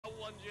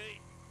bungee.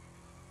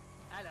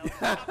 Hello.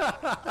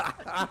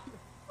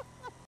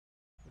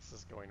 This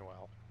is going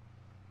well.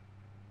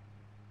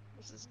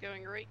 This is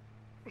going great.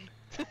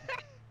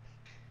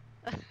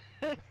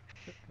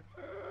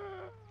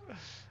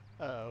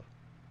 Oh.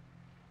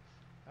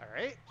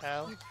 Alright,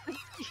 well.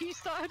 You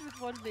started with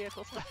one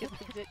vehicle stuck in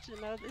the ditch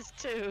and now there's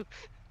two.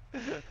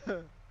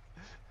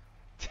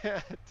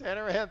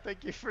 Tanaran,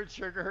 thank you for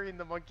triggering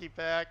the monkey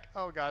pack.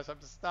 Oh gosh, I'm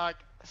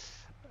stuck.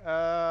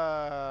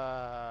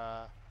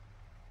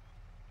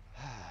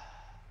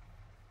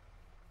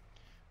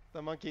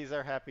 The monkeys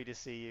are happy to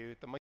see you.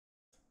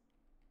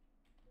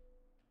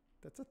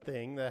 That's a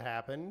thing that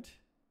happened.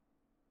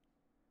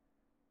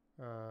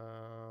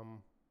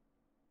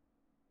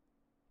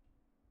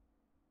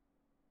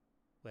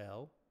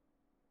 Well.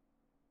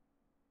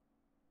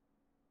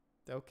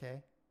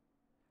 Okay.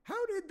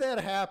 How did that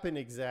happen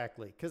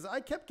exactly? Because I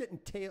kept getting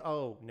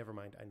oh, never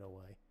mind. I know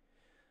why.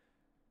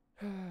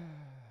 All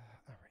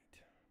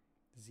right.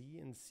 Z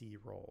and C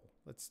roll.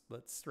 Let's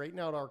straighten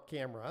out our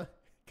camera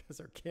because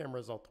our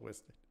camera's all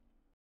twisted.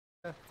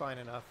 Fine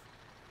enough.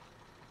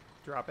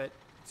 Drop it.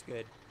 It's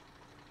good.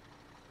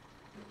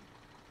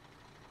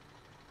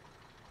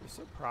 You're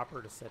so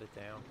proper to set it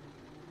down.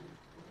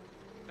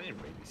 I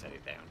didn't really set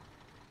it down.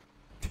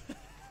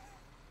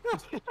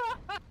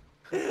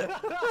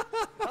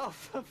 Oh,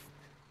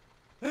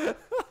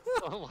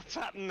 Oh, what's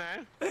happened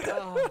now?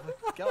 Oh,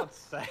 for God's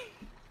sake.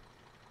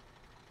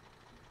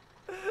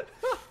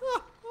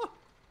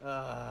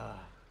 That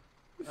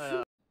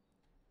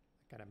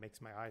kind of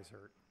makes my eyes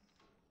hurt.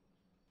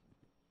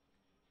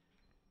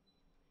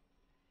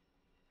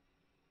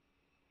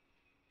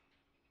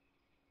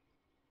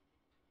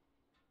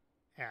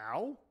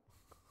 Ow.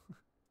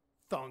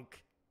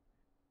 Thunk.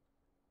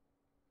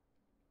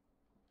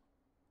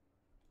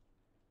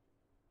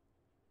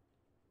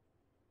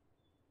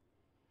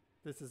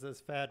 This is as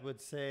Fad would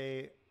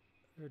say,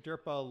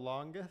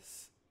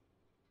 Derpalongus?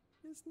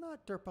 It's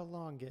not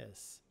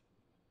Derpalongus.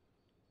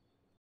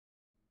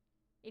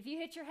 If you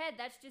hit your head,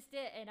 that's just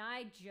it, and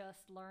I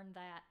just learned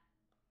that.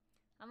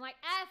 I'm like,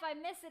 if I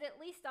miss it, at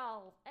least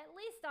I'll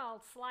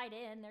slide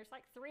in. There's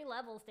like 3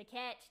 levels to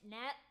catch.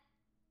 Nope.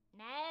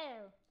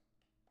 No.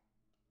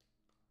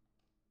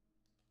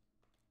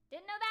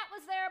 Didn't know that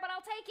was there, but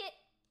I'll take it.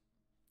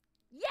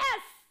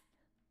 Yes!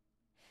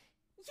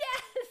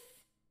 Yes!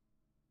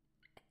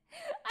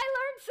 I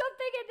learned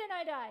something and then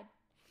I died.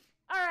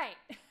 All right.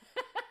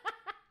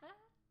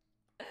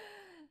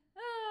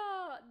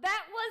 Oh,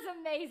 that was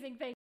amazing.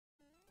 Thank you.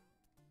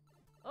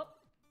 Oh,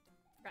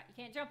 forgot you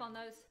can't jump on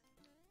those.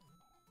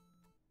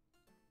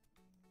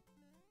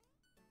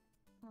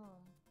 Oh.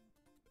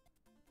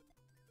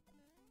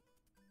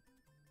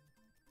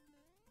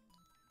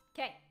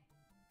 Okay.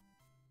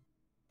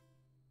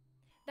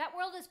 That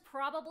world is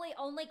probably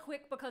only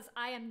quick because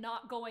I am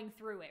not going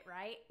through it,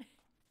 right?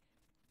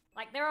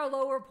 Like, there are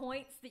lower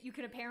points that you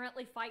can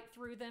apparently fight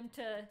through them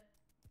to...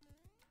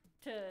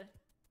 That...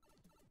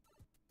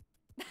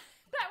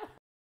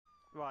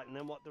 Right, and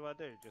then what do I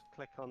do? Just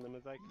click on them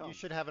as they come? You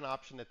should have an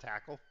option to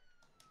tackle.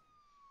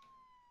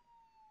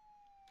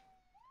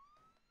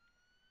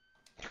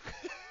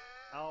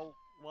 Oh,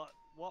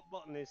 what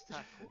button is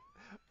tackle?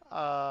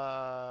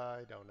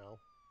 I don't know.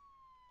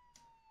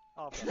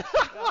 Oh,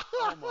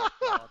 oh my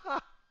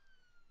God.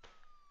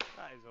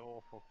 That is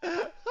awful.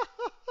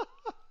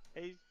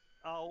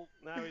 Oh,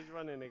 now he's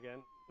running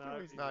again. No,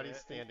 he's not. He's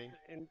standing.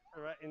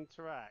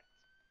 Interact.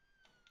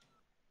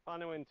 If I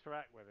know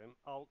interact with him,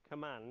 I'll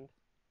command.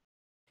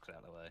 Out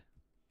of the way.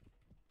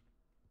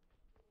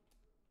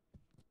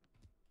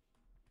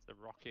 It's a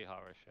Rocky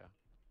Horror Show.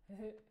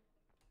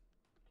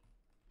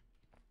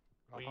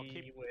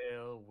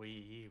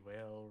 We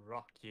will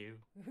rock you.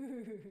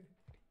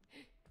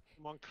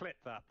 Come on, clip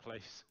that,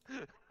 please.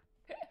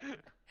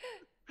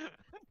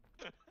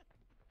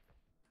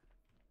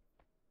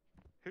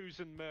 Who's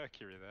in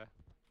Mercury there?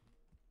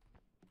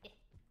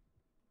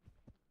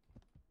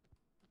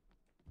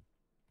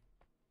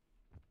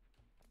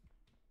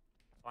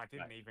 I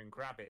didn't even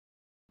grab it.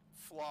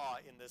 Flaw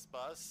in this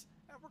bus,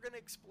 and we're going to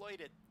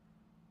exploit it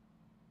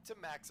to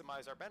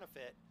maximize our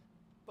benefit.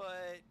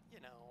 But,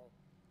 you know,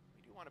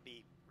 we do want to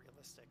be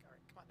realistic. All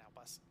right, come on now,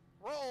 bus.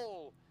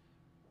 Roll!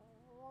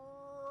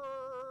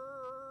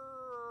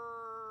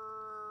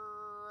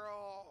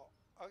 Roll.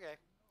 Okay.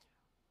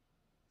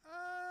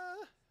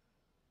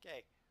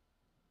 Okay.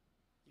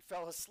 You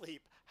fell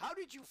asleep. How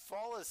did you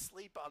fall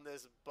asleep on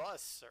this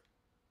bus, sir?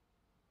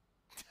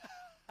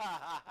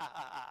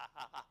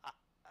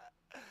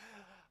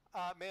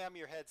 Ma'am,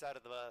 your head's out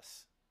of the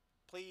bus.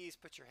 Please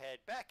put your head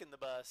back in the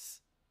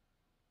bus.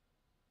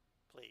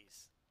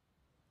 Please.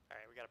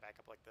 Alright, we gotta back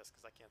up like this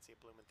because I can't see a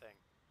blooming thing.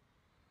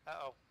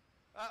 Uh-oh.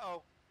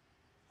 Uh-oh.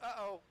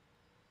 Uh-oh.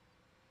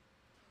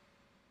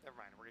 Never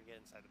mind, we're gonna get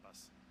inside the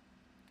bus.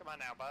 Come on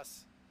now,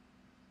 bus.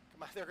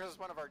 Come on, there goes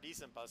one of our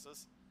decent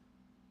buses.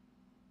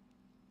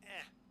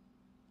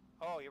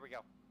 Oh, here we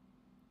go.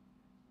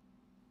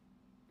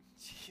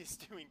 She's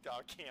doing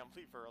dog cam,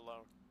 leave her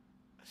alone.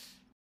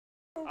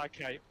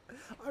 Okay.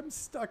 I'm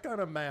stuck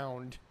on a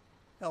mound.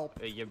 Help.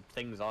 Your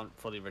things aren't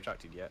fully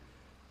retracted yet.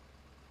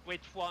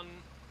 Which one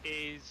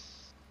is?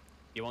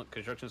 You want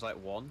construction site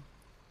 1,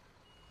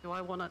 Do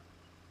I want to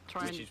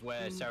try which and... is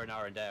where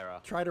Serenaar and I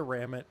are. Try to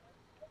ram it.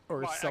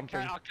 Or Right, something.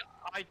 okay,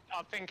 I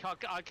think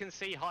I can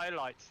see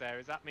highlights there.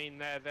 Does that mean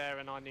they're there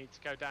and I need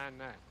to go down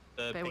there?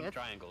 The Bear pink with.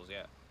 triangles,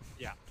 yeah.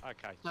 Yeah.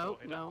 Okay. No,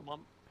 sorted. no.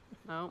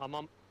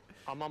 No.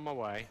 I'm on my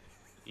way.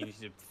 You need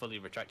to fully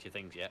retract your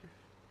things yet.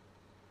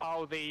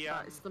 Oh, the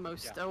That is the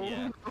most... yeah. Oh,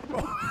 Yeah.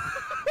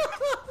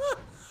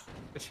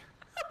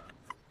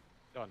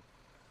 done.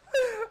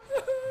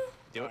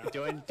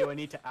 Do I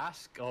need to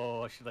ask,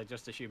 or should I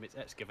just assume it's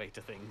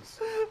excavator things?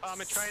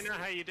 I'm a trainer.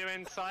 How you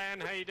doing,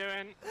 Cyan? How you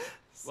doing?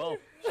 Well,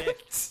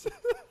 shit.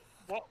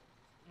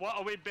 What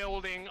are we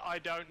building? I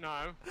don't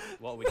know.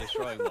 What are we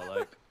destroying,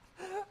 Warlock?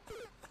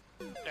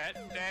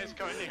 Dare's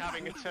currently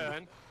having a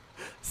turn.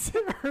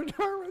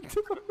 Serenaar went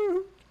to the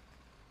moon.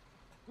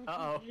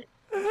 Uh-oh.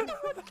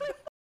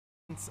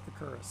 It's a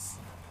curse.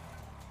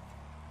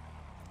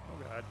 Oh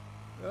god.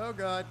 Oh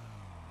god.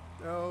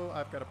 Oh,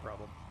 I've got a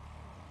problem.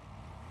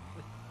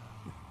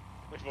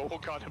 We've all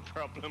got a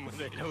problem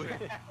with it.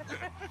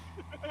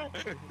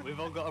 We've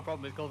all got a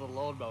problem, it's called a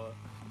lawnmower.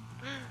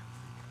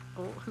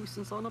 oh,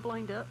 Houston's on a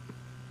blinder.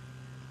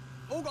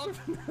 Oh god!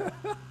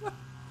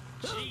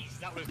 Jeez,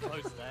 that was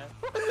close there.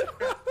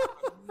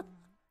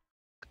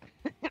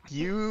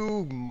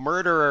 You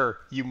murderer!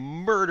 You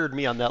murdered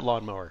me on that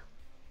lawnmower.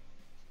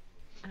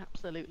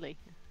 Absolutely.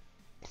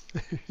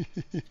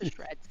 To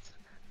shreds.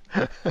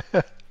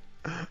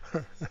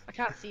 I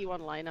can't see you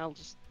online. I'll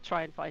just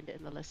try and find it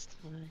in the list.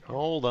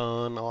 Hold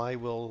on, I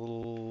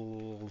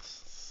will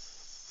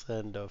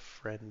send a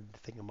friend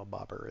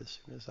thingamabobber as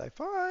soon as I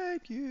find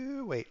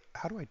you. Wait,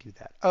 how do I do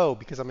that? Oh,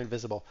 because I'm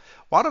invisible.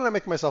 Why don't I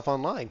make myself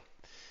online?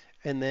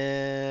 And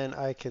then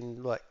I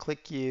can, what,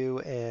 click you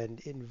and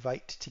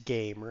invite to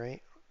game,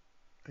 right?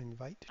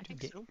 Invite I to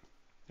think game. so.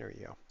 There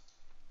you go.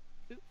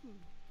 Ooh.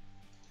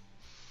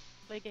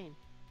 Play game.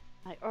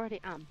 I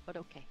already am, but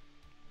okay.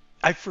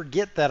 I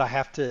forget that I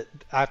have to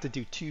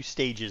do 2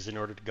 stages in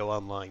order to go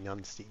online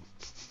on Steam.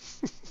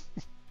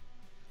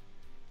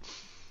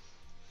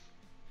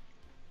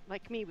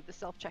 Like me with the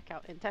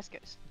self-checkout in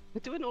Tesco's.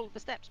 We're doing all of the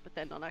steps, but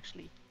then not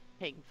actually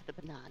paying for the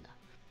banana.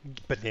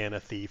 Banana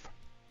thief.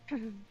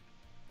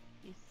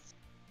 Yes.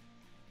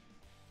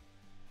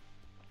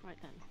 Right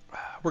then.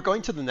 We're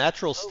going to the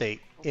natural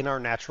state in our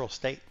natural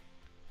state.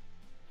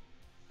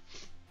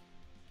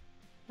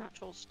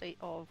 Natural state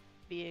of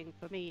being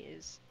for me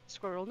is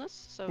squirrelness,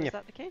 so Yeah. is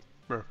that the case?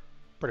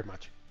 Pretty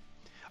much.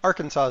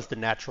 Arkansas is the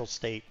natural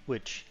state,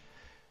 which,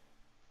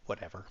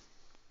 whatever.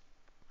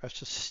 That's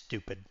just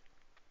stupid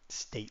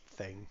state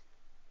thing.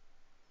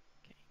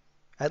 Okay.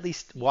 At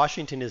least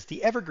Washington is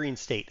the evergreen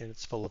state, and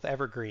it's full of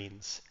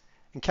evergreens.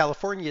 And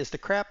California is the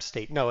crap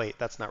state. No, wait,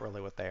 that's not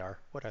really what they are.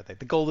 What are they?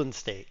 The golden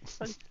state.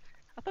 I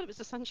thought it was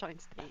the sunshine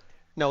state.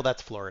 No,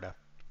 that's Florida.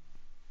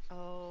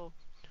 Oh.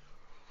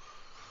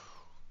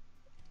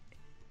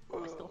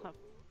 I still have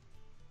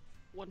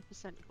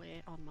 1%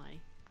 clear on my...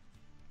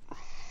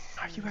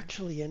 Are you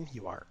actually in?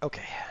 You are.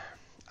 Okay.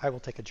 I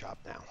will take a job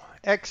now.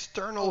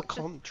 External Oh,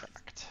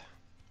 contract.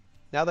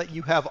 Now that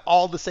you have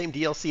all the same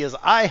DLC as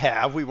I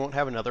have, we won't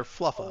have another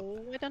fluff up.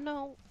 Oh, I don't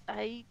know.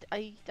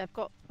 I've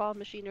got farm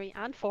machinery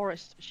and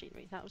forest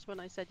machinery. That was when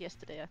I said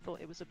yesterday I thought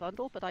it was a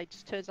bundle, but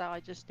turns out I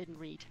just didn't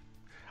read.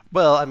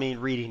 Well, I mean,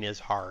 reading is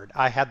hard.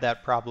 I had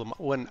that problem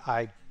when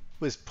I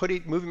was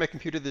moving my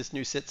computer to this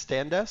new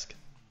sit-stand desk.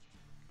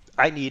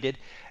 I needed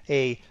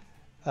a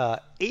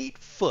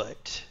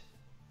 8-foot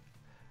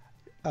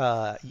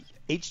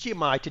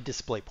HDMI to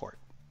DisplayPort.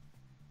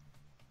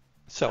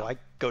 So I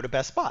go to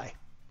Best Buy,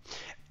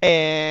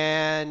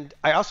 and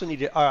I also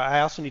needed a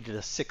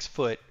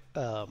 6-foot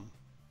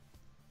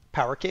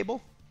power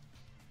cable.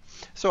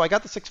 So I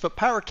got the 6-foot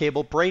power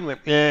cable. Brain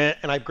went,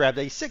 and I grabbed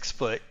a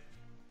 6-foot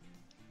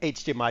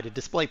HDMI to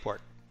DisplayPort.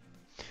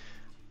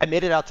 I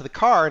made it out to the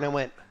car, and I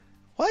went,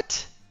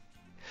 what?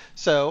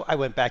 So I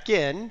went back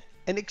in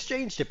and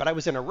exchanged it, but I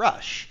was in a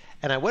rush,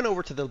 and I went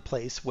over to the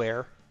place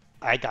where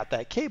I got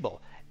that cable,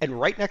 and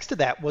right next to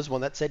that was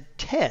one that said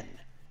 10.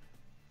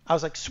 I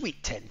was like,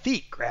 sweet, 10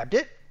 feet. Grabbed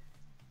it.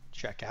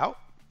 Check out.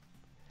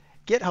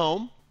 Get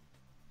home.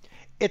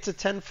 It's a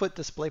 10-foot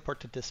DisplayPort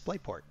to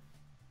DisplayPort.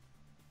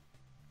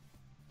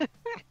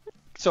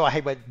 So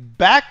I went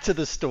back to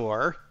the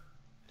store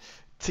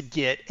to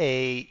get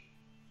a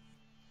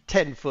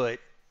 10-foot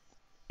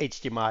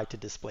HDMI to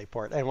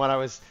DisplayPort. And when I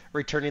was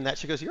returning that,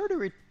 she goes, you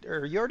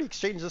already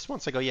exchanged this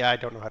once. I go, yeah, I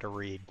don't know how to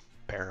read,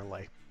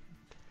 apparently.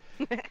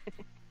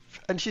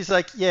 And she's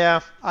like,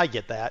 yeah, I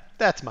get that.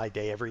 That's my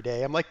day every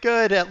day. I'm like,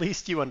 good, at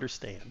least you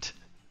understand.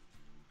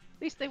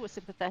 At least they were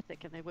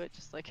sympathetic and they weren't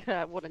just like,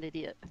 what an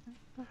idiot.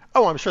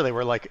 Oh, I'm sure they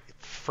were like,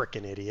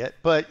 frickin' idiot.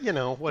 But, you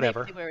know,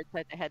 whatever. Maybe they were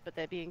inside their head, but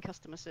they're being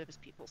customer service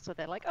people. So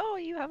they're like, oh,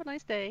 you have a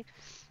nice day.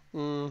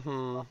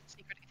 Mm-hmm.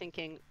 Secretly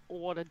thinking,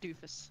 what a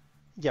doofus.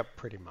 Yep,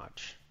 pretty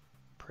much.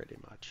 Pretty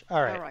much.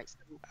 All right. All right, so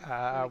where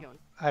are we going?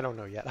 I don't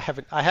know yet.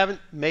 I haven't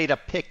made a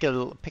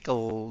picadillo.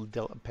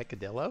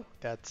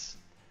 That's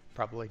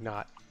Probably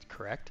not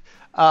correct.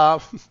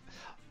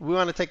 We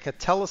want to take a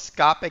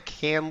telescopic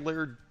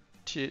handler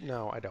to...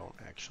 No, I don't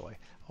actually.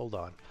 Hold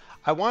on.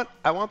 I want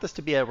this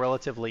to be a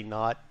relatively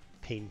not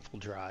painful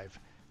drive.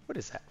 What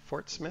is that?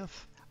 Fort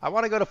Smith? I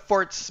want to go to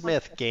Fort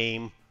Smith,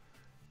 game.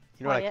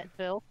 You know what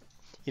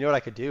you know what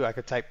I could do? I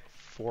could type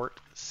Fort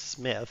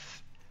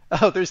Smith.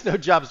 Oh, there's no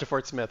jobs to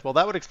Fort Smith. Well,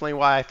 that would explain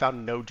why I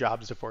found no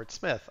jobs to Fort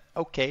Smith.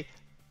 Okay,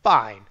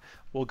 fine.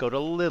 We'll go to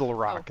Little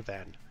Rock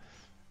then.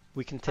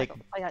 We can take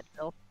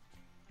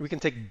we can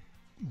take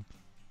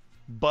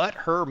but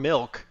her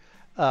milk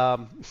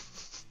to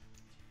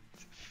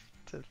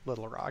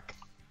Little Rock.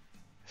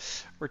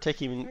 We're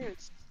taking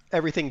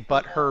everything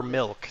but her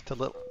milk to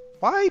Little.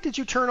 Why did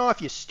you turn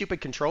off, you stupid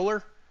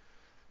controller?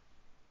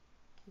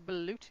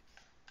 Bluetooth.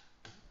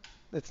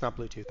 It's not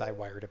Bluetooth. I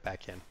wired it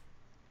back in.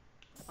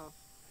 Oh.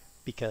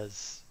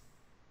 Because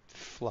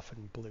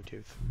fluffing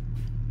Bluetooth.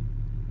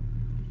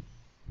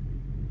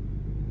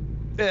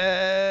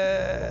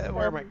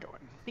 Where am I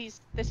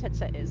going? This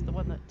headset is the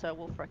one that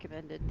Wolf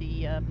recommended,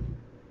 the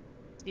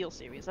Steel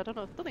series. I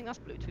don't think that's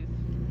Bluetooth.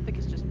 I think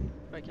it's just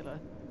regular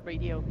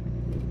radio.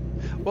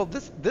 Well,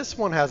 this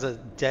one has a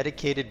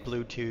dedicated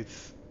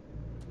Bluetooth.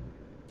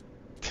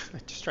 I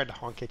just tried to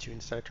honk at you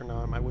instead of turning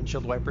on my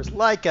windshield wipers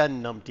like a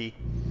numpty.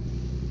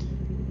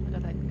 I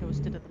don't think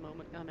ghosted at the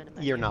moment. I'm in a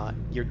menu. You're not.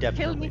 You're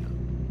definitely Kill me.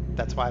 not.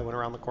 That's why I went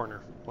around the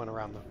corner. Went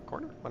around the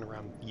corner. Went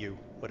around you.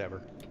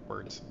 Whatever.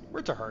 Words.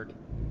 Words are hard.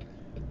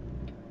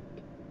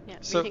 Yeah,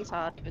 So- reading's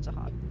hard. Words are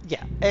hard.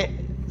 Yeah.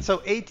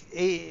 So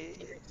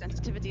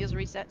Sensitivity has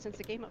reset since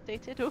the game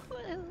updated.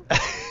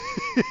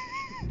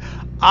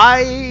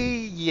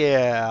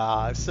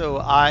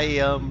 So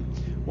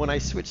when I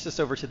switched this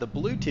over to the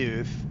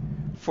Bluetooth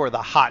for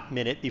the hot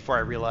minute before I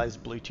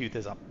realized Bluetooth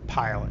is a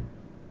pile of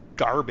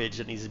garbage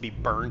that needs to be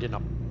burned in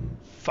a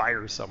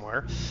fire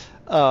somewhere,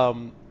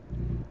 the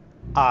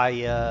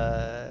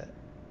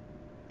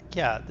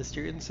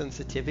stereo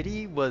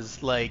sensitivity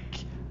was like,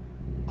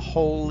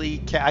 holy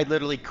cow. I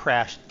literally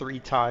crashed 3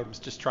 times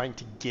just trying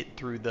to get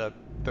through the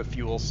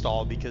fuel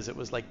stall because it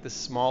was like the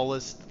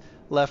smallest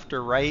left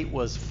or right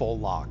was full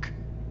lock.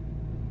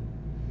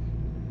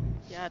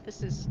 Yeah,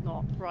 this is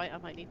not right. I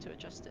might need to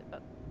adjust it,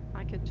 but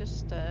I could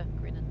just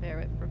grin and bear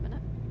it for a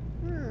minute.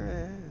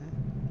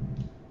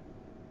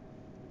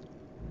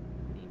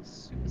 Being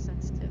super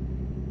sensitive.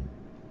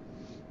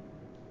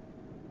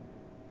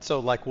 So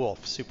like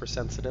Wolf, super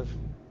sensitive.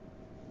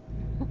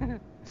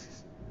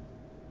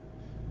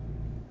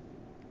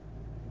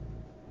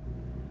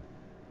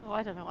 Oh,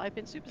 I don't know. I've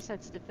been super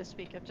sensitive this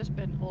week. I've just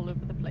been all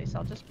over the place.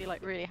 I'll just be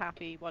like really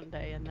happy one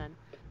day, and then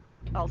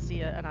I'll see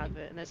an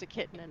advert and there's a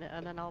kitten in it,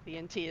 and then I'll be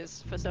in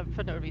tears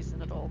for no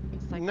reason at all.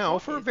 It's like, No,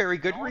 what for a is very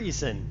good going on?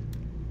 reason.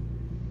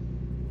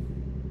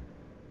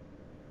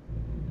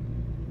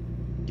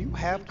 You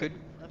have good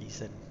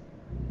reason.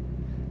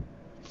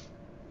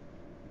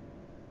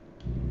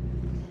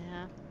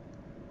 Yeah.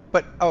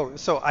 But,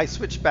 so I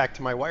switched back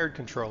to my wired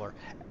controller,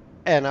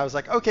 and I was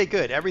like, okay,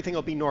 good, everything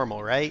will be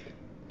normal, right?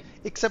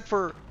 Except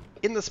for,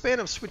 in the span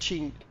of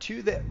switching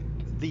to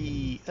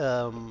the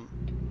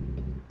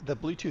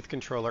Bluetooth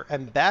controller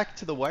and back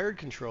to the wired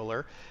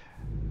controller,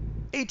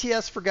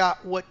 ATS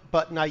forgot what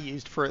button I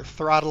used for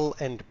throttle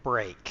and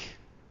brake.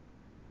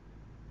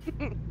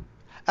 And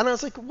I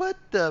was like, what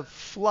the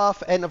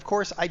fluff? And of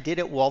course, I did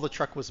it while the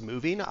truck was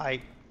moving.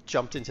 I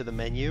jumped into the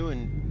menu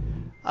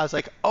and I was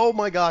like, oh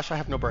my gosh, I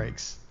have no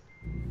brakes.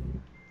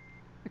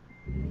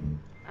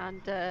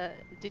 And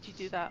did you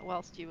do that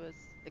whilst you was,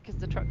 because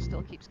the truck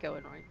still keeps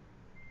going, right?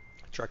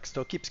 Truck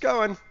still keeps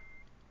going.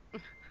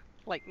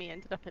 Like me,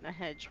 ended up in a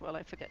hedge while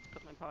I forget to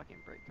put my parking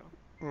brake on.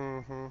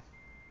 Mm-hmm.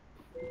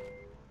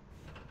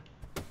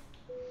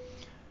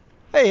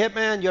 Hey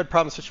Hitman, you had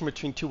problems switching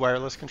between 2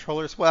 wireless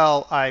controllers?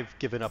 Well, I've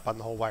given up on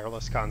the whole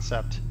wireless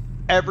concept.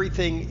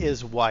 Everything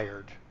is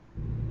wired,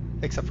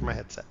 except for my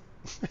headset.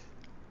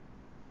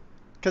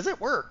 Because it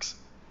works.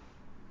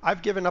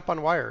 I've given up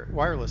on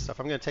wireless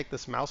stuff. I'm going to take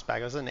this mouse back.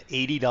 It was an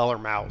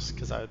 $80 mouse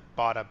because I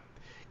bought a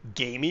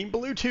gaming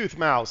Bluetooth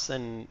mouse,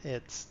 and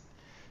it's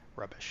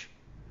rubbish.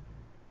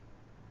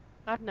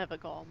 I've never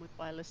got on with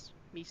wireless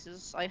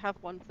mices. I have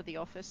one for the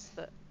office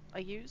that I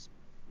use,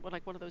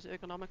 like one of those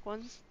ergonomic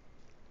ones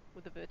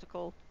with a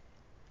vertical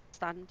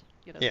stand.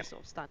 You know, Yeah. they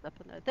sort of stand up,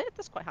 and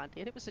that's quite handy.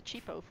 And it was a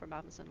cheapo from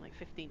Amazon, like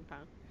 £15.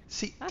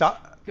 See, That's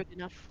good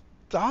enough.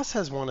 DOS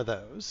has one of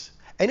those,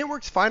 and it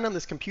works fine on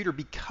this computer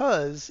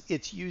because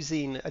it's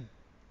using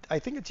I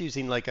think it's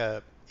using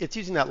it's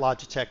using that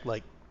Logitech,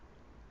 like,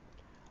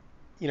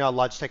 you know,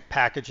 Logitech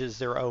packages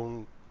their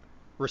own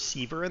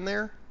receiver in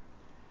there.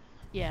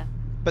 Yeah.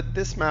 But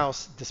this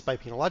mouse,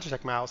 despite being a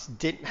Logitech mouse,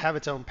 didn't have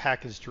its own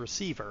packaged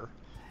receiver.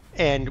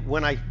 And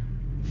when I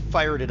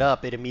fired it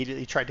up, it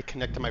immediately tried to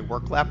connect to my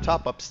work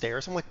laptop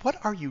upstairs. I'm like,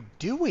 what are you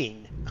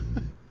doing?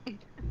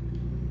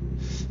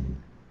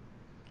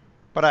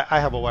 But I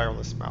have a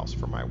wireless mouse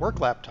for my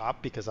work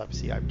laptop because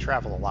obviously I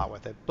travel a lot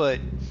with it. But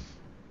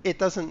it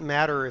doesn't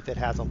matter if it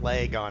has a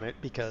leg on it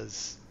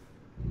because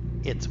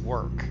it's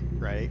work,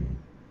 right?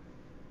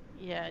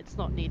 Yeah, it's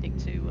not needing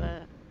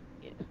to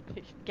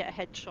get a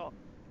headshot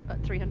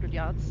at 300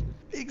 yards.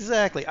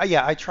 Exactly.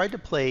 Yeah, I tried to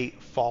play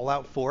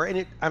Fallout 4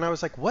 and I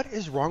was like, what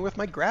is wrong with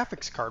my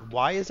graphics card?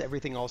 Why is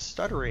everything all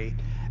stuttery?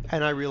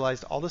 And I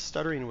realized all the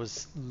stuttering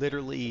was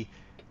literally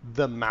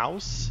the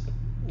mouse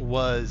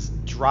was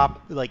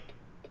like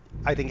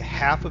I think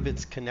half of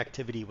its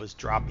connectivity was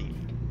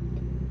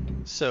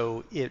dropping.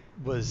 So it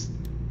was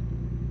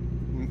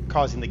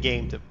causing the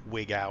game to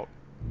wig out.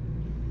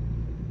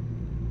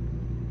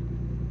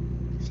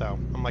 So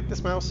I'm like,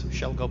 this mouse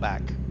shall go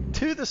back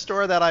to the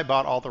store that I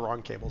bought all the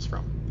wrong cables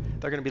from.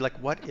 They're going to be like,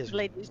 what is The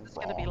lady's just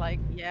wrong? going to be like,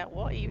 yeah,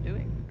 what are you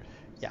doing?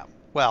 Yeah.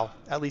 Well,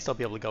 at least I'll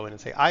be able to go in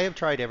and say, I have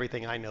tried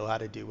everything I know how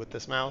to do with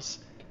this mouse,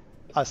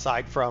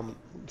 aside from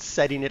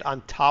setting it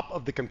on top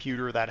of the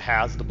computer that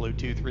has the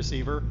Bluetooth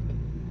receiver.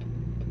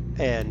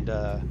 And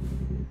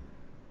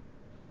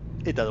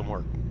it doesn't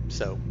work.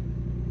 So,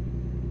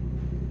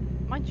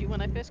 Mind you,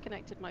 when I first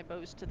connected my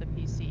Bose to the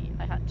PC,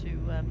 I had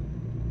to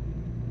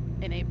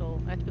I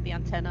had to put the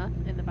antenna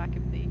in the back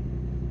of the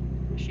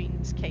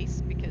machine's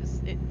case because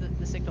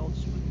the signal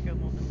just wouldn't go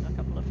more than a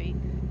couple of feet.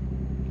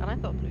 And I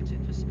thought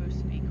Bluetooth was supposed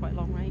to be quite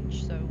long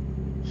range, so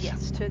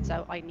yes, turns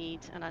out I need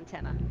an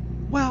antenna.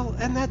 well,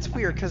 and that's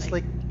weird because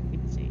like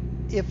PC.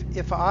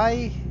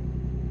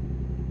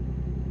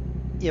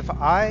 if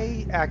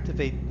I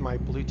activate my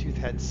Bluetooth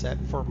headset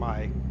for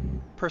my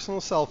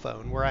personal cell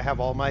phone where I have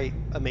all my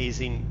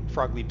amazing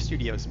Frog Leap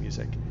Studios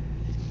music,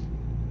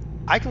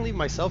 I can leave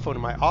my cell phone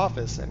in my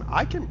office and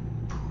I can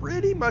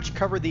pretty much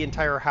cover the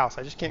entire house.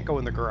 I just can't go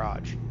in the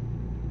garage.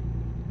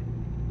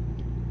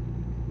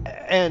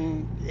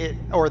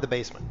 Or the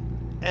basement.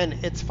 And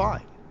it's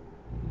fine.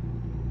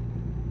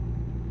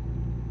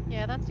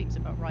 Yeah, that seems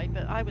about right,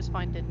 but I was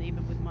finding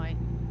even with my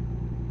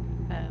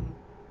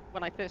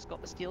when I first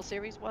got the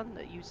SteelSeries one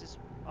that uses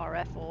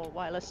RF or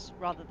wireless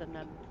rather than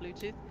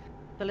Bluetooth,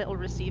 the little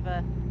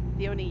receiver,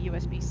 the only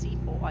USB-C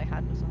port I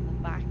had was on the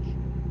back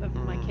of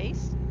my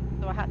case,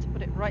 so I had to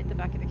put it right at the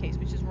back of the case,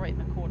 which is right in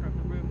the corner of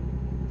the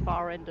room,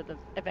 far end of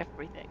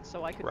everything,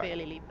 so I could Right.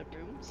 barely leave the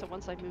room. So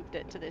once I moved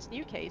it to this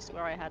new case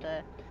where I had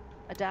a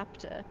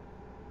adapter,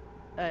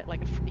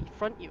 like a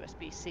front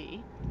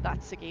USB-C,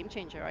 that's a game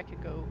changer. I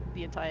could go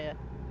the entire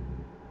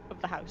of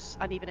the house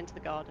and even into the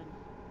garden,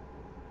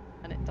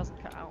 and it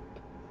doesn't cut out,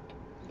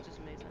 which is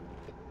amazing.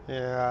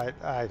 Yeah,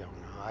 I don't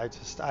know.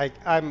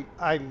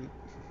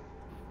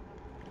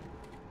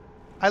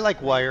 I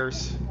like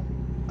wires.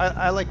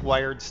 I like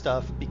wired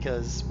stuff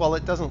because, well,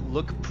 it doesn't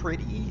look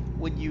pretty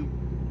when you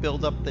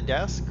build up the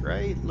desk,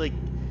 right? Like,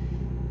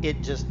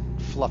 it just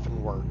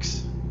fluffing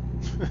works.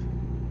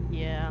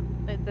 Yeah,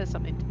 there's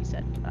something to be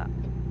said for that.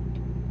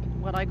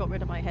 When I got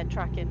rid of my head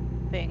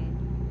tracking thing,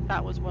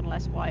 that was one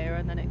less wire,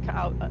 and then it cut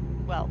out,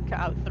 cut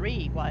out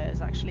 3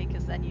 wires actually,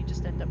 because then you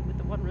just end up with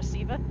the one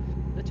receiver,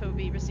 the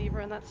Tobii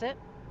receiver, and that's it.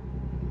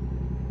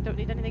 Don't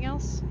need anything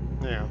else.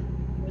 Yeah.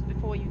 Whereas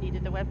before you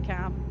needed the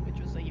webcam, which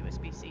was a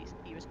USB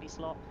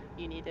slot.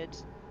 You needed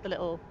the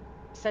little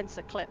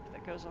sensor clip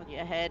that goes on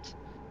your head.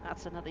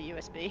 That's another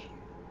USB.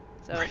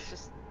 So it's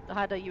just, I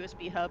had a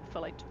USB hub for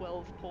like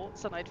 12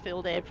 ports, and I'd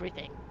filled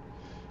everything.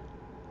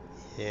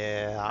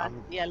 Yeah.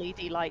 And the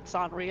LED lights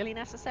aren't really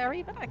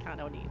necessary, but I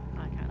kind of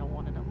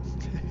wanted them.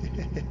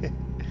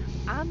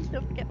 And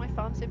don't forget my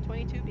FarmSim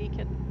 22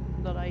 beacon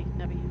that I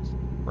never use.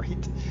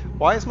 Right.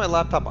 Why is my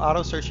laptop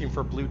auto-searching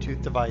for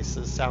Bluetooth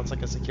devices? Sounds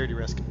like a security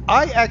risk.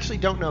 I actually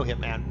don't know,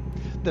 Hitman.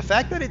 The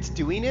fact that it's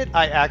doing it,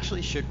 I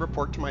actually should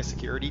report to my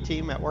security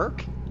team at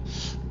work,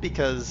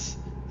 because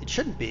it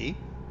shouldn't be.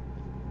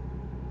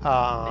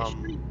 It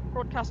should really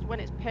broadcast when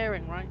it's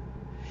pairing, right?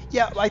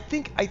 Yeah, I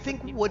think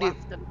You what it,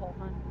 blast the whole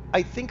time.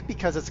 I think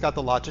because it's got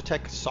the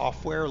Logitech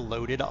software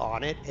loaded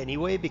on it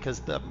anyway, because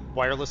the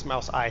wireless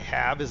mouse I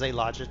have is a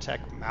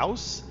Logitech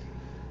mouse,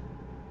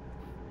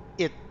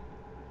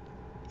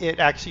 it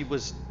actually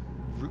was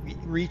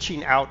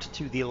reaching out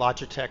to the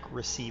Logitech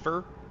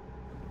receiver,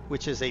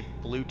 which is a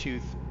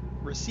Bluetooth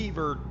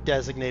receiver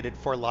designated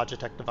for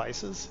Logitech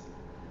devices.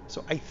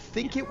 So I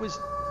think it was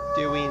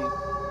doing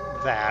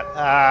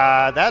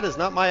that. That is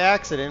not my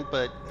accident,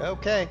 but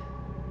okay.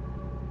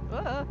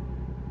 That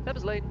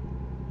was late.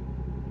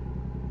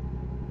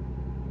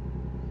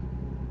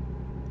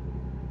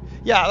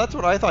 Yeah, that's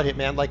what I thought,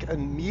 Hitman. Like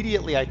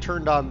immediately, I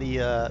turned on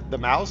the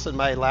mouse, and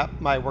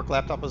my work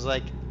laptop was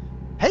like,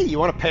 "Hey, you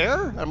want a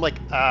pair?" I'm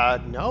like,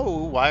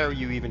 "No. Why are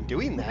you even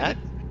doing that?"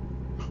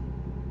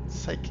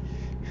 It's like.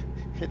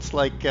 That's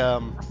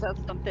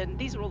something.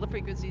 These are all the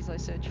frequencies I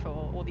search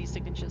for, or these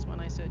signatures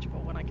when I search for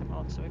when I come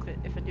on. So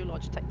if a new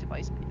Logitech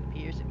device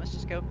appears, it must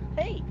just go,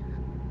 "Hey."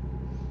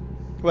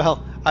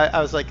 Well,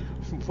 I was like,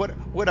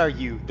 "What are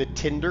you? The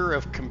Tinder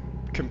of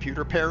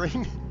computer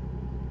pairing?"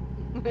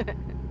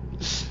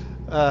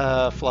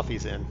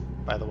 Fluffy's in,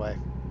 by the way.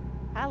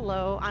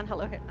 Hello, and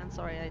hello, and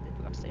sorry, I did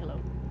forgot to say hello,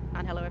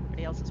 and hello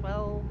everybody else as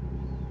well.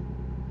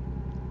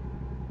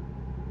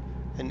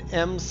 An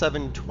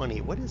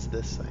M720. What is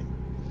this thing?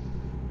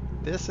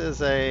 This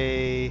is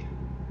a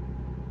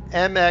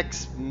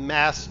MX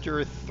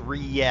Master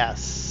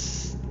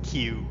 3S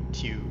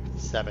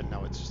Q27.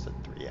 No, it's just a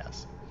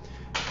 3S.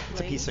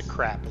 It's a piece of Lanes.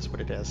 crap is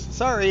what it is.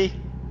 Sorry.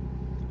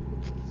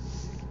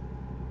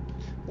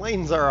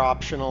 Lanes are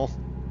optional.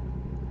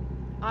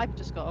 I've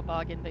just got a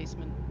bargain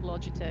basement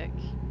Logitech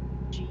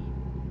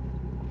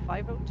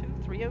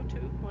G502, 302,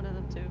 one of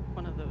them two,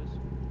 one of those.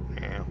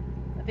 Yeah.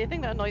 The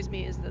thing that annoys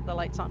me is that the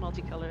lights aren't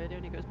multicolored, it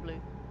only goes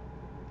blue.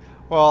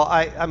 Well,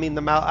 I mean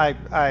the mouse.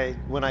 I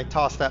when I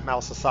tossed that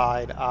mouse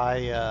aside,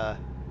 I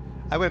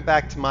went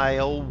back to my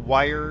old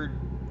wired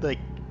like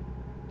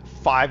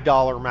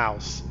 $5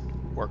 mouse.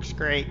 Works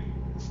great.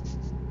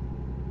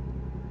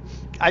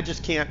 I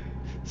just can't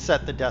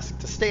set the desk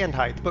to stand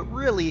height. But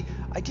really,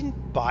 I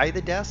didn't buy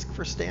the desk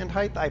for stand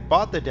height. I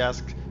bought the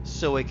desk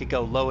so it could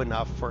go low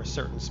enough for a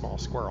certain small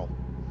squirrel.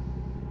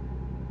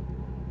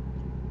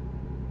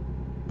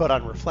 But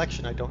on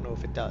reflection, I don't know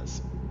if it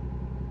does.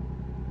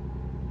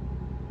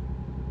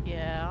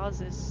 Yeah, ours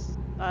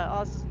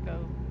doesn't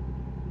go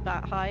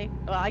that high.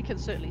 Well, I can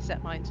certainly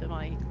set mine to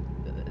my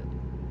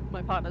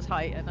partner's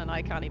height, and then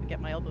I can't even get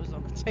my elbows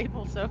on the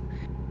table. So,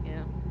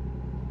 yeah.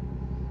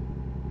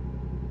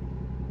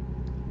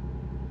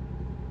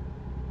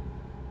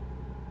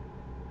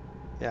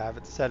 Yeah, I have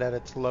it set at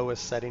its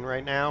lowest setting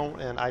right now,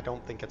 and I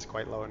don't think it's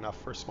quite low enough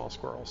for small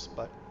squirrels,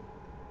 but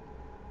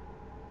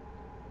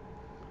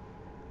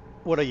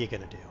what are you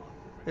going to do?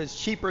 It's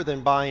cheaper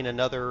than buying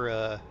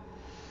another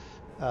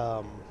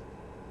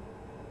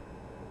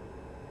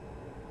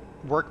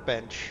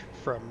workbench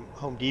from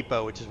Home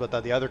Depot, which is what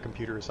the other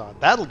computer is on.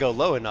 That'll go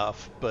low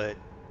enough, but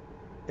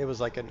it was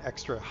like an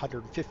extra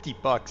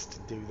 $150 to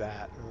do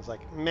that. And I was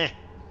like, meh.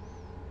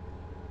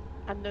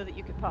 And know that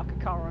you could park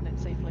a car on it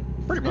safely.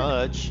 Pretty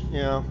much,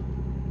 yeah.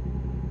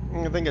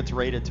 I think it's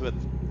rated to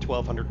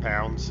 1,200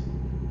 pounds.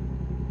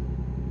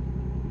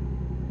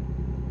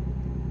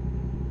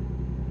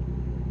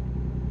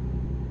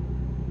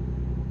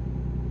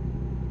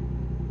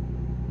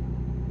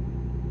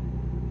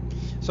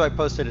 So I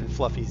posted in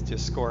Fluffy's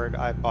Discord.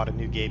 I bought a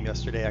new game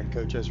yesterday on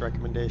Kojo's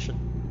recommendation.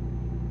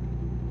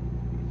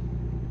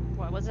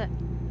 What was it?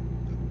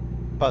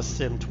 Bus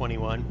Sim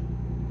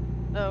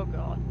 21. Oh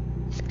god.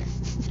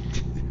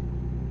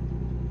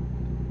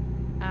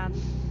 And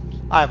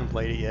I haven't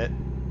played it yet.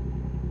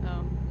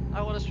 oh,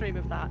 I want to stream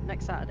of that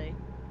next Saturday.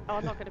 Oh,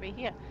 I'm not going to be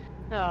here.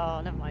 Oh,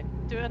 never mind.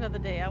 Do it another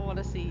day. I want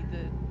to see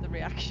the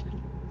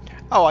reaction.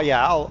 Oh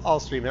yeah, I'll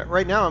stream it.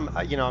 Right now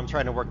I'm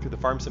trying to work through the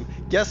farm sim.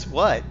 Guess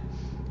what?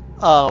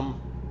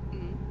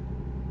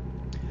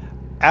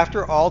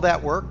 After all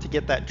that work to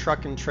get that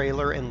truck and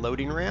trailer and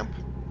loading ramp,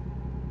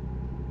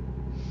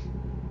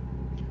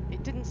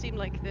 It didn't seem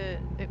like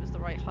it was the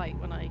right height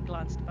when I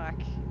glanced back.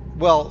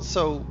 well,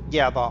 so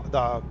yeah,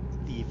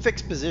 the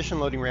fixed position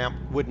loading ramp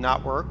would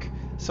not work.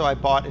 So I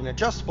bought an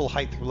adjustable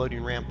height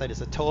loading ramp that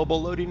is a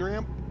towable loading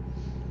ramp.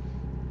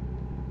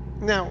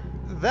 Now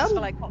It's that'll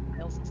for like cotton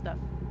bales and stuff.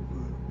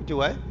 do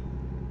what?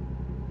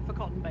 For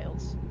cotton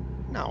bales.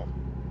 No,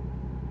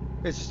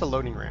 it's just a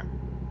loading ramp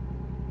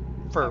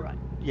for Oh, right.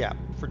 yeah,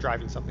 for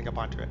driving something up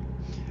onto it.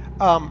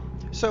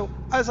 So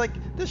I was like,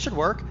 this should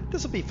work.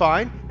 This will be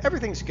fine.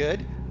 Everything's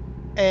good.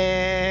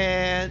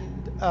 And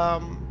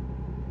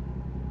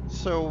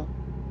so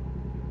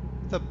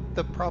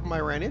the problem I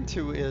ran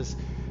into is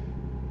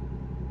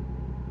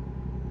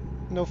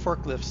no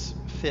forklifts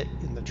fit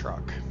in the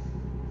truck.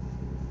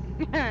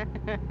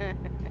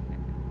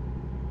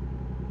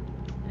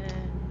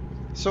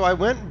 So I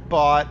went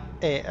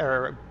and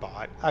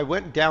I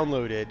went and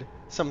downloaded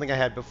something I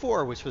had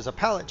before, which was a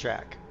pallet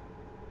jack.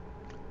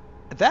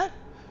 That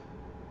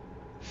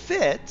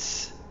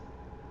fits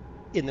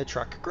in the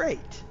truck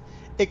great,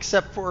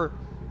 except for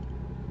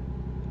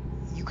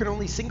you can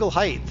only single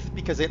height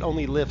because it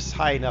only lifts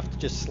high enough to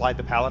just slide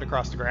the pallet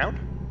across the ground.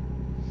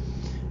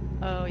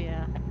 Oh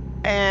yeah.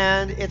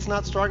 And it's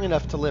not strong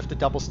enough to lift a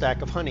double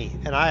stack of honey,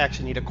 and I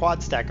actually need a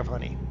quad stack of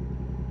honey.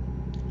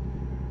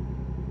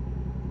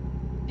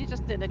 You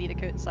just didn't need a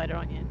curtain cider,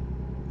 aren't you?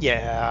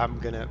 Yeah, I'm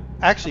gonna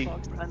actually.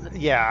 Bog standard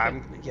Yeah,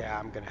 I'm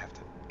curtain. gonna have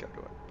to go to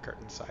a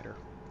curtain cider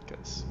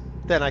because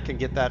then I can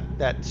get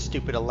that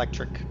stupid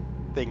electric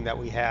thing that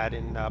we had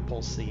in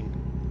Pulsine.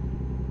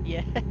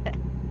 Yeah.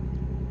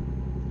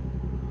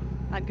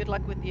 And good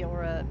luck with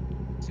your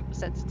super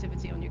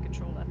sensitivity on your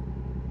controller.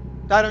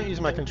 I don't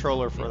use my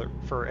controller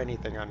for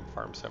anything on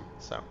Farm Sim,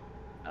 so.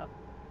 Oh.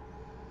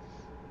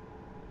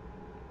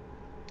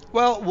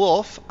 Well,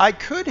 Wolf, I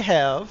could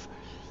have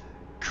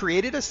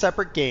created a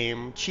separate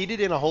game, cheated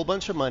in a whole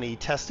bunch of money,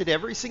 tested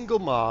every single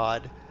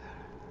mod,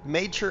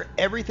 made sure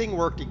everything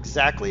worked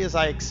exactly as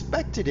I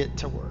expected it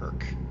to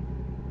work.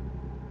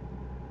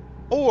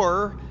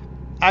 Or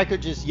I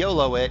could just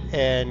YOLO it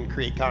and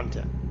create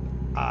content.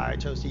 I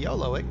chose to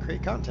YOLO it and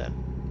create content.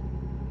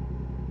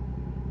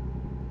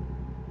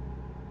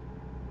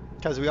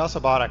 Because we also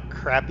bought a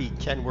crappy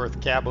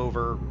Kenworth cab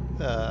over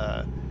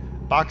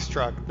box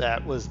truck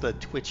that was the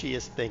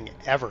twitchiest thing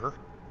ever.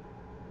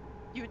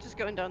 You were just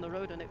going down the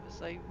road and it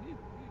was like.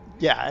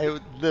 Yeah,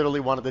 it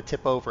literally wanted to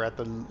tip over at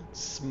the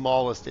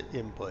smallest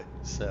input.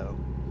 So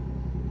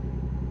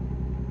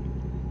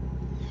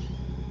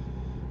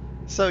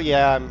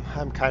yeah,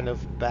 I'm kind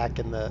of back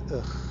in the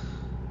ugh.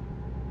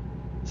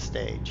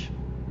 stage.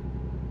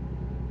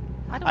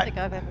 I don't think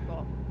I've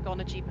ever gone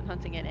achievement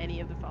hunting in any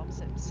of the farm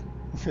sims.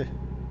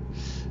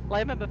 Well, I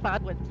remember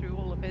Fad went through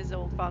all of his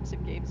old farm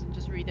sim games and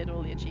just redid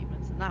all the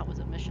achievements, and that was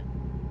a mission.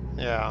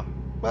 Yeah.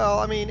 Well,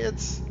 I mean,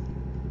 it's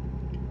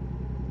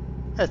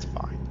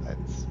fine.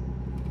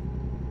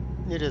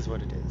 It is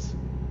what it is.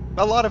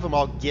 A lot of them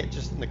I'll get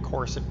just in the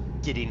course of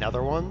getting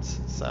other ones,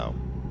 so.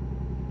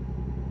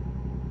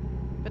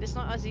 But it's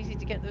not as easy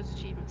to get those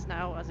achievements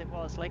now as it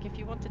was. Like, if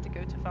you wanted to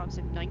go to Farm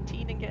Sim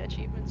 19 and get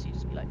achievements, you'd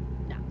just be like,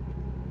 nah.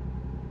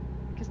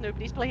 Because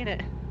nobody's playing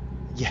it.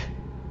 Yeah.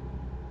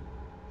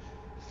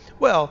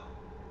 Well,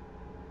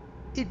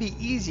 it'd be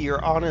easier,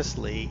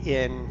 honestly,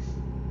 in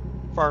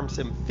Farm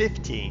Sim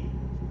 15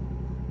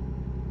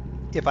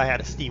 if I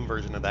had a Steam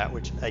version of that,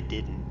 which I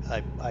didn't.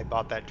 I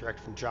bought that direct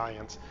from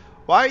Giants.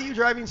 Why are you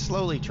driving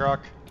slowly,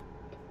 truck?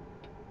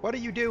 What are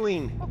you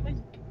doing?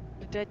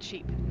 The dead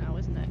cheap now,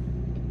 isn't it?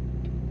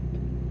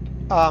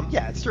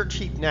 Yeah, it's dirt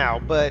cheap now,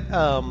 but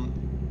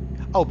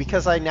oh,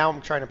 because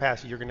I'm trying to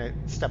pass you, you're gonna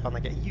step on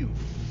the gate. You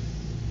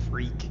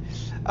freak.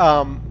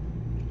 But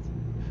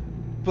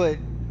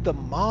the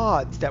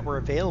mods that were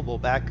available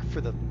back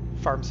for the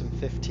Farm Sim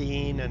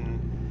 15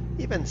 and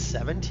even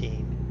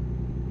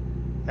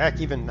 17,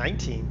 heck, even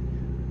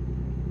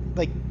 19,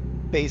 like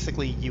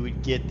basically you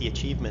would get the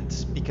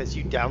achievements because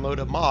you download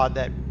a mod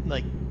that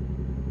like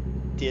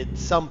did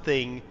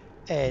something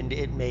and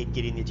it made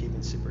getting the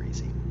achievements super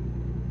easy.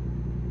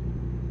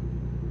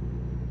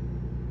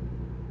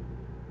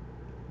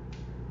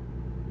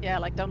 Yeah,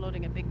 like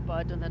downloading a big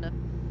bud and then a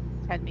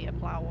 10-meter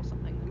plow or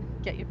something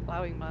and get your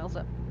plowing miles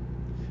up.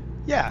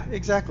 Yeah,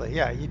 exactly.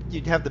 Yeah,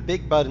 you'd have the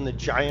big bud and the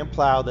giant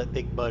plow that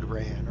Big Bud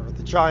ran, or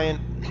the giant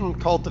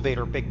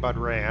cultivator Big Bud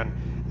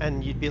ran,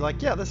 and you'd be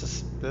like, yeah, this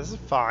is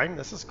fine,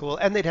 this is cool.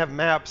 And they'd have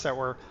maps that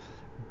were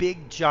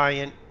big,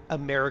 giant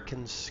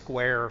American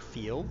square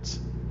fields,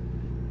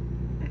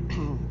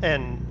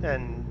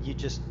 and you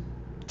just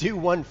do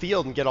one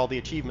field and get all the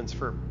achievements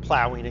for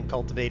plowing and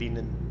cultivating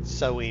and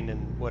sowing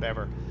and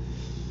whatever.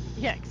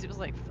 Yeah, because it was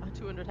like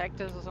 200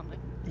 hectares or something.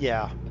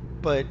 Yeah,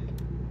 but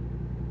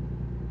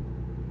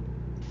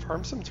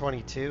Farm Sim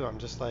 22, I'm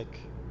just like,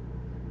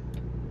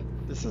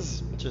 this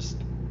is just,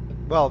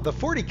 well, the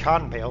 40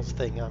 cotton bales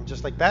thing, I'm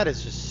just like, that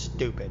is just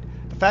stupid.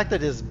 The fact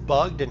that it is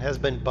bugged and has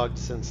been bugged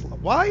since,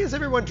 why is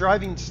everyone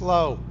driving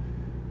slow?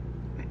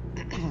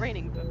 It's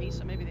raining for me,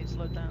 so maybe they've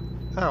slowed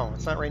down. Oh,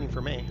 it's not raining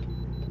for me.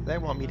 They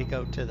want me to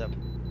go to the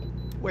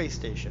way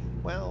station.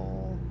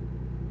 Well,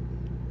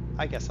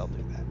 I guess I'll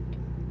do that.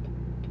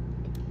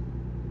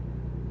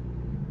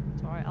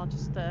 It's alright, I'll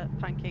just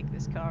pancake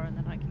this car and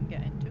then I can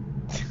get into.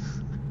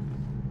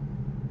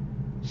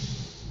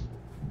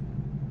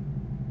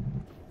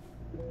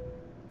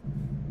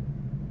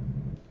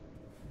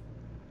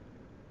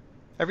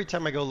 Every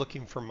time I go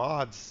looking for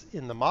mods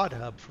in the mod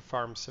hub for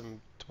Farm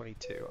Sim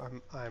 22,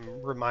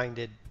 I'm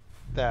reminded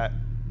that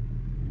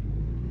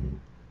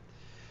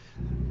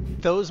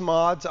those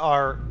mods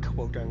are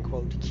quote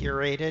unquote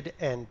curated,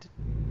 and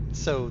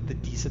so the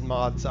decent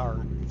mods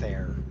aren't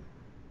there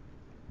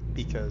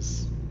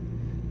because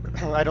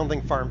I don't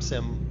think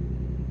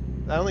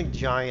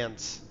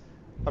Giants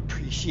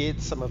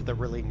appreciates some of the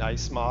really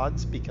nice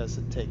mods because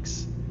it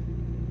takes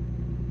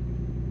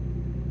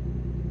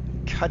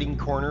cutting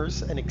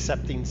corners and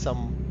accepting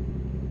some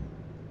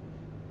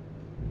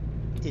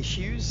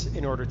issues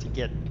in order to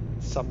get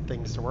some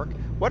things to work.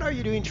 What are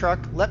you doing, truck?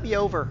 Let me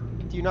over.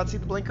 Do you not see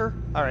the blinker?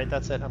 All right,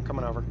 that's it. I'm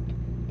coming over.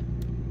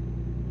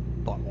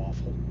 Butt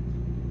waffle.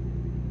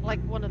 Like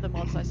one of the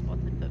mods I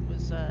spotted that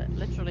was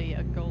literally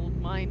a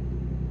gold mine.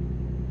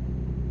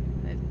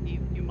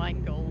 You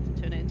mine gold,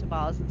 turn it into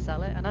bars and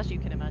sell it, and as you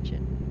can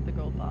imagine, the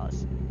gold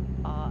bars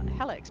are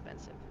hella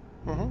expensive.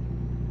 Mm-hmm.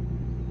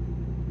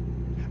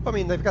 I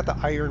mean, they've got the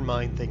iron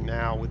mine thing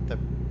now with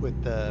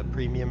the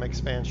premium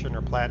expansion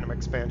or platinum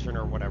expansion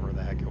or whatever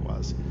the heck it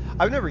was.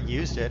 I've never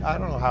used it. I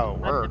don't know how it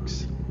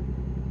works.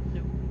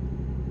 Nope.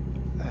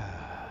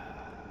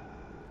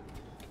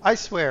 I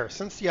swear,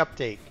 since the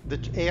update, the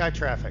AI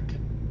traffic.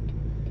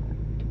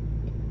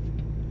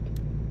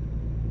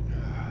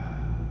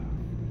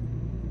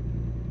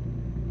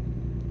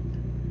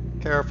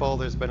 Careful,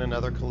 there's been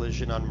another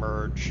collision on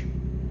merge.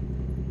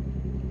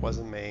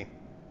 Wasn't me.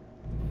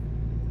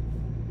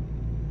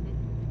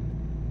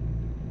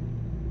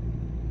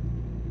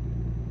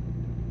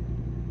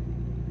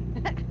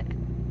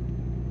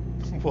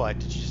 What?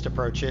 Did you just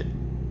approach it?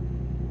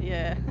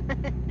 Yeah.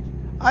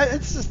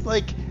 It's just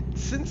like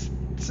since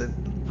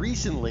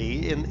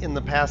recently in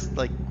the past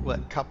like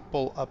what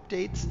couple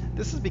updates,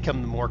 this has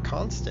become more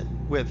constant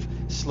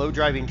with slow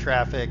driving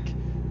traffic,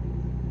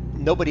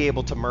 nobody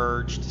able to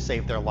merge to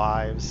save their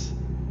lives.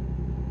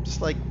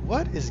 Just like,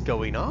 what is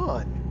going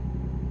on?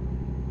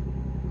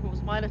 What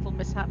was my little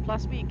mishap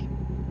last week?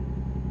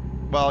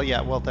 Well,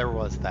 yeah, well there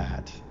was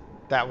that.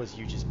 That was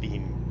you just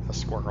being a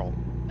squirrel.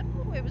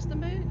 No, it was the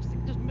merge.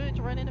 Just merge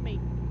ran into me.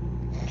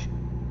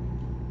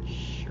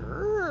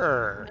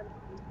 Sure.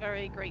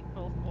 Very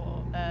grateful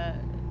for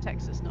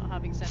Texas not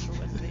having central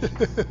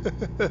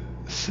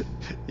reservations.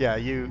 Yeah,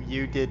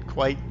 you did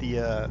quite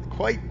the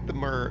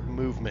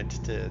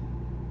movement to.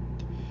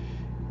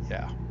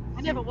 Yeah.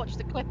 I never watched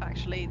the clip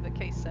actually that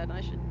Case said.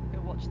 I should go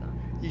watch that.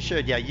 You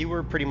should. Yeah, you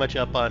were pretty much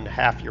up on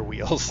half your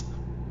wheels.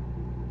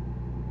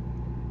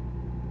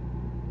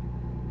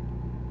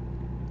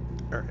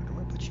 All right, I'm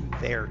gonna put you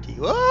there, T.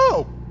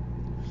 Whoa!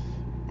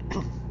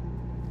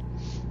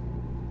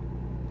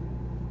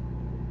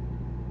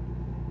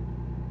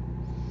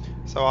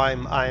 So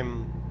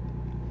I'm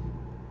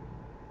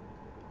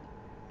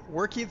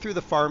working through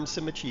the farm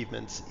sim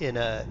achievements in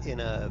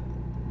a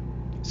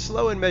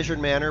slow and measured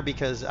manner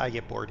because I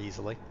get bored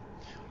easily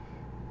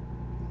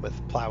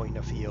with plowing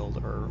a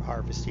field or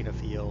harvesting a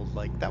field.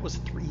 Like that was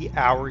 3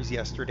 hours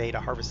yesterday to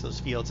harvest those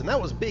fields, and that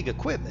was big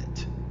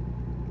equipment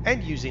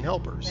and using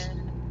helpers. Yeah.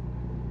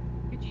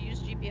 Could you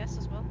use GPS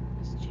as well?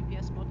 Does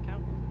GPS mod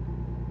count?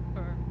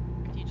 Or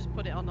could you just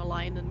put it on a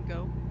line and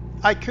go?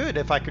 I could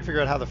if I could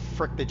figure out how the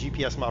frick the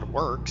GPS mod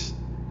works.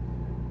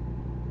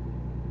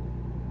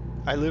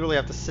 I literally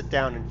have to sit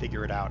down and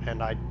figure it out,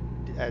 and I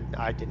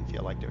didn't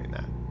feel like doing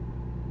that.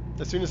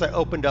 As soon as I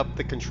opened up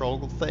the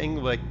control thing,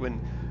 like when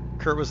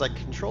Kurt was like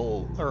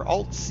Control or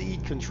Alt C,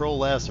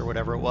 Control S or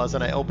whatever it was,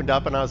 and I opened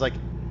up and I was like,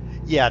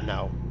 yeah,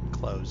 no,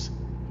 close.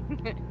 We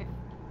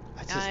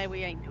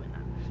ain't doing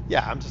that.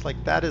 Yeah, I'm just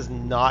like, that is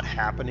not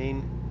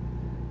happening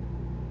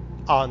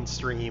on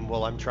stream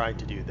while I'm trying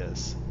to do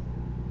this.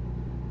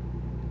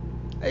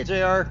 Hey,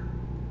 JR.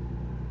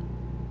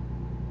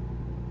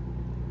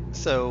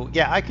 So,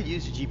 yeah, I could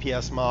use a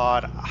GPS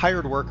mod.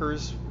 Hired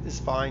workers is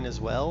fine as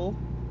well,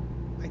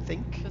 I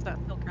think. Does that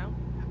still count?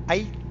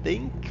 I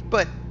think,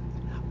 but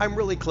I'm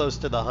really close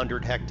to the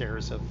 100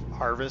 hectares of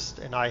harvest,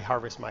 and I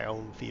harvest my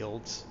own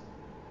fields.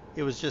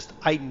 It was just,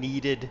 I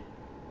needed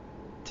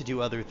to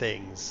do other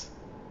things.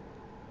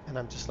 And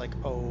I'm just like,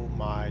 oh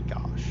my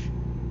gosh.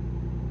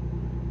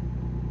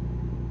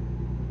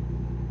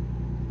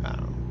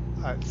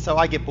 So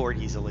I get bored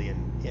easily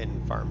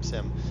in Farm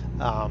Sim.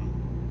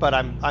 But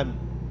I'm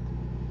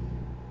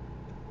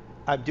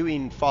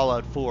doing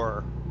Fallout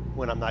 4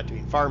 when I'm not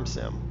doing Farm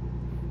Sim.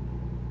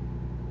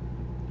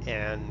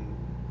 And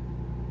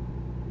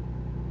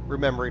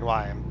remembering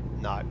why I'm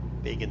not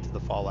big into the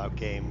Fallout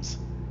games.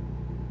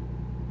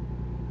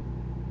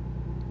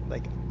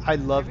 Like, I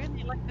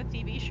really like the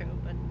TV show,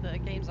 but the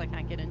games I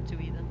can't get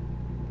into either.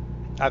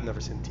 I've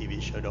never seen the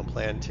TV show, don't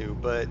plan to,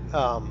 but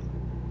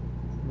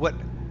what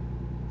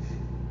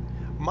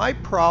my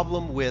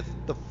problem with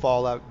the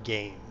Fallout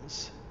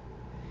games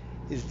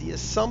is the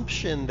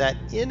assumption that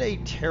in a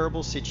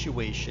terrible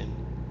situation,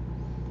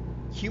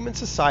 human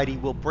society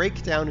will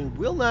break down and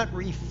will not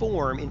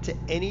reform into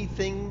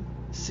anything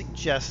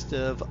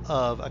suggestive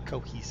of a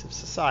cohesive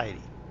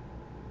society.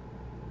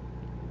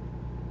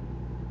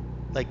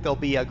 Like, there'll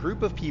be a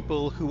group of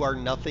people who are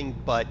nothing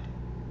but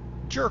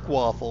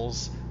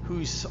jerkwaffles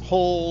whose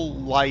whole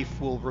life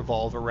will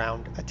revolve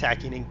around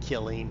attacking and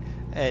killing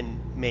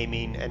and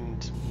maiming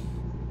and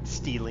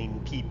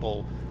stealing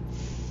people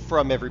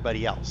from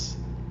everybody else.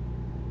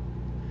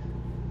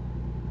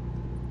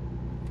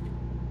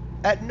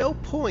 At no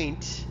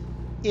point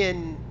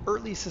in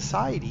early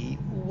society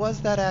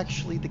was that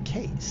actually the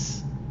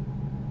case.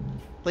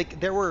 Like,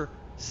 there were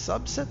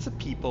subsets of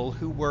people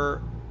who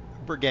were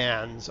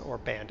brigands or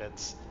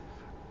bandits,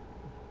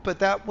 but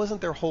that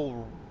wasn't their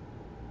whole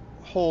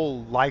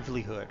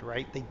livelihood,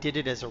 right? They did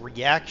it as a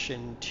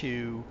reaction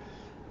to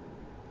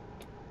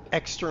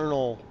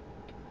external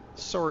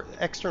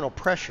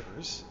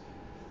pressures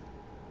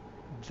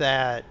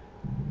that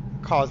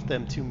caused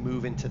them to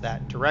move into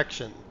that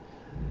direction.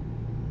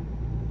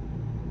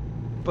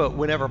 But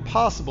whenever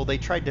possible, they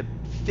tried to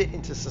fit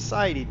into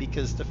society,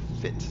 because to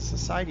fit into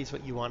society is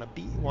what you want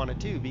to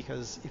do.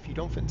 Because if you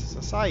don't fit into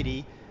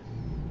society,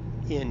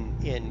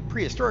 in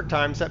prehistoric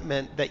times, that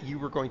meant that you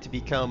were going to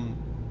become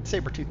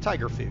saber-toothed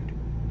tiger food.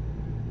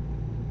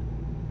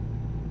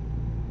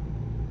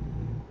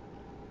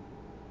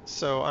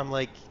 So I'm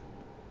like,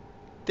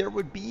 there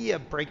would be a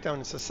breakdown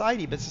in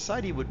society, but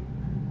society would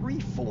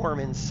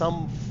reform in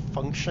some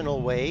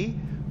functional way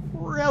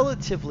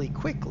relatively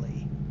quickly.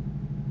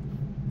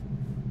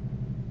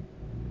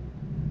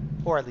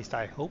 Or at least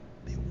I hope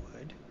it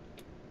would.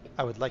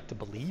 I would like to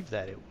believe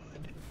that it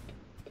would.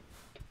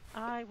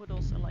 I would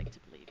also like to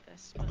believe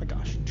this. Oh my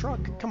gosh, truck,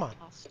 come on.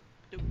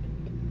 Stupid.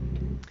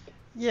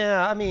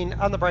 Yeah, I mean,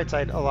 on the bright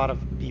side, a lot of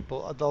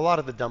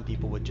the dumb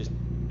people would just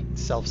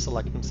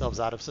self-select themselves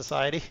out of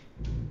society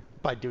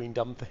by doing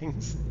dumb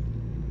things.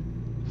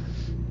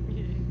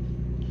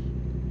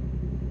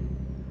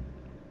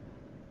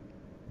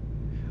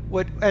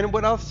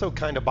 What also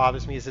kind of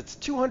bothers me is it's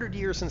 200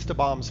 years since the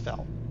bombs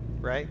fell,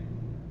 right?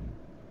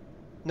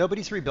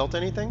 Nobody's rebuilt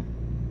anything.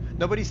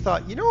 Nobody's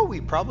thought, you know what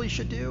we probably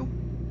should do?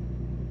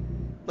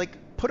 Like,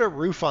 put a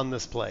roof on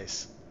this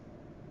place.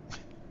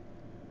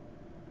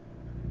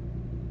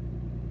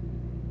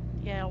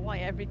 Yeah, why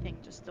everything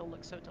just still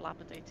looks so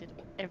dilapidated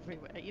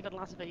everywhere, even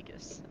Las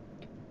Vegas.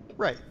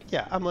 Right.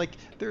 Yeah. I'm like,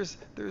 there's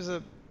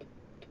a.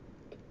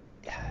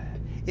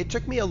 It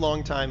took me a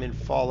long time in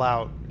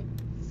Fallout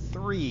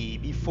 3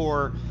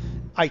 before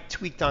I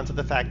tweaked onto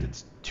the fact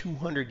it's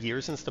 200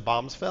 years since the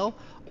bombs fell.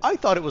 I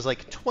thought it was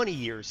like 20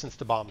 years since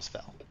the bombs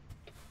fell,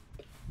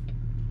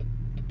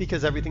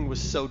 because everything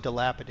was so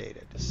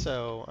dilapidated.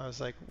 So I was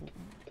like,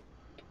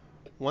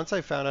 once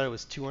I found out it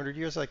was 200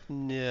 years, like,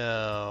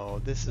 no,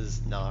 this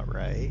is not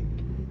right.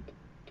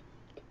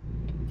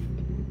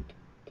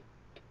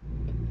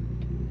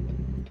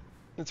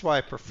 That's why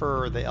I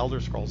prefer the Elder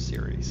Scrolls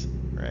series,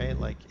 right?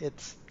 Like,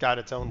 it's got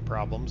its own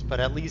problems, but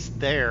at least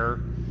there's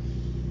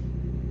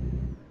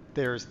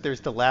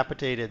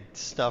dilapidated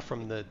stuff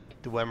from the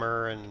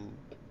Dwemer and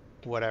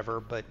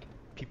whatever, but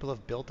people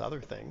have built other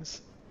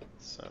things.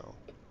 So,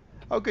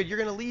 oh good, you're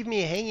gonna leave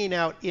me hanging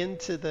out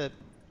into the.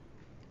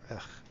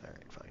 Ugh, all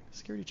right, fine.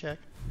 Security check.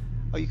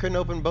 Oh, you couldn't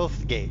open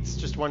both gates,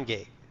 just one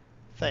gate.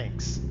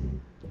 Thanks,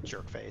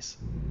 jerk face.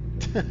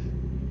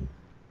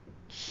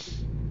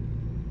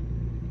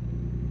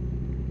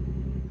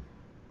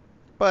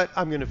 But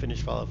I'm going to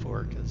finish Fallout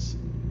 4 because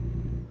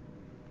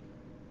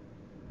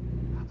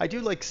I do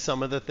like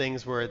some of the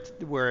things where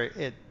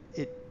it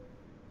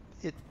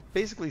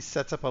basically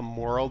sets up a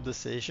moral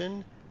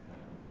decision,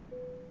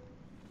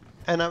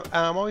 and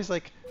I'm always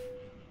like,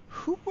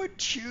 who would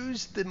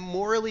choose the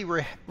morally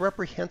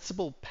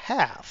reprehensible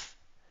path?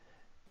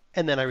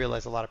 And then I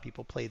realize a lot of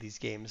people play these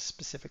games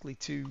specifically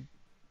to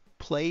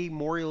play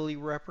morally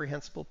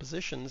reprehensible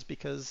positions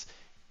because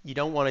you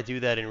don't want to do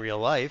that in real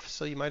life,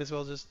 so you might as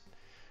well just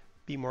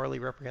be morally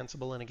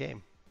reprehensible in a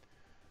game.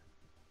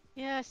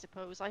 Yeah, I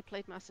suppose. I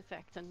played Mass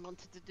Effect and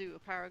wanted to do a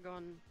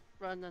Paragon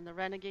run and a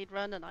Renegade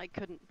run, and I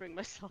couldn't bring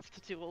myself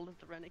to do all of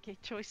the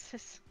Renegade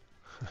choices.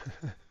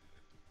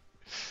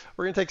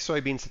 We're going to take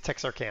soybeans to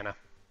Texarkana,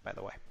 by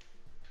the way.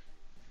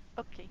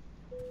 Okay.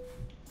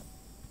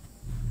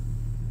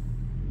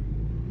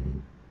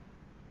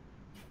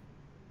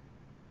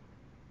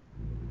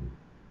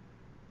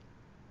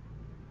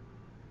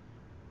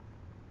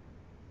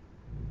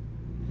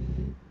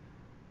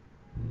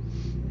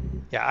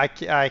 Yeah,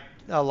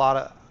 a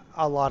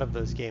lot of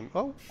those games.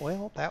 Oh,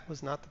 well, that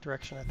was not the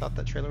direction I thought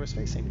that trailer was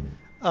facing.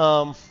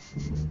 A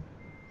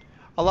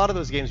lot of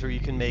those games where you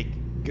can make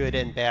good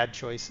and bad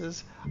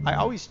choices. I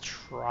always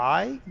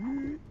try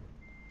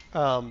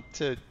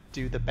to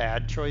do the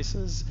bad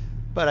choices,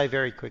 but I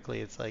very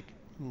quickly, it's like,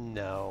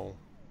 no.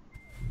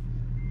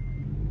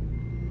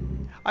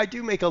 I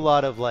do make a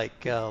lot of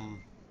like,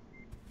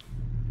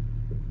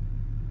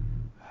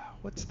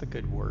 what's the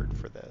good word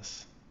for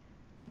this?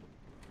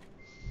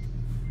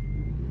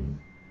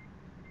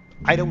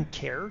 I don't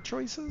care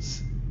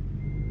choices.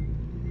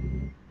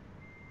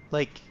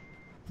 Like,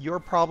 your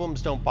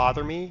problems don't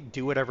bother me.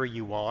 Do whatever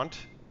you want.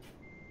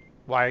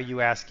 Why are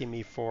you asking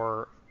me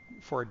for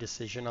a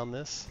decision on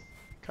this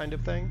kind of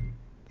thing?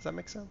 Does that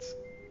make sense?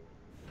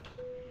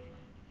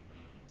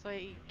 So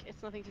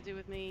it's nothing to do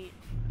with me.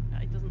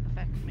 It doesn't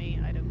affect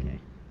me. I don't care.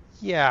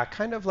 Yeah,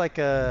 kind of like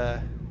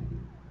a.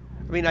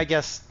 I mean, I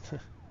guess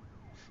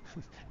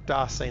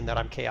DOS saying that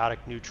I'm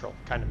chaotic neutral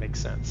kind of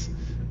makes sense.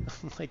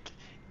 Like,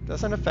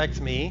 doesn't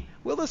affect me.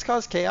 Will this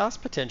cause chaos?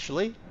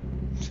 Potentially.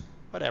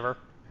 Whatever.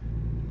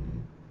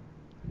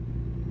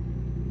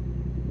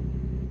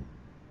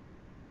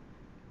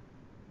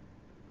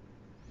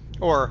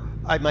 Or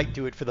I might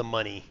do it for the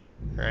money,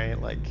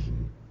 right? Like,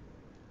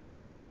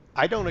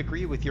 I don't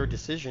agree with your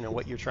decision and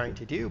what you're trying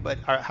to do, but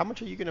how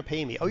much are you going to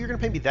pay me? Oh, you're going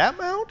to pay me that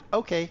amount?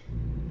 Okay,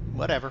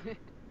 whatever.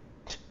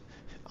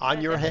 On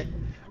your head.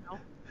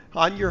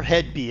 On your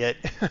head be it.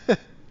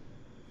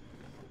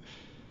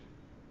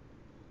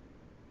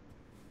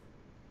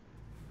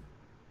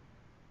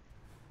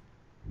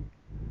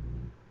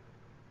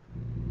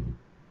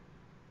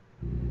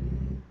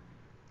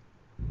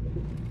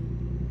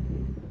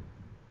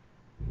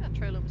 That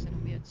trailer was in a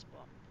weird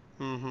spot.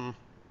 Mm-hmm.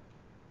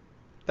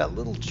 That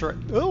little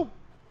oh,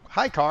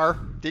 hi car.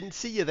 Didn't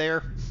see you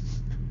there.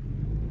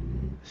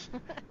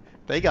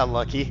 They got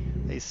lucky.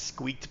 They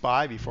squeaked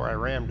by before I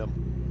rammed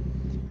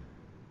them.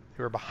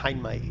 They were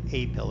behind my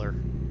A-pillar.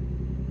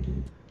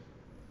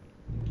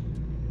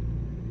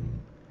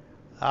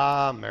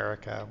 Ah,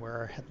 America, where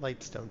our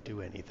headlights don't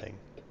do anything.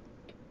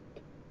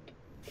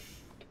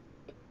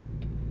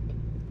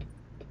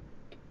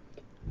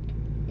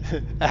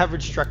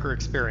 Average trucker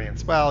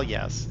experience. Well,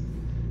 yes.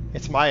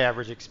 It's my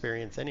average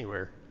experience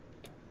anywhere.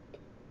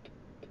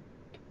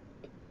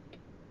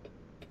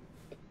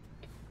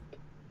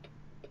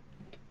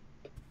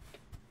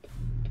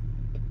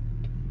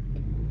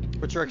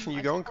 What direction are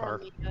you going,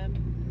 car?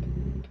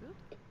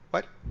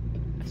 What?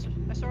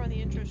 I saw on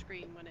the intro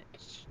screen when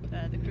it's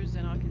the Cruises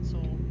in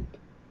Arkansas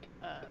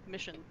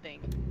mission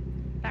thing.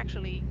 It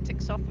actually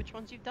ticks off which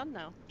ones you've done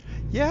now.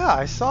 Yeah,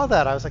 I saw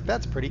that. I was like,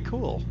 that's pretty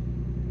cool.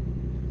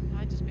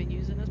 I've just been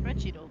using a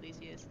spreadsheet all these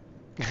years.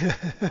 How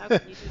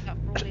can you do that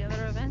for all the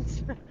other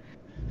events?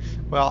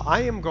 Well,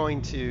 I am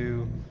going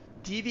to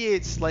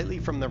deviate slightly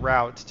from the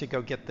route to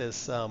go get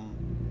this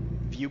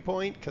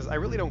viewpoint, because I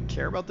really don't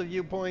care about the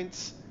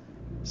viewpoints,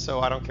 so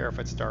I don't care if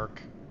it's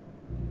dark.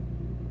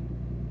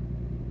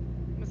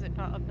 Was it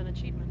part of an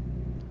achievement?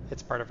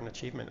 It's part of an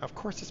achievement. Of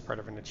course it's part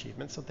of an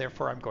achievement, so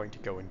therefore I'm going to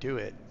go and do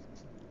it.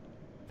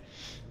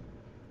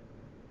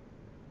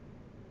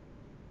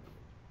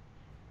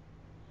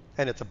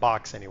 And it's a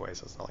box anyway,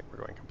 so it's not like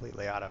we're going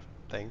completely out of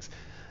things.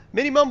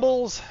 Mini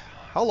Mumbles,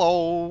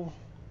 hello.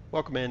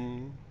 Welcome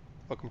in.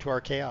 Welcome to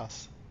our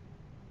chaos.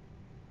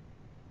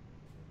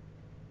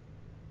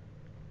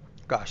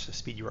 Gosh, the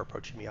speed you were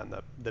approaching me on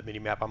the mini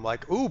map, I'm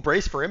like, ooh,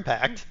 brace for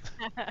impact.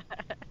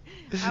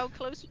 How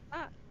close was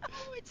that?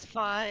 Oh, it's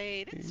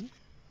fine. It's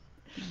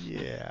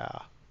Yeah.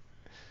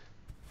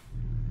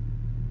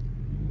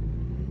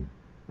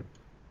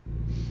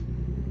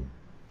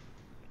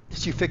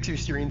 Did you fix your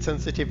steering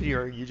sensitivity,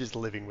 or are you just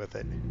living with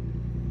it?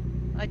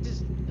 I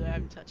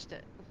haven't touched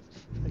it.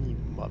 You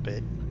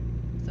muppet.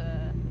 It's,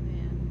 yeah,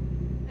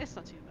 it's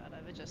not too bad.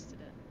 I've adjusted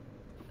it.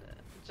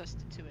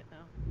 Adjusted to it now.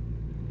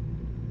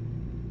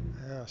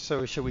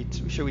 So should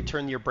we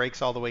turn your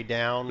brakes all the way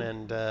down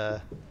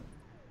and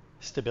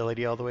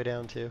stability all the way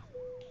down too?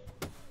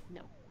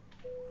 No.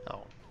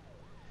 Oh.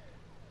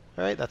 All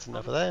right, that's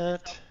enough of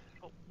that.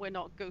 We're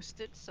not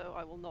ghosted, so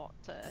I will not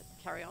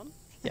carry on.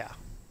 Yeah.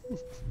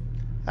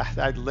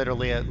 I'd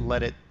literally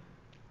let it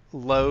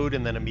load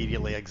and then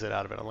immediately exit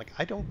out of it. I'm like,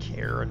 I don't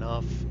care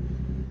enough.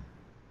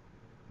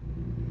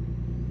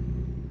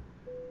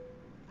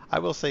 I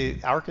will say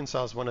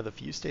Arkansas is one of the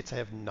few states I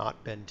have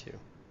not been to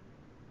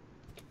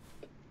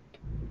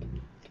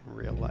in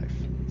real life.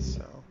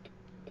 So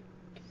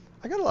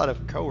I got a lot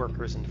of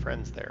coworkers and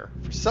friends there.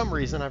 For some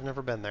reason, I've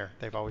never been there.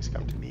 They've always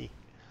come to me.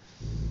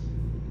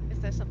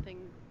 Is there something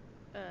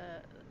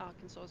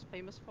Arkansas is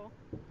famous for?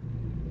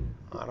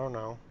 I don't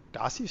know.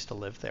 Das used to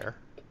live there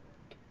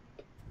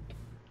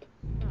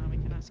Oh, we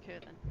can ask her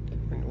then.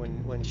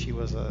 when she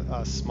was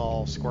a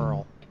small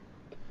squirrel,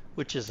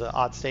 which is an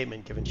odd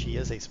statement given she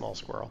is a small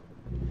squirrel.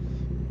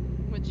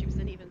 When she was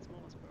an even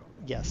smaller squirrel.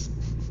 Yes.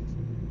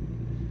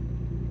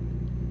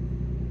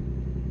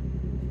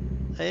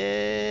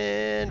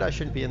 And I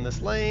shouldn't be in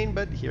this lane,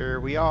 but here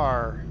we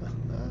are.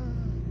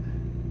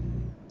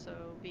 So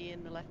be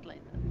in the left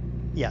lane then.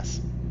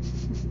 Yes.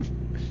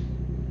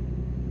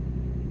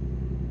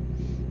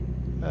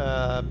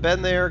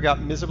 Been there,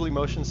 got miserably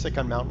motion sick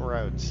on mountain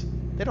roads.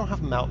 They don't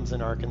have mountains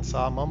in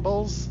Arkansas,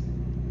 Mumbles.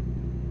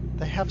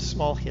 They have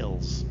small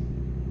hills.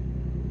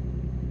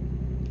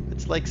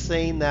 It's like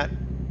saying that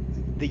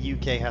the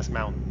UK has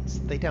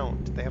mountains. They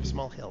don't. They have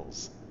small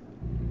hills.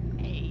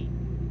 Hey.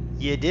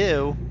 You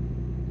do.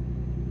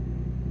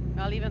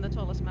 Well, even the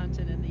tallest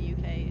mountain in the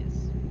UK is...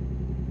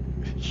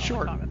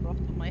 Sure. I can't remember off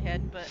the top of my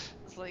head, but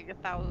it's like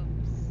 1,000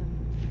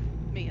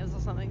 meters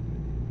or something.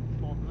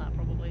 More than that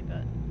probably,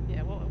 but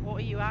yeah, what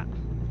are you at?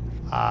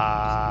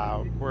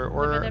 Living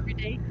We're every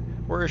day?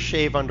 we're a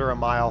shave under a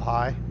mile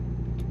high.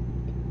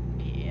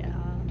 Yeah.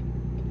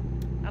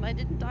 And I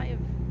didn't die of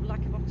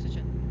lack of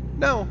oxygen.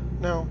 No,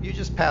 you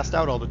just passed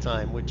out all the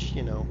time, which,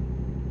 you know,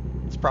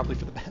 it's probably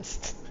for the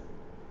best.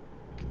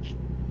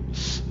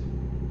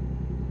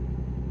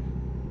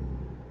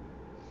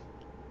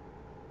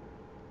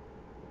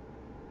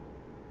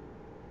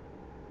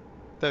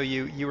 Though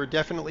you were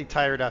definitely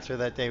tired after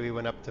that day we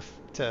went up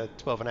to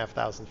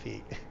 12,500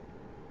 feet.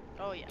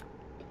 Oh yeah.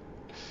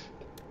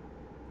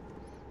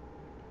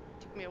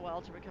 Took me a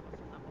while to recover from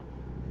that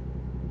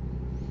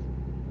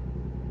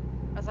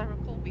one. As I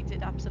recall, we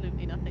did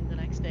absolutely nothing the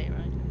next day,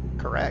 right?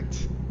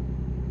 Correct.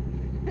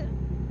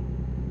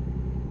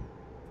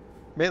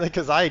 Mainly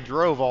because I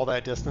drove all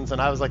that distance and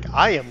I was like,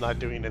 I am not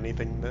doing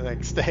anything the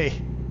next day.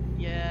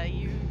 Yeah,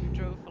 you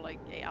drove for like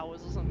 8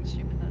 hours or something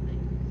stupid that day.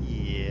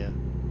 Yeah.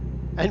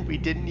 And we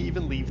didn't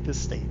even leave the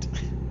state.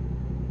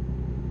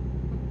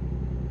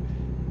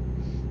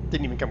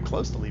 Didn't even come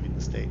close to leaving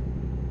the state.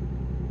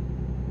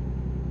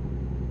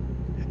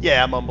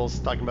 Yeah, Mumbles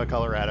talking about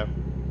Colorado.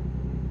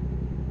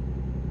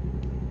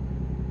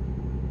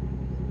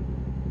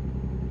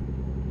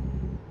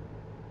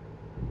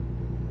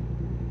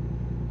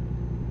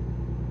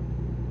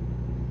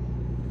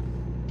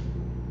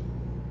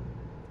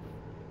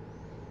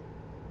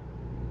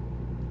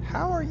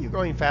 How are you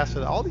going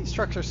faster? All these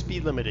trucks are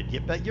speed limited,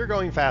 yet but you're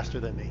going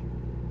faster than me.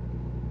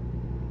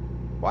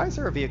 Why is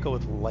there a vehicle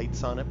with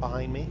lights on it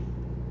behind me?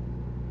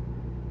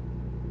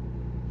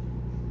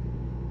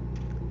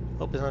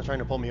 Hope it's not trying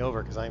to pull me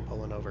over because I am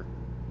pulling over.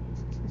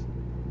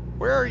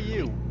 Where are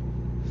you?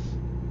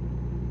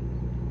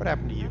 What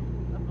happened to you?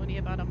 I'm only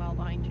about a mile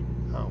behind you.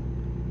 Oh.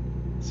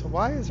 So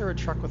why is there a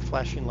truck with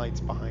flashing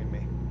lights behind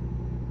me?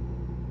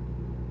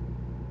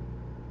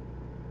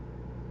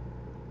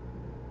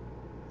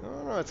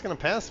 Oh, it's gonna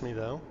pass me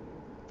though.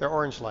 They're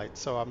orange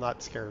lights, so I'm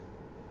not scared.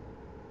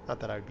 Not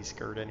that I would be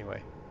scared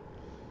anyway.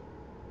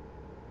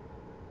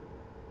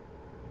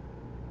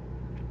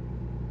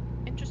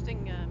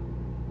 Interesting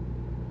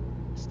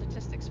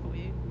statistics for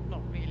you.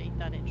 Not really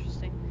that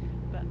interesting,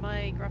 but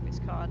my graphics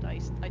card, I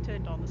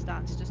turned on the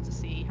stats just to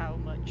see how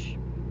much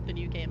the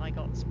new game I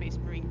got, Space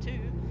Marine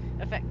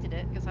 2, affected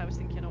it, because I was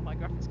thinking, oh, my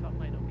graphics card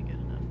might not be good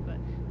enough, but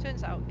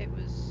turns out it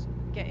was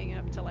getting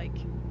up to like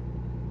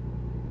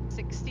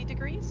 60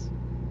 degrees,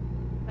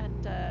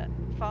 and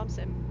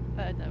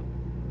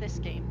this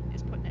game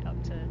is putting it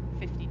up to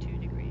 52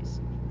 degrees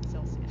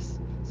Celsius.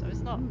 So it's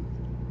not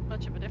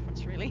much of a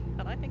difference, really.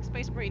 And I think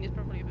Space Marine is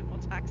probably a bit more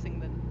taxing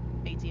than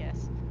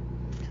ATS.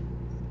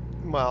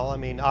 Well, I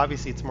mean,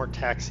 obviously it's more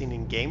taxing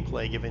in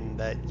gameplay given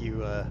that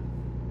you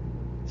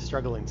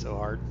struggling so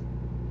hard.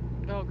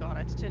 Oh god, I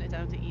had to turn it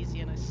down to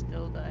easy and I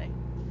still die.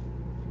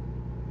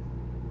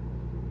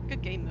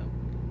 Good game though,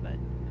 but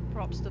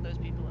props to those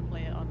people that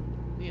play it on,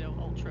 you know,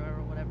 Ultra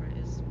or whatever it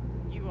is.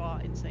 You are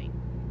insane.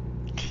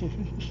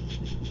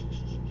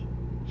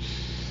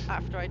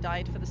 After I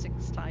died for the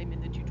 6th time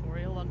in the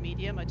tutorial on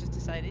medium, I just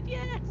decided,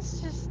 yeah,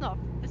 this isn't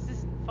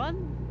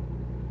fun.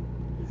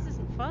 This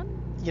isn't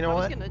fun. You know I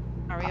was what? gonna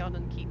carry on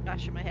and keep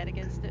bashing my head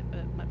against it,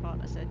 but my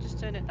partner said, just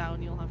turn it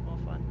down, you'll have more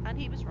fun. And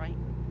he was right.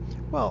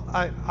 Well,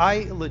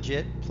 I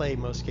legit play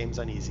most games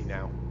on easy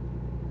now.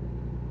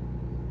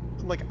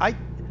 Like, I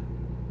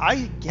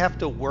have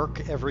to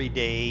work every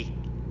day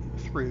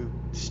through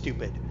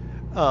stupid,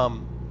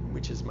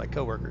 which is my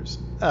coworkers,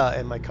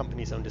 and my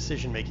company's own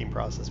decision-making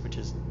process, which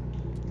is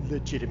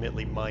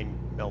legitimately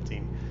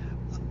mind-melting.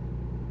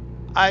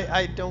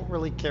 I don't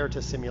really care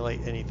to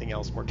simulate anything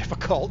else more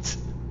difficult.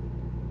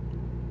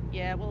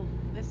 Yeah, well,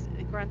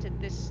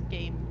 granted, this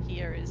game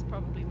here is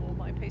probably more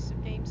my pace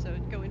of game, so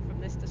going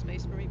from this to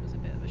Space Marine was a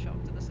bit of a shock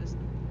to the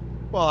system.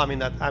 Well, I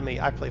mean,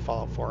 I play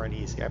Fallout 4 on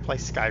easy. I play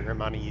Skyrim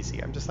on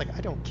easy. I'm just like,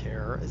 I don't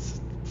care.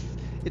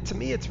 To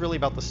me, it's really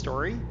about the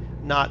story,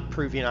 not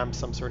proving I'm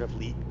some sort of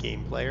elite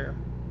game player.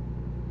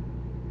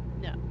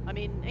 No, I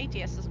mean,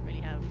 ATS doesn't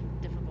really have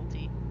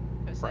difficulty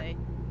per se, Right.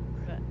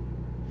 but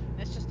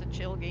it's just a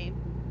chill game.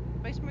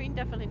 Space Marine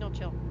definitely not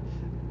chill.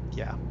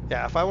 Yeah.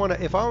 If I want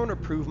to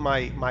prove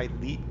my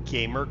elite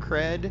gamer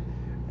cred,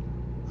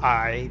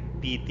 I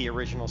beat the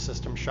original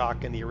System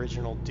Shock and the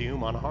original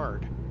Doom on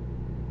hard.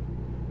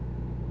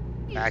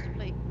 I used to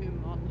play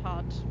Doom on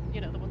hard,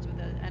 you know, the ones with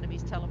the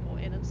enemies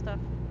teleporting and stuff.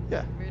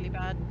 Yeah. Really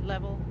bad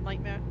level,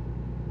 Nightmare,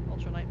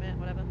 Ultra Nightmare,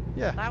 whatever.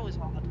 Yeah. That was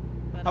hard,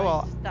 but Oh,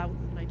 well.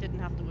 I didn't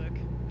have to work.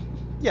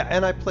 Yeah,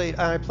 and I played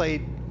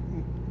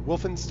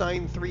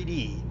Wolfenstein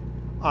 3D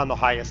on the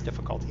highest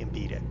difficulty and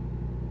beat it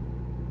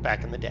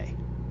back in the day.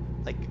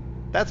 Like,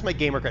 that's my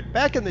gamer cred.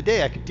 Back in the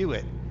day, I could do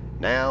it.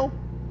 Now,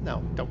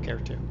 no, don't care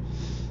to.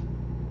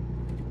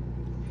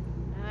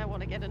 I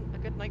want to get a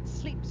good night's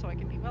sleep so I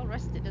can be well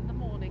rested in the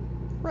morning.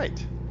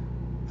 Right.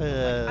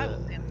 I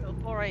will stay until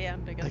 4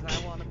 a.m. because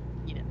I want to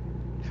eat it.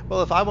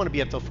 Well, if I want to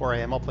be up till 4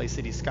 a.m., I'll play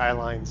City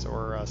Skylines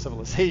or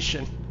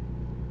Civilization.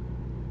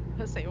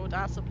 Let's say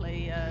Audace will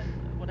play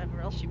whatever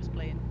else she was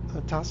playing.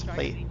 Toss Dragon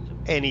play Age.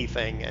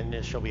 anything,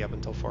 and she'll be up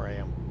until 4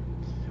 a.m.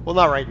 Well,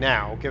 not right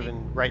now,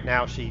 given right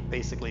now she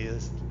basically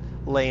is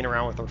laying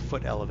around with her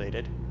foot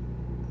elevated.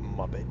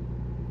 Muppet.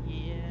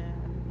 Yeah.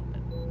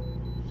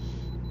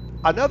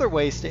 Another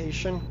way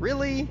station.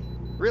 Really?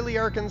 Really,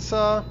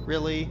 Arkansas?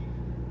 Really?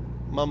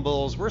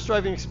 Mumbles. Worst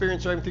driving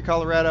experience driving through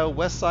Colorado.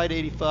 West Side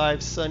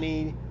 85,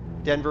 sunny.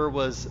 Denver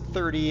was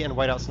 30 and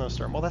whiteout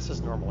snowstorm. Well, that's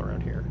just normal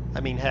around here. I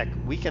mean, heck,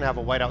 we can have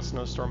a whiteout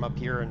snowstorm up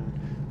here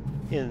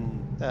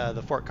in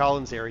the Fort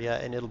Collins area,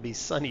 and it'll be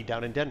sunny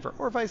down in Denver,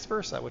 or vice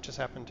versa, which has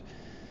happened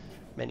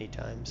many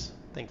times.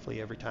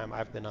 Thankfully, every time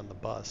I've been on the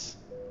bus.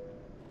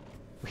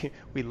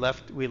 We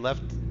left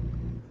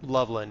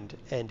Loveland,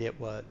 and it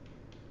was.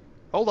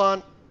 Hold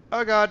on.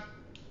 Oh God.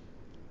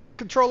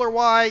 Controller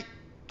Y.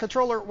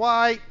 Controller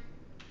Y.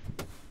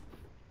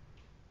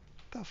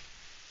 The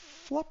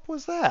flop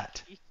was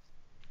that?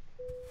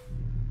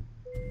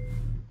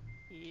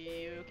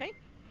 You okay?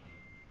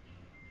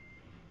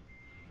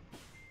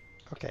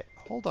 Okay,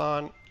 hold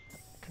on.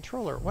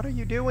 Controller, what are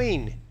you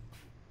doing?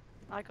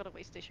 I got a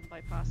way station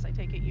bypass. I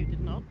take it you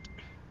did not.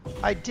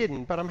 I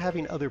didn't, but I'm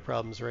having other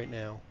problems right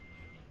now.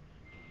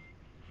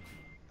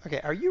 Okay,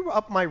 are you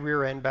up my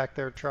rear end back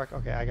there, truck?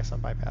 Okay, I guess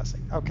I'm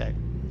bypassing. Okay,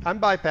 I'm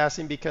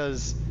bypassing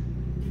because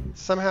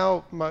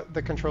somehow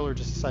the controller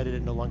just decided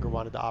it no longer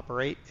wanted to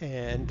operate,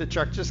 and the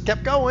truck just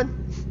kept going.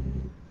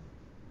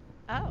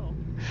 Oh.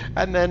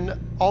 And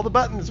then all the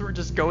buttons were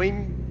just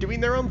doing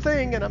their own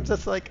thing, and I'm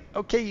just like,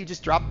 okay, you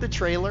just dropped the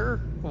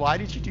trailer. Why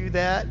did you do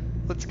that?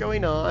 What's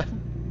going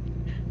on?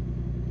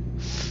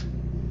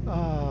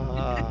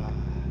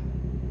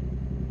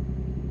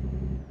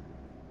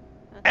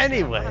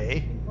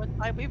 Anyway.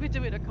 We were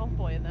doing a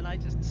convoy and then I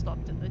just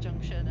stopped at the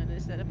junction and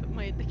instead of putting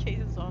my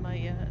indicators on,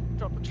 I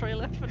dropped the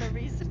trailer for no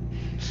reason.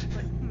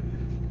 Like,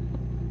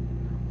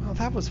 Well,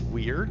 that was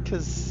weird,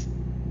 because...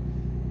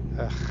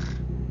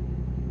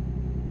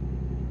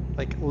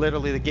 Like,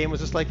 literally, the game was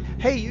just like,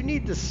 hey, you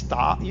need to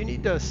stop. You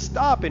need to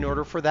stop in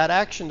order for that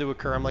action to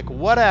occur. I'm like,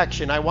 what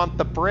action? I want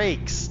the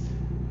brakes.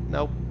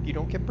 Nope, you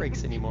don't get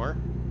brakes anymore.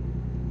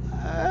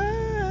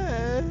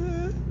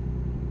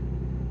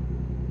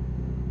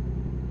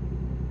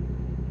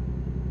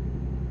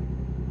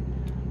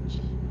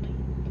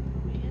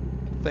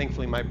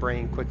 Thankfully, my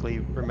brain quickly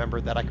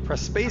remembered that I could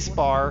press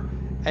spacebar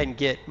and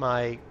get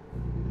my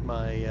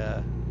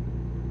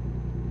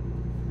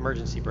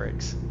emergency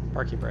brakes,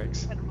 parking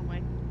brakes.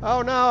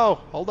 Oh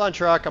no! Hold on,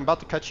 truck. I'm about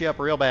to cut you up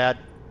real bad.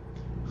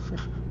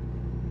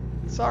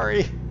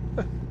 Sorry.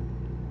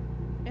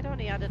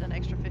 only added an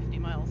extra 50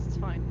 miles. It's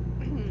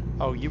fine.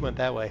 Oh, you went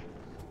that way.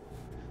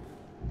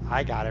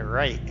 I got it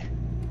right.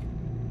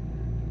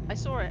 I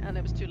saw it, and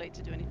it was too late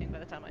to do anything by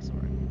the time I saw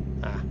it.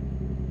 Ah.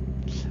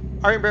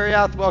 Aryan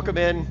Barrioth, welcome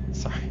in.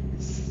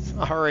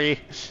 Sorry.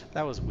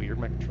 That was weird.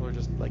 My controller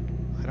just like,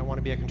 I don't want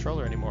to be a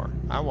controller anymore.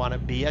 I want to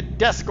be a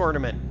desk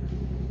ornament.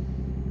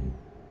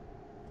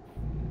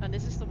 And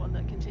is this the one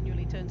that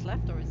continually turns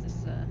left, or is this?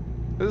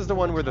 This is the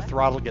one where the left?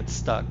 throttle gets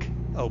stuck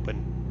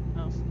open.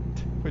 Oh.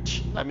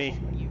 Which, I Not mean,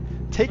 what you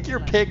take put your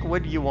left. pick.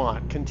 What do you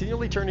want?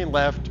 Continually turning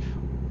left,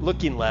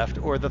 looking left,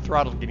 or the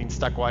throttle getting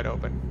stuck wide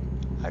open?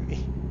 I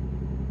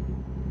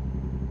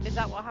mean, Is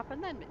that what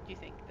happened then? Do you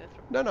think?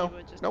 No, no. You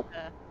were just, Nope.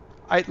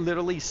 I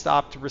literally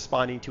stopped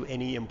responding to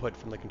any input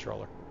from the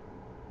controller.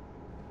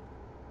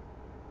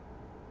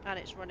 And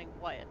it's running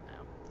wired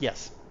now.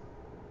 Yes.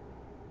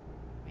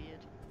 Weird.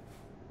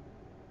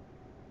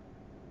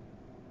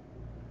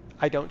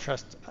 I don't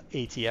trust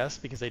ATS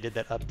because they did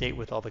that update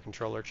with all the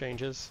controller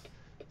changes.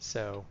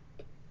 So,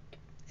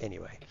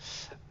 anyway.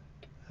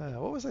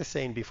 What was I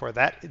saying before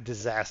that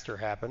disaster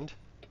happened?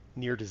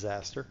 Near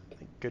disaster.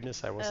 Thank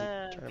goodness I wasn't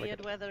trying to make Weird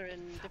it. weather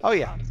in different Oh,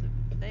 yeah. parts of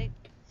the state.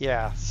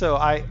 Yeah, so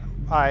I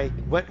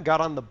went and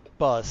got on the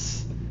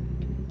bus,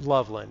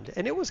 Loveland,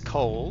 and it was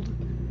cold,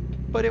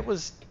 but it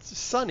was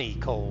sunny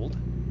cold.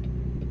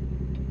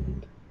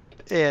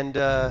 And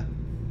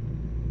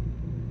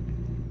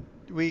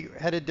we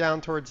headed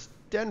down towards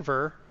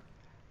Denver,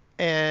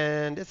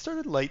 and it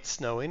started light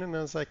snowing, and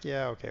I was like,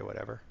 yeah, okay,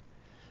 whatever.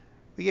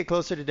 We get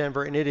closer to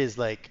Denver, and it is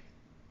like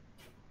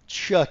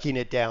chucking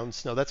it down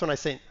snow. That's when I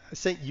sent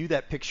you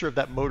that picture of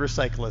that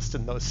motorcyclist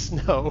in the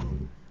snow.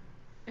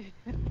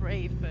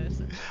 Brave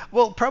person.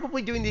 Well,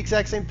 probably doing the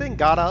exact same thing.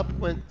 Got up,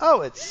 went,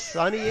 oh, it's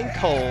sunny and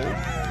cold.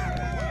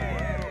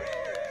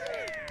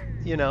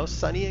 You know,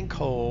 sunny and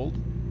cold.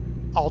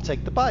 I'll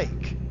take the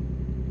bike.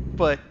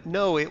 But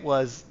no, it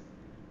was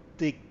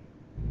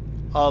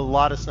a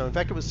lot of snow. In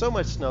fact, it was so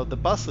much snow, the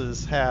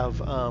buses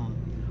have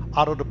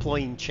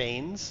auto-deploying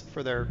chains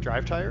for their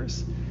drive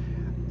tires.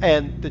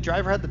 And the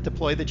driver had to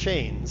deploy the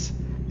chains.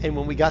 And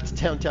when we got to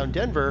downtown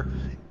Denver,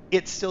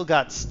 it still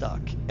got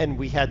stuck. And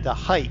we had to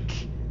hike,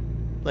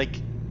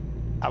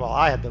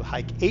 I had to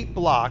hike 8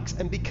 blocks.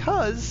 And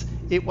because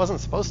it wasn't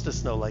supposed to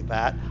snow like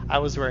that, I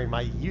was wearing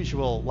my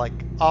usual,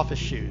 office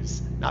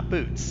shoes, not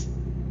boots.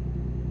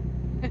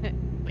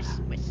 Squish,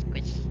 squish,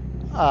 squish.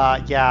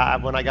 Yeah,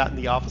 when I got in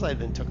the office, I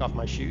then took off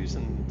my shoes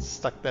and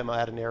stuck them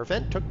at an air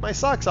vent, took my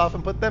socks off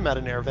and put them at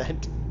an air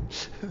vent.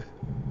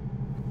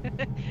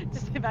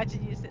 Just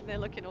imagine you sitting there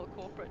looking all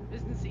corporate and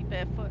businessy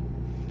barefoot.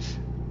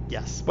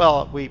 Yes,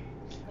 well, In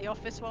the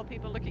office while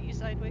people look at you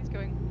sideways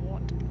going,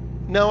 what?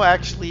 No,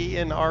 actually,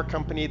 in our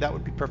company, that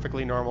would be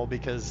perfectly normal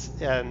because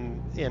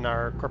in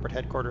our corporate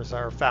headquarters,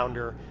 our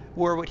founder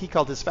wore what he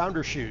called his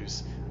founder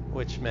shoes,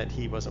 which meant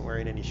he wasn't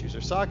wearing any shoes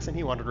or socks, and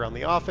he wandered around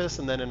the office.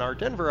 And then in our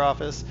Denver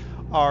office,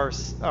 our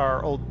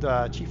old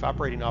chief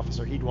operating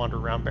officer, he'd wander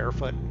around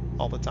barefoot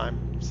all the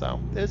time.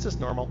 So it's just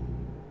normal.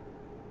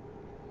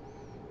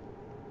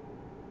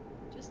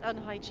 Just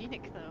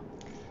unhygienic, though.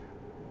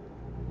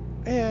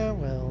 Yeah,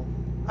 well,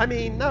 I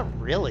mean, not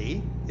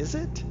really, is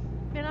it?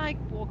 I mean, I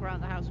walk around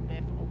the house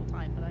barefoot all the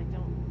time, but I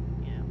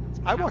don't, that's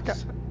my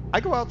house. I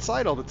go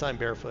outside all the time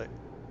barefoot.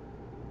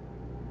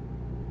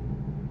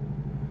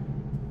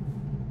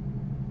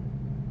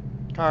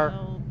 Car,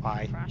 I'll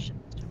why? crash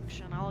at this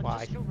junction. I'll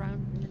Why? just go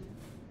round.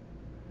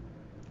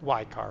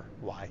 Why, car?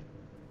 Why?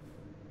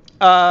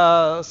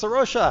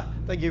 Sarosha,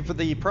 thank you for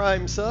the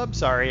Prime sub.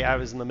 Sorry, I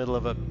was in the middle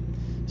of a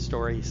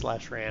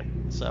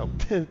story/rant. So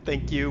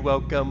thank you.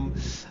 Welcome,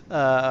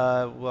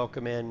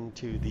 welcome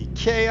into the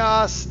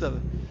chaos,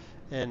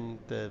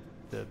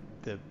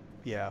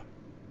 yeah,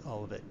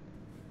 all of it.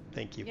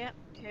 Thank you. Yeah,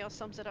 chaos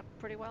sums it up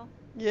pretty well.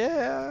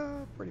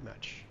 Yeah, pretty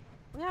much.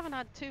 We haven't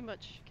had too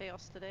much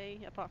chaos today,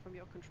 apart from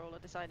your controller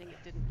deciding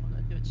it didn't want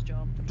to do its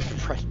job.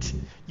 Right.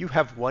 You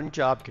have one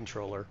job,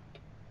 controller.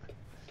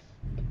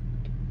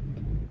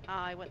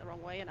 I went the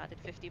wrong way and added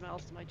 50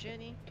 miles to my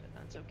journey, but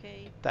that's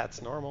okay.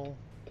 That's normal.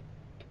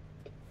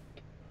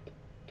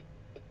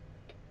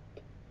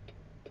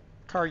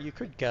 Car, you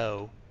could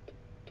go.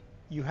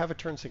 You have a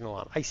turn signal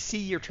on. I see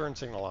your turn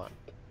signal on.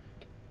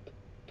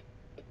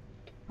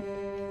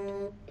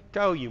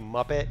 Go, you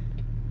muppet.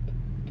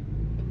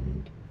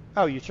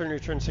 Oh, you turn your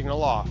turn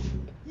signal off.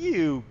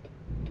 You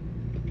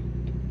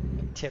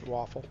tit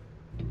waffle.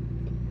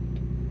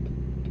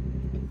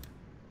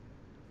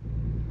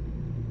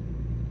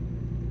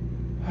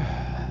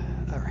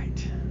 All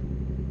right.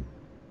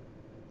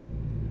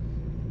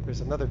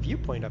 There's another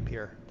viewpoint up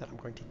here that I'm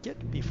going to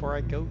get before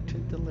I go to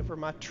deliver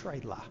my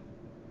trailer.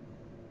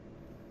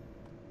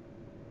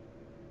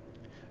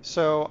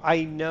 So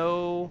I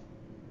know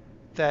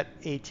that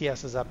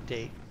ATS's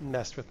update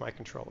messed with my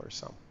controller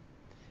some,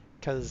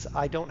 because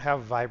I don't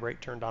have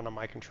vibrate turned on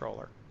my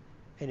controller,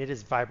 and it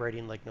is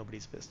vibrating like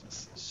nobody's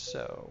business.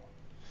 So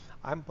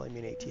I'm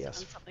blaming I've done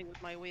ATS. something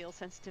with my wheel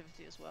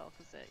sensitivity as well,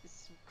 because it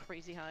is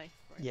crazy high.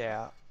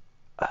 Yeah.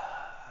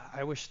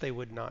 I wish they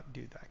would not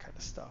do that kind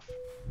of stuff.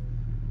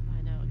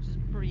 I know,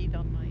 breathe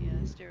on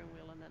my steering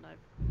wheel, and then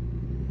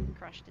I've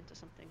crashed into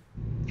something.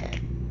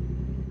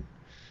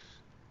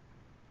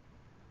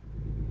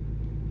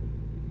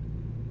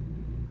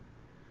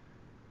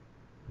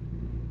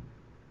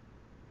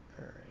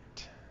 All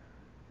right.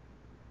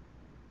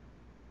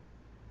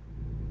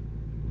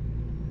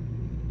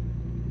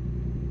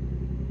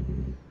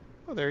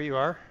 Oh, there you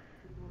are.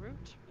 Route,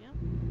 yeah.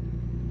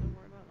 Don't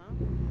worry about that.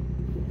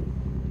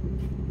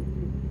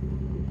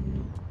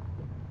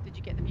 Did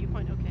you get the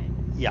viewpoint okay?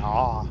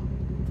 Yeah.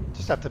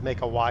 Just have to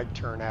make a wide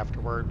turn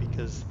afterward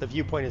because the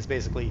viewpoint is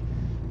basically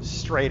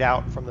straight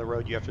out from the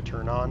road you have to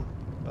turn on,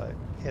 but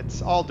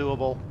it's all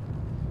doable.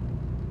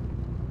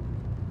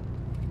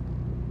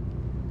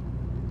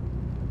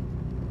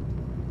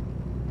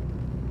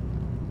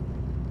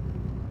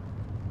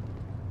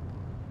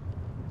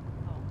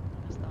 Oh,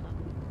 what is that?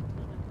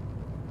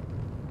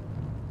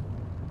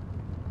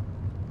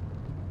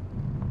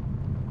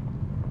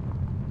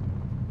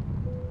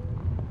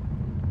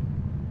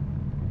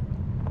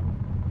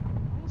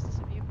 Why is this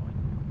a viewpoint?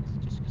 Is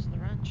it just because of the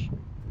ranch?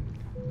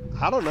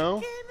 I don't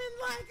know.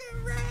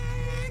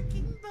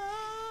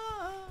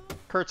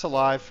 Kurt's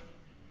alive.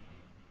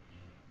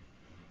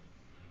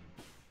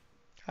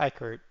 Hi,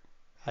 Kurt.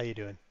 How you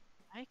doing?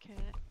 I can't.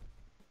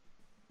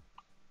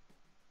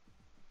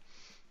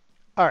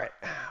 All right,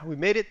 we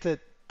made it to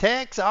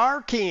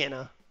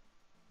Texarkana.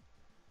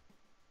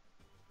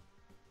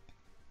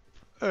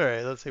 All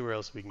right, let's see where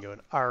else we can go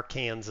in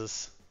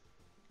Arkansas.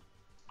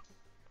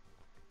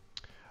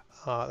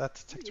 That's Why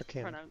is it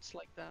Texarkana. pronounced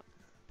like that?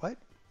 What?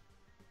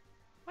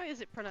 Why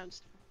is it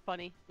pronounced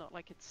funny, not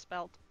like it's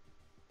spelled?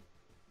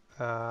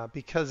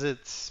 Because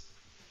it's,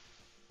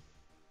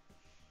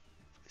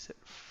 is it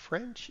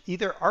French?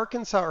 Either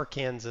Arkansas or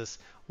Kansas.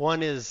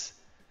 One is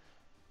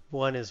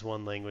one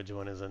language,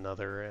 one is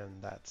another,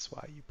 and that's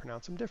why you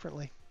pronounce them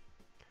differently.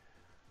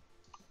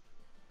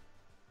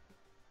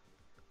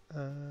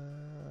 We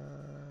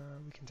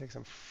can take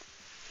some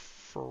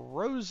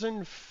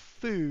frozen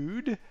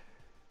food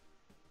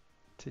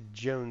to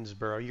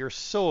Jonesboro. You're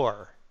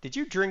sore. Did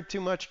you drink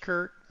too much,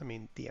 Kurt? I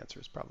mean, the answer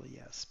is probably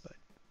yes, but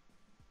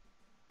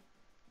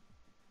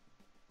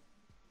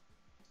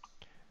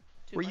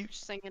Too Were much you-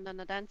 singing and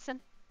a dancing?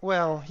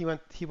 well, he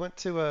went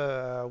to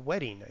a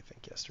wedding, I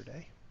think,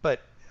 yesterday,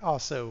 but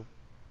also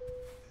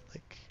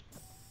like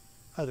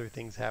other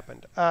things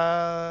happened.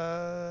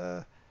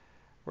 Where's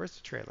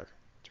the trailer?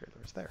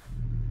 Trailer's there.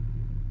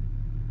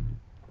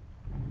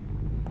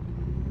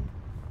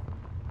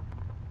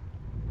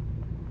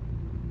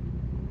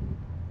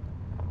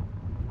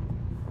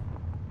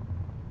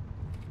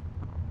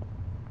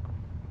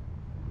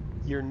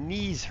 Your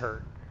knees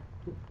hurt.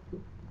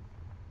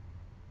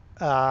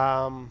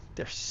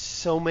 There's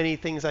so many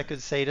things I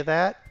could say to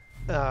that.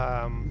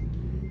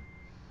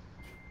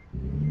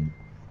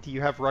 Do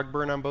you have rug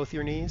burn on both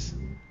your knees?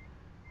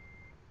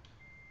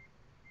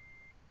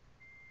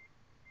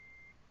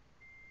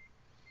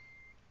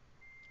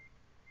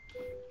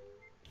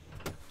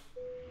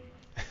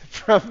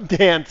 From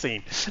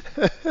dancing.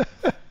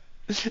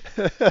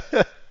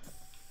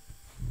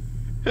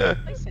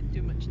 I said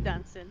too much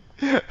dancing.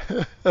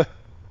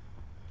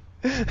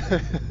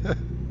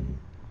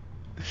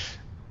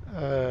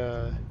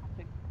 uh,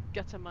 The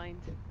gutter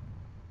mind.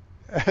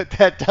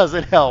 that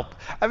doesn't help.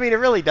 I mean, it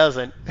really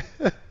doesn't.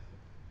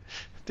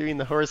 Doing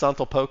the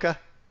horizontal polka.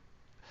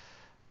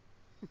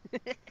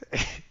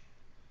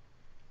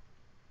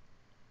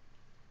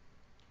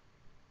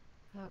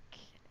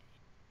 Okay.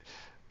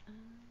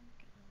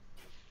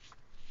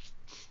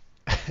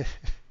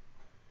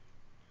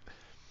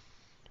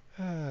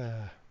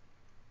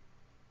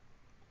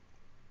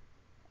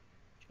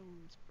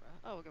 Jonesboro.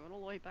 Oh, we're going all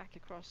the way back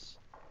across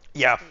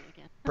Yeah, the state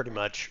again. pretty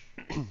much.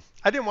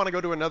 I didn't want to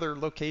go to another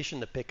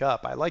location to pick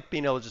up. I like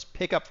being able to just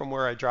pick up from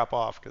where I drop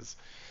off because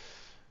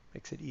it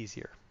makes it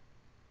easier.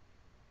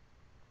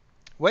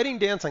 Wedding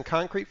dance on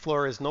concrete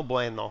floor is no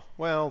bueno.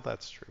 Well,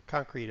 that's true.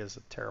 Concrete is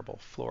a terrible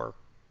floor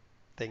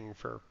thing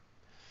for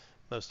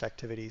most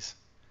activities.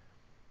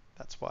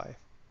 That's why.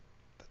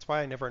 That's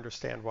why I never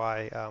understand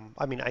why.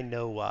 I mean, I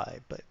know why,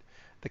 but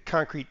the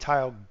concrete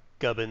tile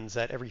gubbins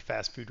at every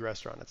fast food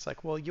restaurant. It's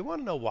like, well, you want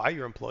to know why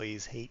your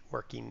employees hate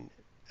working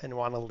and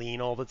want to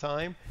lean all the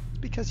time? It's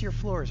because your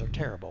floors are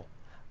terrible.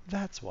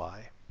 That's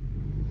why.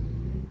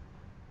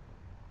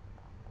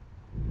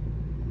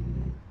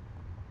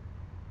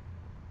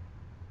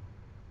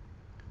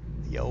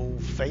 The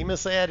old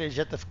famous adage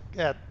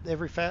at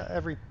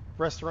every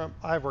restaurant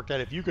I've worked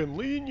at: if you can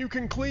lean, you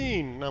can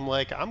clean. And I'm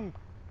like, I'm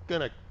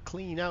gonna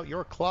clean out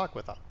your clock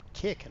with a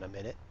kick in a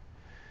minute.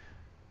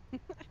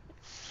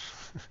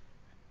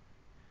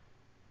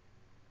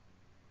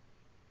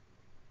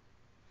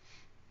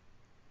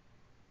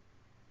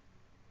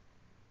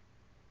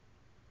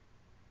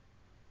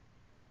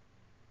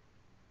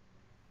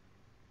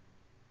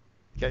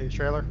 Got your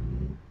trailer?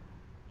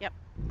 Yep.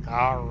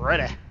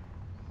 Alrighty.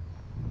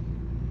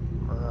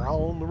 We're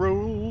on the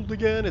road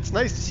again. It's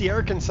nice to see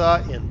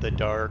Arkansas in the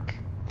dark.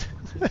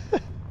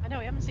 I know,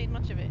 we haven't seen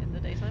much of it in the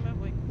daytime, have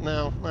we?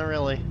 No, not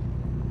really.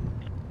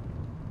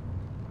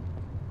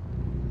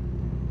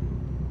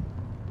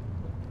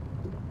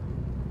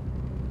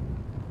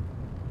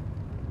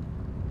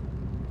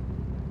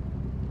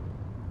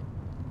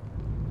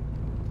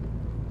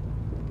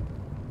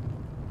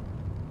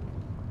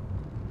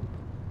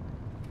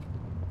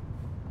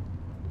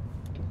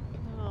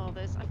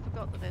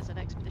 there's an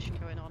expedition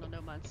going on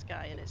No Man's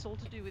Sky, and it's all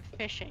to do with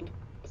fishing.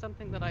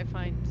 Something that I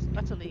find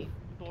utterly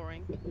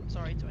boring.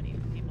 Sorry to any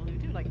people who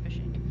do like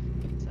fishing.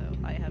 So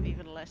I have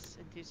even less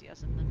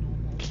enthusiasm than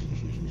normal.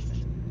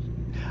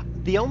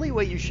 The only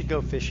way you should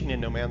go fishing in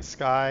No Man's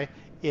Sky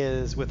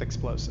is with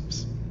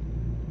explosives.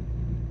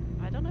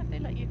 I don't know if they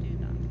let you do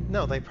that.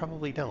 No, they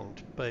probably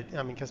don't. But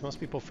I mean, because most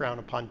people frown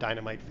upon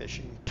dynamite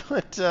fishing.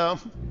 But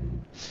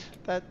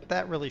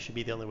that really should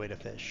be the only way to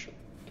fish.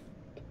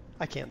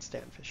 I can't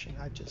stand fishing.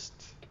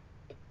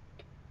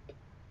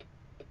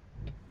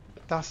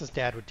 Das's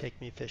dad would take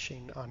me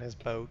fishing on his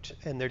boat,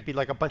 and there'd be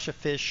like a bunch of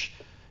fish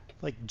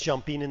like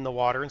jumping in the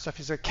water and stuff.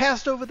 He's like,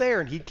 cast over there,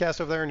 and he'd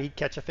cast over there, and he'd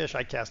catch a fish.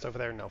 I'd cast over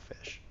there, no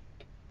fish.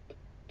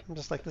 I'm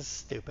just like, this is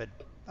stupid.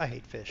 I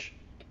hate fish.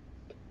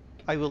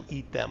 I will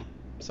eat them.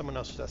 Someone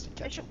else has to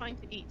catch Fish are them. fine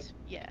to eat.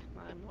 Yeah,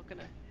 I'm not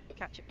gonna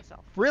catch it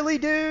myself. Really,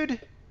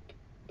 dude?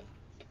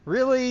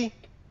 Really?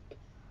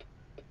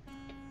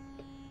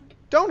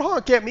 Don't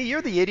honk at me.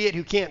 You're the idiot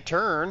who can't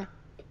turn.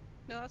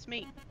 No, that's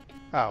me.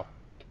 Oh.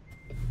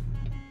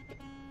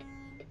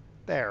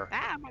 There.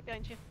 Ah, I'm right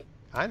behind you.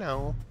 I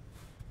know.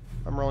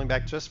 I'm rolling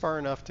back just far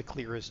enough to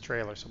clear his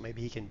trailer so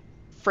maybe he can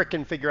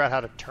frickin' figure out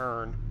how to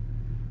turn.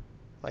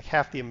 Like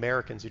half the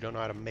Americans who don't know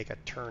how to make a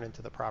turn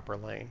into the proper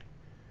lane.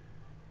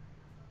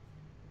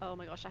 Oh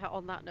my gosh,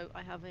 on that note,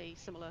 I have a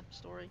similar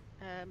story.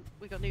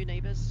 We got new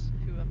neighbours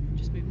who have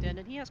just moved in,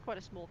 and he has quite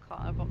a small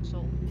car, a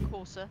Vauxhall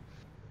Corsa.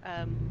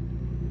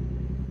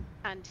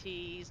 And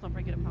he's not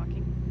very good at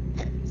parking.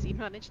 So he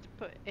managed to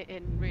put it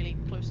in really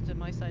close to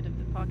my side of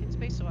the parking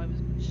space, so I was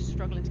just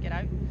struggling to get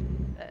out,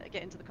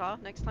 get into the car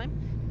next time.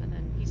 And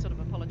then he sort of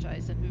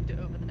apologised and moved it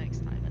over the next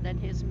time. And then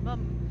his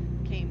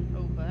mum came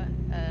over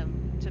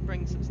to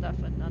bring some stuff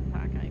and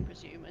unpack, I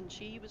presume. And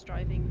she was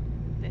driving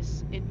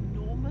this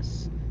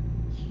enormous,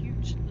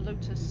 huge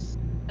Lotus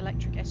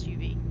electric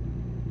SUV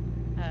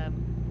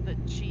that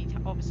she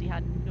obviously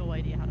had no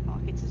idea how to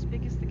park. It's as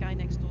big as the guy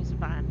next door's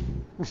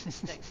van.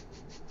 This thing.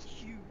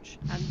 Huge.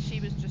 And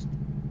she was just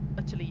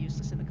utterly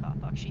useless in the car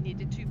park. She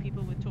needed 2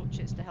 people with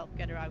torches to help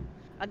get her out.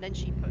 And then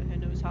she put her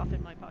nose half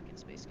in my parking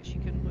space because she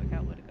couldn't work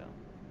out where to go.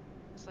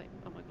 It's like,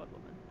 oh my god,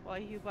 woman. Why are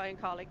you buying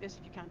a car like this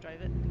if you can't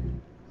drive it?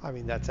 I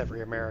mean, that's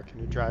every American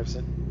who drives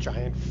a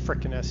giant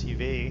frickin'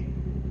 SUV.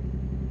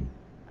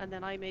 And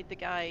then I made the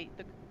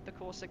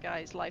Corsa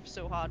guy's life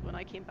so hard when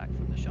I came back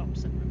from the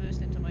shops and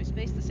reversed into my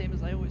space, the same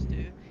as I always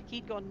do.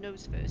 He'd gone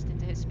nose first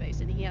into his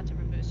space, and he had to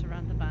reverse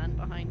around the van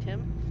behind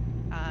him.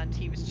 And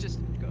he was just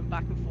going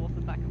back and forth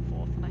and back and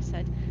forth. And I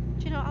said,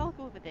 do you know, I'll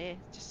go over there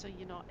just so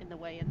you're not in the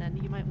way, and then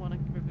you might want to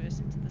reverse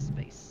into the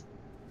space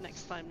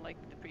next time like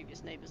the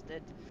previous neighbours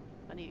did.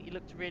 And he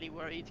looked really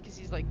worried because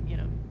he's like,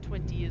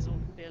 20 years old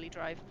and barely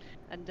drive.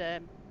 And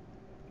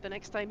the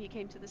next time he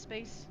came to the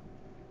space,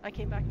 I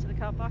came back to the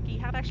car park, he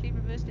had actually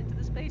reversed into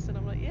the space, and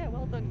I'm like, yeah,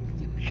 well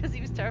done, because he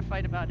was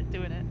terrified about it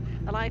doing it.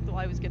 And I thought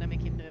I was going to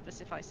make him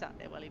nervous if I sat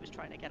there while he was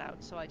trying to get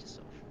out, so I just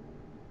sort of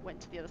went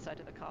to the other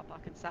side of the car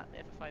park and sat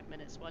there for 5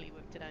 minutes while he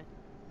worked it out.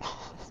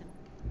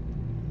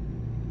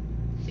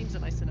 Seems a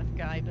nice enough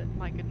guy, but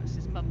my goodness,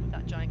 his mum with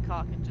that giant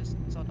car can just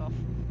sod off.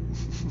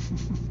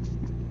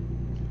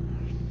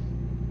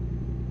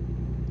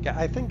 Yeah,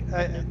 I think...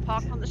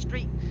 Park on the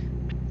street.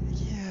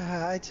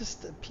 Yeah,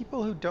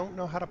 people who don't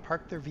know how to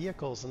park their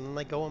vehicles, and then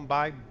they go and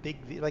buy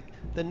like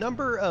the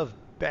number of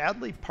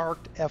badly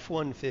parked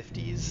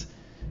F-150s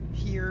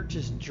here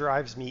just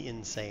drives me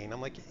insane.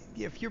 I'm like,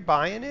 if you're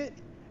buying it,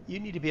 you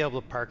need to be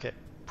able to park it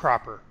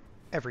proper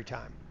every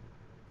time.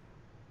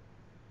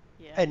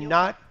 Yeah, and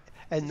not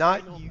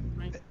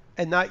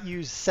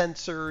use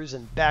sensors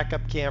and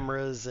backup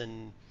cameras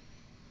and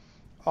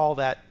all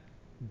that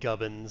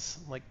gubbins.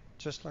 Like,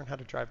 just learn how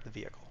to drive the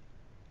vehicle.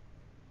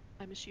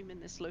 I'm assuming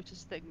this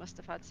Lotus thing must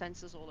have had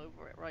sensors all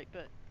over it, right?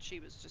 But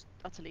she was just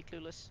utterly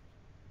clueless.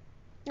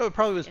 No, it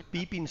probably was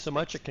beeping so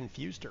much it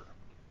confused her.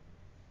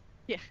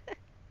 Yeah.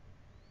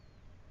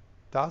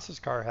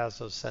 Das's car has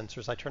those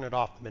sensors. I turn it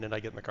off the minute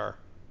I get in the car.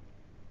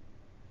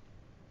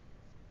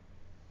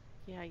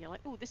 Yeah, you're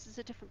like, oh, this is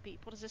a different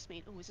beep. What does this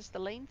mean? Oh, is this the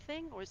lane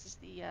thing, or is this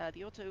the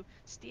auto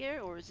steer,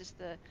 or is this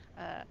the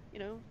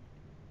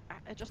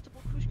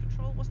adjustable cruise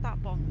control? What's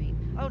that bomb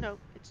mean? Oh no,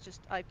 it's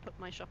just I put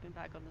my shopping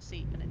bag on the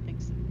seat and it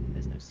thinks that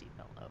there's no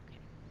seatbelt. Okay.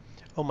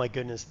 Oh my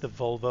goodness, the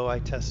Volvo I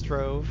test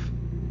drove.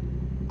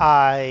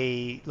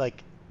 I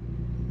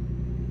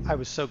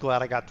was so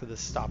glad I got to this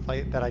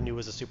stoplight that I knew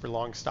was a super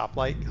long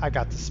stoplight. I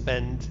got to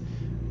spend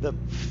the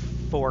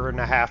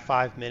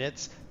 4.5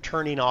 minutes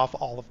turning off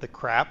all of the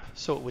crap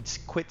so it would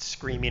quit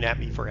screaming at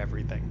me for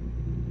everything.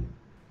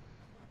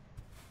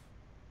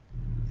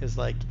 Is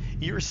like,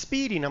 you're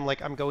speeding. I'm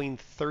like, I'm going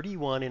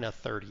 31 in a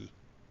 30.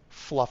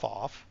 Fluff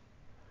off.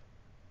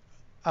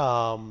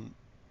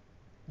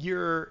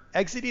 You're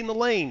exiting the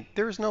lane.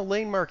 There's no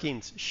lane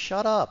markings.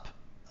 Shut up.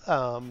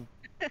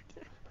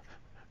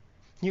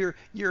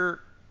 You're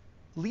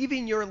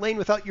leaving your lane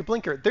without your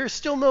blinker. There's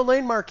still no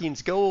lane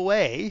markings. Go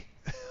away.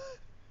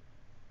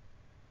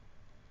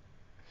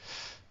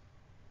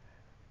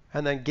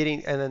 and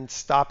then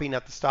stopping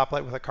at the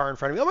stoplight with a car in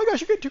front of me. Oh my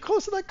gosh, you're getting too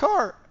close to that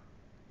car.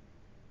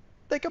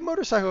 Like a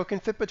motorcycle can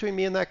fit between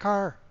me and that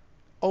car.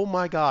 Oh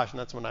my gosh. And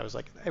that's when I was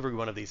like, every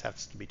one of these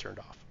has to be turned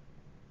off.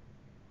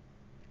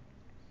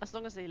 As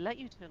long as they let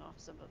you turn off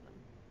some of them.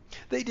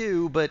 They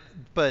do, but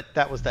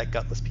that was that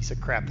gutless piece of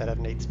crap that had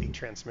an 8-speed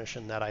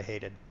transmission that I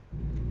hated.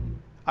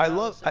 I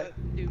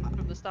doomed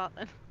from the start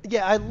then.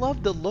 Yeah, I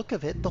loved the look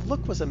of it. The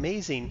look was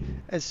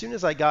amazing. As soon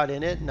as I got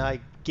in it and I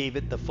gave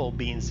it the full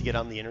beans to get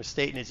on the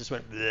interstate and it just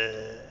went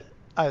bleh,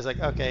 I was like,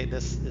 okay,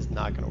 this is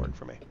not going to work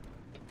for me.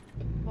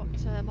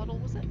 What model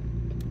was it?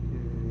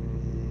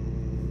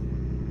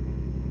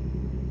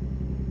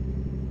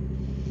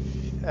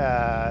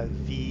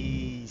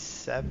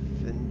 V7,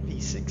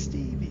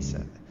 V60,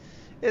 V7.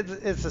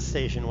 It's a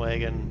station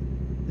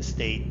wagon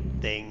estate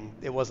thing.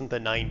 It wasn't the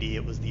 90,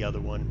 it was the other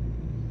one.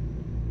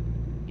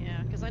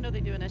 Yeah, because I know they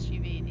do an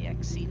SUV, the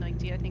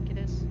XC90, I think it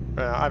is.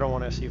 I don't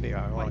want an SUV,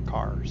 I want a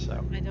car,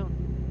 so. I don't.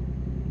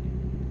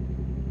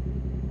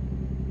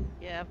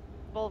 Yeah,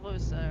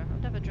 Volvos,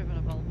 I've never driven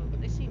a Volvo,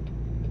 but they seem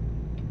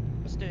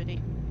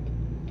sturdy.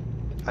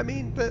 I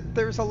mean,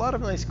 there's a lot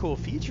of nice cool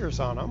features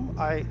on them.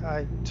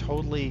 I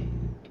totally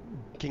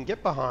can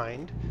get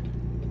behind,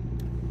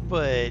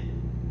 but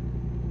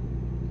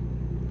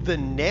the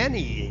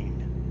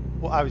nannying,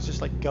 well, I was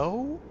just like,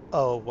 go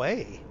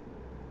away.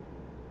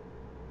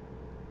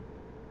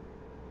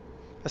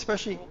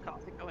 Especially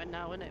Cars are going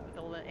now, isn't it, with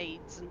all the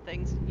aids and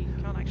things. You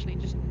can't actually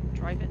just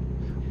drive it.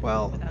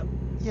 Well, without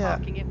yeah.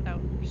 parking it without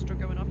extra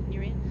going off in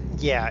your ear.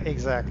 Yeah,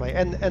 exactly.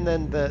 And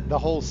then the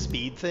whole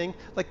speed thing.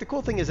 Like the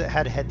cool thing is it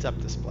had heads-up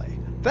display.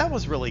 That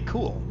was really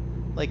cool.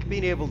 Like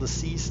being able to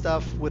see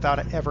stuff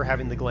without ever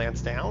having to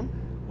glance down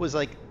was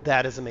like,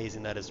 that is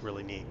amazing. That is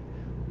really neat.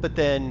 But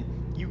then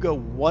you go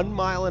 1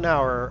 mile an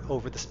hour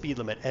over the speed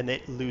limit and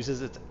it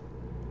loses its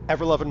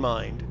ever-loving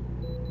mind.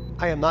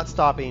 I am not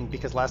stopping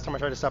because last time I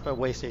tried to stop at a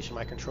way station,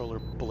 my controller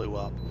blew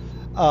up.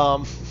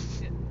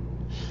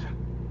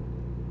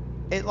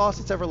 It lost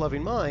its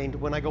ever-loving mind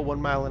when I go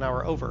 1 mile an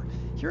hour over.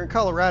 Here in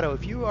Colorado,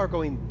 if you are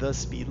going the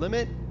speed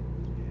limit,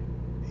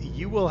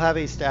 you will have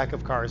a stack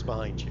of cars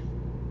behind you.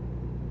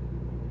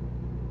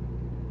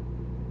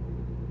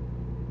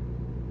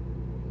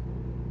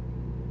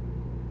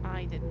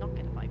 I did not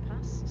get a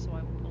bypass, so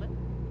I will pull it.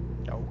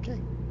 Okay.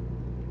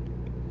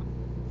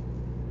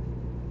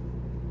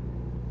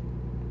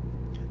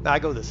 Now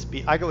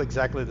I go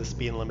exactly the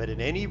speed limit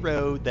in any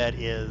road that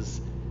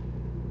is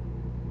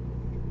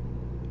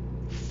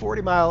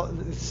 40 mile,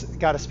 it's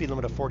got a speed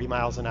limit of 40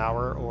 miles an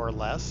hour or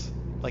less.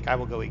 Like I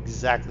will go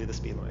exactly the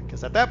speed limit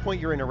because at that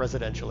point you're in a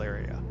residential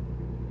area.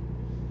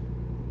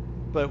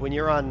 But when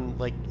you're on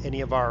like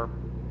any of our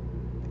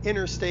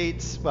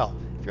interstates, well,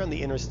 if you're on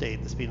the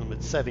interstate, the speed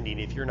limit's 70,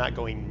 and if you're not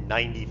going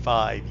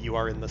 95, you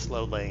are in the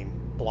slow lane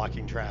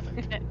blocking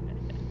traffic.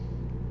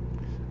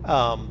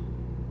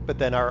 But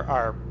then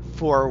our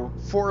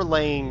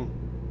four-lane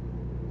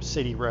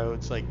city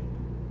roads, like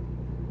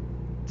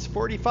it's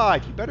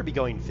 45, you better be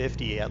going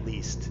 50 at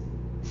least.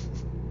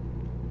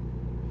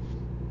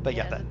 But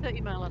yeah, the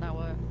 30 mile an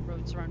hour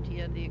roads around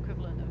here, the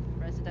equivalent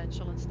of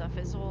residential and stuff,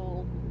 is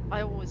all.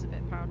 I always a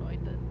bit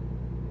paranoid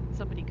that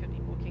somebody could be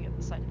walking at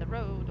the side of the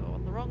road or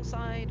on the wrong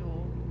side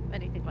or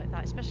anything like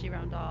that, especially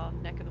around our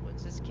neck of the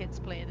woods. There's kids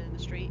playing in the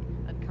street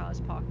and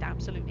cars parked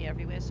absolutely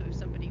everywhere. So if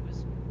somebody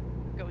was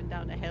going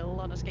down a hill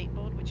on a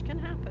skateboard, which can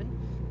happen,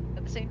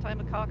 at the same time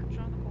a car comes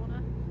around the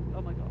corner,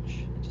 oh my gosh,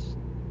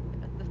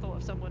 the thought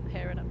of someone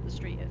herring up the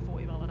street at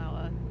 40 mile an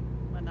hour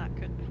when that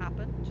could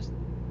happen just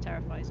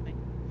terrifies me.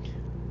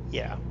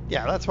 Yeah,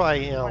 that's why,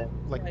 you know,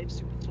 like drive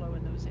super slow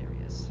in those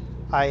areas.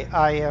 I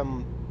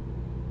am.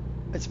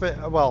 It's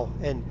been, well,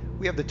 and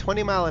we have the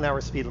 20 mile an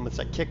hour speed limits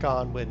that kick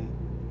on when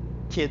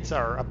kids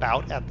are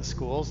about at the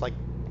schools, like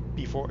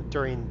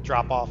during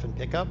drop off and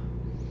pickup.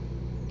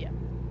 Yeah.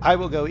 I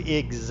will go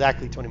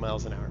exactly 20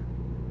 miles an hour.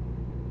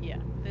 Yeah,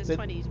 there's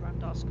 20s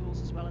around our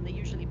schools as well, and they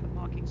usually put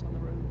markings on the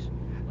road,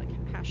 like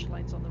hash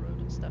lines on the road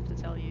and stuff to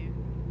tell you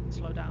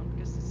slow down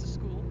because it's a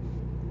school.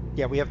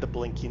 Yeah, we have the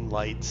blinking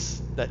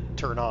lights that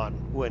turn on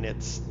when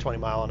it's 20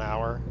 mile an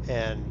hour,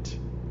 and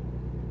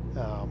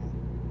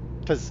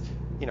because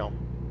you know,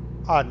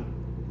 on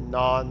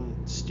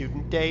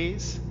non-student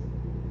days,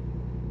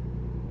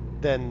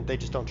 then they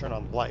just don't turn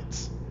on the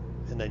lights,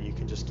 and then you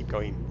can just keep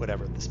going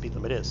whatever the speed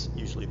limit is,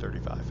 usually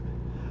 35.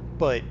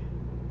 But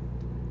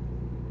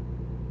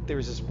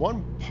there's this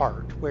one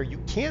part where you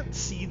can't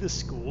see the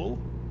school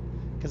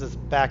because it's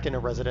back in a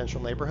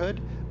residential neighborhood,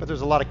 but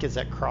there's a lot of kids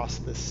that cross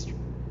this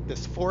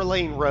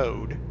 4-lane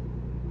road,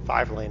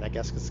 5-lane I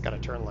guess because it's got a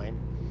turn lane,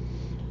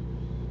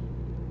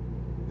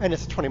 and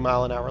it's a 20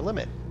 mile an hour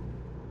limit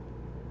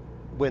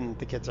when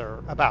the kids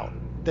are about.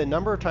 The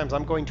number of times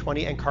I'm going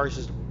 20 and cars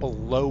just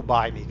blow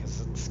by me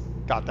because it's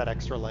got that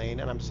extra lane,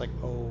 and I'm just like,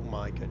 oh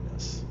my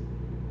goodness.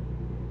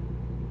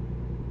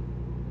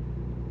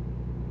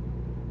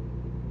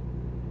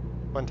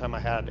 One time I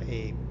had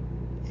a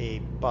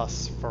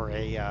bus for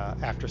a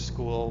after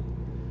school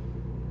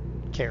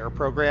care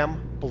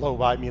program blow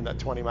by me in that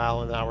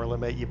 20-mile-an-hour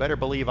limit, you better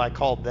believe I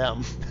called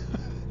them.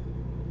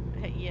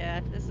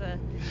 Yeah,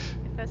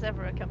 if there's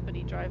ever a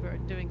company driver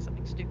doing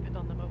something stupid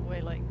on the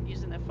motorway, like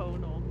using their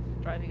phone or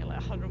driving at like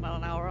 100 mile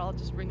an hour, I'll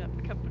just ring up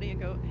the company and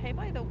go, hey,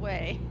 by the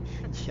way.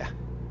 Yeah.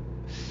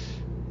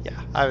 Yeah,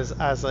 I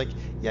was like,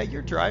 yeah,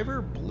 your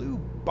driver blew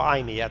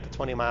by me at the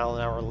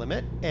 20-mile-an-hour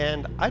limit,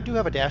 and I do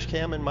have a dash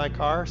cam in my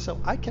car,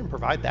 so I can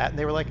provide that. And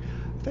they were like,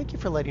 thank you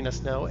for letting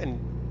us know. And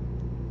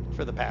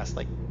for the past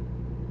like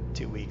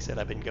 2 weeks that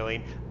I've been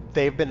going,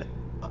 they've been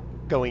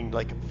going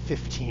like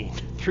 15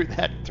 through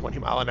that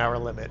 20-mile-an-hour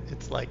limit.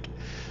 It's like,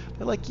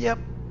 they're like, yep,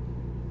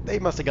 they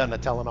must have gotten a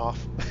telling off.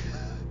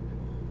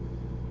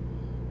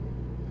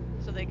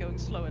 So they're going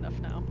slow enough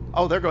now.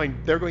 Oh, they're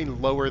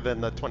going lower than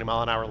the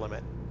 20-mile-an-hour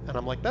limit. And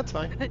I'm like, that's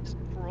fine. Just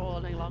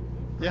crawling along.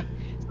 Yeah.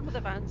 Some of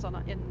the vans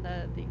in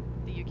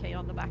the UK,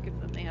 on the back of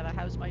them, they have a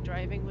how's my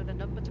driving with a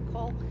number to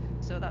call.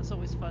 So that's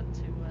always fun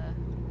to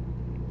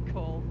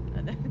call.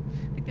 And then,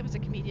 I think there was a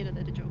comedian that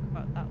did a joke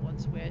about that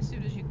once, where as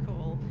soon as you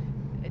call,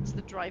 it's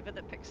the driver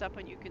that picks up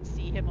and you can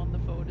see him on the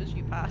phone as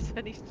you pass,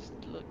 and he's just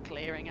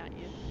glaring at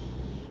you.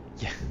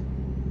 Yeah.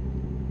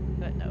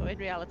 But no, in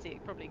reality,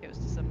 it probably goes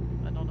to some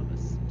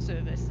anonymous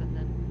service, and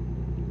then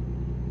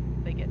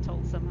they get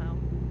told somehow.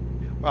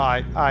 Well,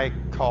 I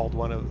called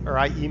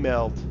I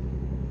emailed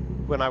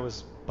when I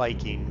was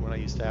biking, when I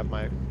used to have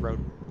my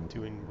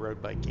doing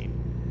road biking,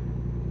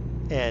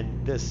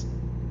 and this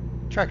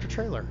tractor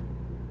trailer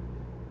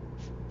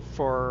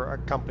for a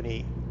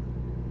company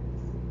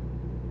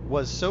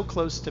was so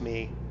close to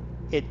me,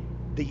 the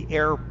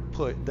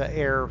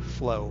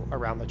airflow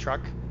around the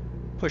truck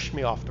pushed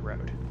me off the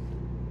road.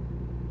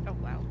 Oh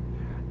wow.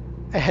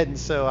 And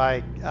so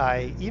I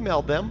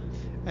emailed them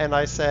and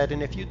I said,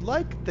 and if you'd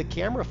like the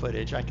camera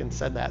footage, I can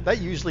send that. That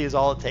usually is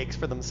all it takes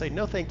for them to say,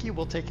 no, thank you,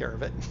 we'll take care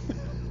of it.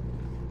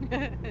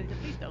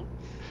 Please don't.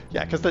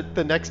 Yeah, because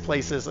the next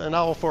place is, and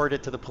I'll forward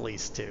it to the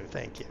police too,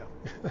 thank you.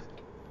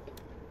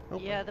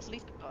 Okay. Yeah, the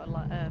police have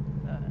got a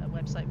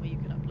website where you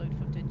can upload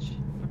footage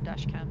from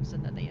dash cams,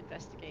 and then they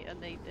investigate.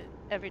 And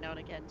every now and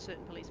again,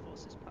 certain police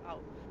forces put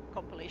out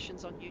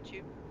compilations on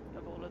YouTube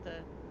of all of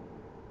the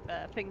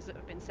things that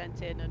have been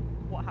sent in and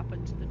what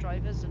happened to the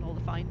drivers and all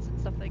the fines and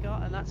stuff they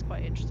got, and that's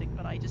quite interesting.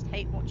 But I just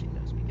hate watching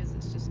those because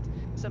it's just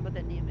some of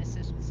the near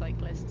misses with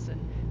cyclists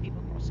and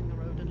people crossing the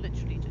road and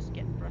literally just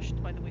getting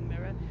brushed by the wing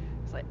mirror.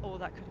 It's like, oh,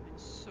 that could have been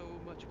so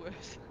much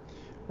worse.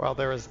 Well,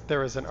 there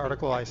was an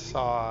article I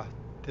saw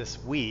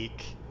this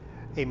week.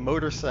 A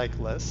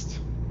motorcyclist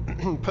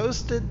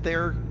posted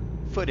their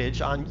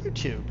footage on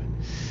YouTube,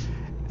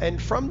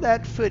 and from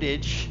that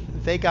footage,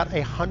 they got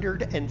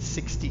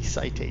 160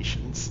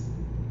 citations.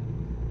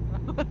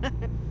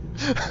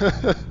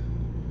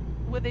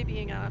 Were they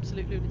being an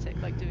absolute lunatic,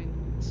 like doing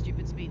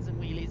stupid speeds and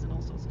wheelies and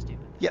all sorts of stupid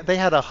things? Yeah, they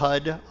had a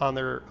HUD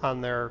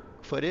on their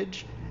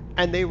footage,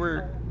 and they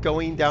were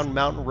going down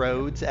mountain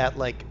roads at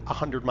like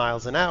 100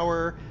 miles an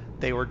hour.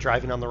 They were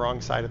driving on the wrong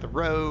side of the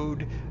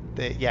road.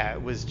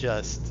 It was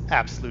just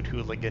absolute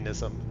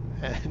hooliganism,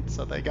 and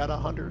so they got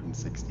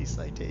 160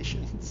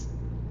 citations.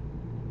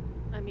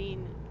 I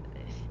mean,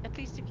 at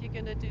least if you're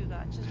gonna do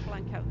that, just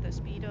blank out the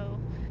speedo.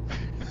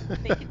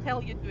 They can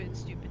tell you're doing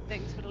stupid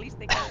things, but at least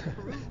they can't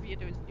prove you're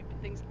doing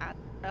stupid things at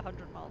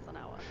 100 miles an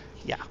hour.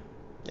 Yeah.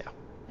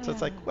 So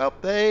it's like, well,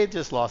 they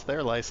just lost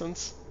their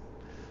license.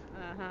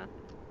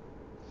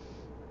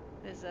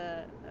 There's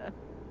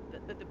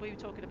we were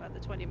talking about the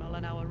 20 mile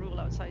an hour rule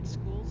outside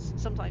schools.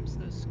 Sometimes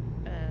those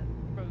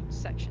road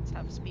sections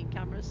have speed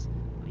cameras.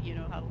 You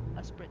know how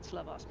us Brits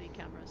love our speed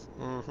cameras.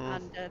 Mm-hmm.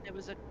 And there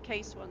was a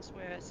case once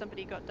where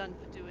somebody got done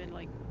for doing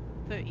like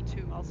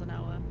 32 miles an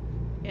hour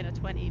in a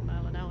 20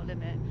 mile an hour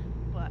limit,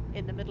 but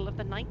in the middle of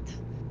the night.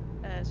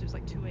 So it was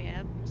like 2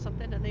 a.m. or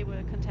something, and they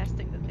were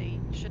contesting that they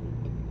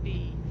shouldn't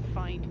be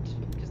fined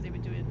because they were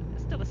doing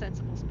still a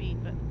sensible speed,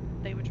 but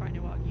they were trying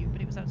to argue,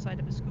 but it was outside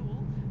of a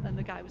school, and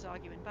the guy was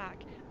arguing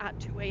back at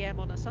 2 a.m.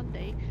 on a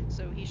Sunday,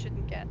 so he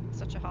shouldn't get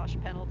such a harsh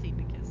penalty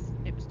because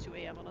it was 2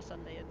 a.m. on a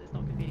Sunday and there's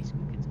not going to be any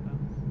school kids about.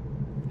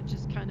 Which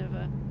is kind of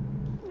I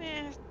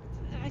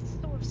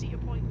sort of see your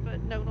point,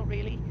 but no, not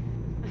really.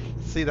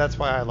 See, that's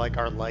why I like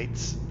our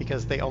lights,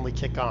 because they only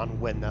kick on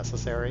when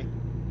necessary.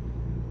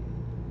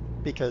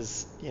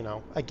 Because,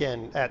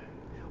 again,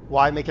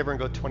 why make everyone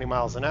go 20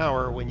 miles an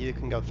hour when you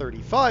can go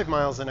 35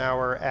 miles an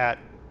hour at,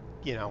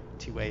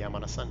 2 a.m.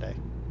 on a Sunday?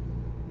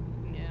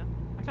 Yeah,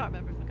 I can't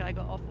remember if the guy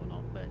got off or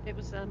not, but it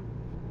was an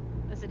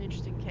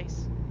interesting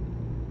case.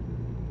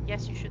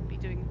 Yes, you shouldn't be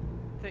doing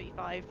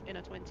 35 in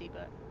a 20,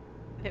 but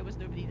there was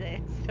nobody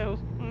there, so.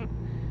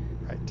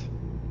 Right.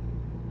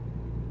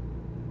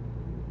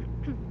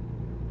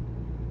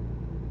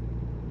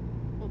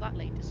 Well, that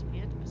lane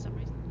disappeared for some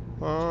reason.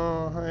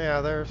 Oh,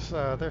 yeah, there's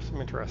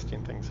some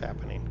interesting things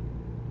happening.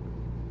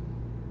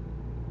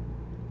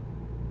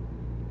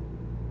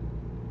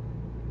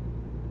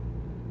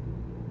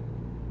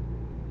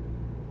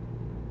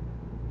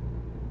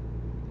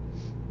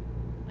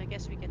 I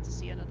guess we get to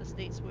see another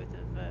state's worth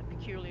of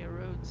peculiar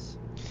roads.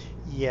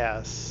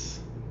 Yes.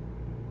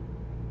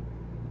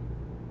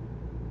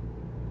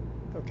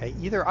 Okay,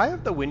 either I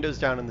have the windows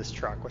down in this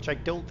truck, which I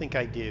don't think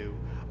I do,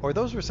 or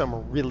those were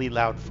some really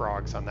loud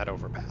frogs on that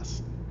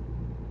overpass.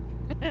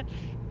 I'm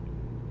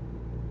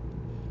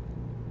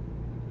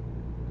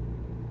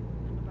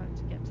about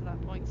to get to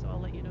that point, so I'll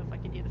let you know if I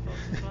can hear the frogs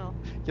as well.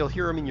 You'll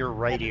hear them in your I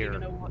right don't ear.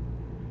 even know what.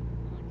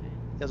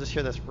 You'll just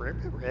hear this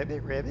ribbit,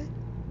 ribbit, ribbit.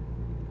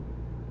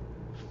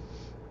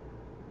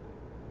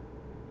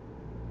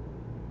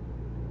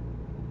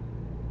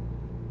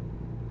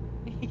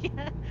 Okay.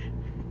 Yeah.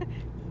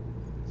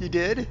 You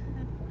did?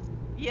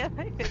 Yeah,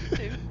 I did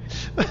too.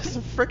 Those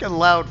are freaking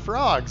loud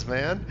frogs,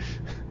 man.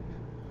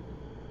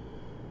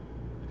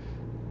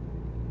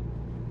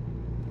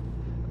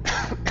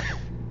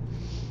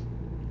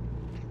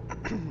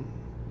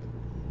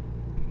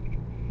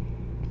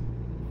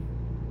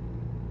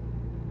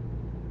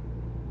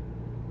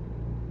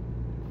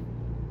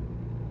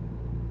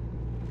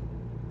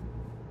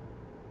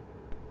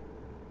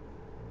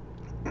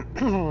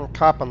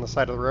 Cop on the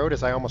side of the road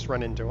as I almost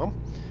run into him.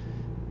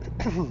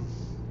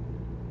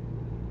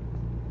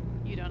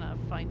 You don't have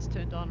fines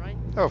turned on, right?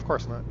 Oh, of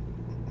course not.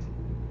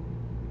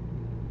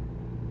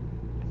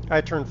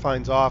 I turned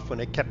fines off when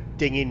it kept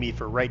dinging me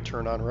for right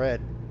turn on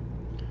red.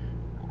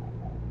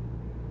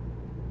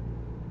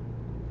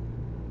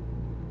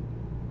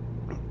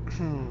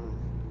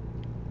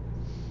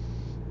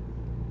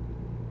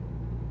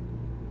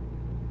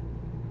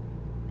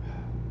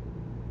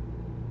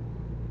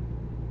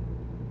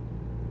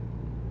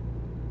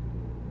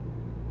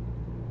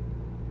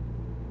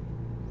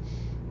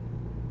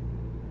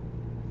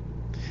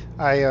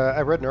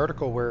 I read an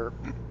article where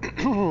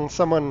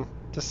someone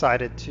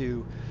decided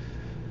to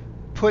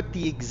put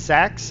the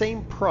exact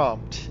same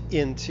prompt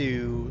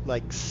into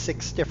like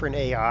 6 different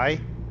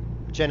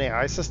Gen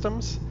AI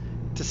systems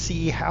to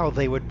see how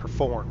they would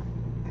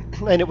perform.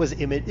 And it was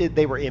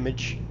they were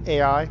image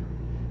AI.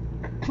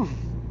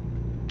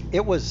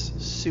 It was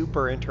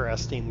super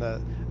interesting.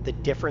 The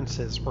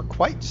differences were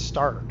quite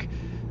stark.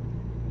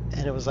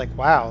 And it was like,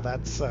 wow,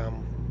 that's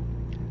and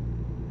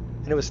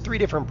it was 3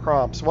 different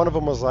prompts. One of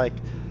them was like,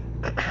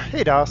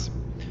 hey DOS.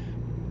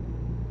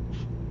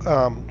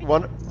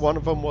 One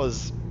of them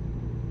was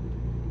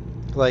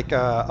like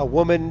a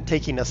woman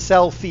taking a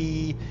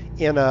selfie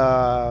in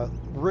a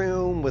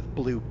room with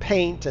blue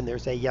paint, and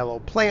there's a yellow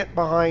plant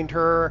behind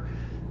her,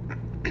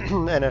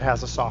 and it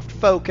has a soft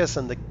focus,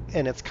 and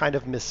it's kind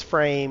of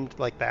misframed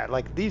like that.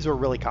 Like, these were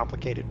really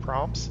complicated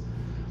prompts,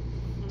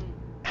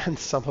 and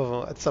some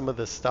of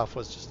this stuff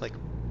was just like,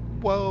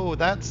 whoa,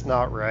 that's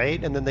not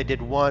right. And then they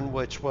did one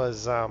which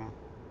was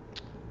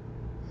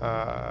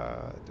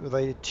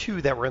they did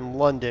 2 that were in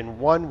London.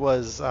 One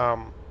was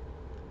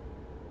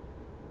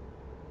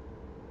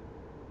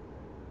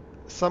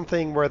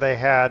something where they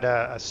had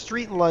a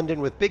street in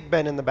London with Big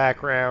Ben in the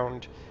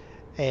background,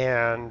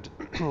 and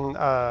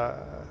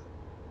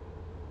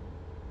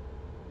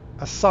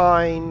a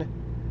sign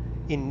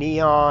in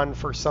neon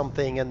for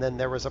something, and then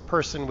there was a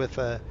person with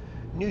a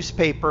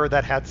newspaper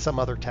that had some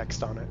other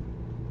text on it.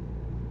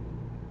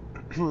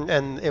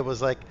 And it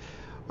was like,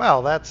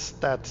 wow, that's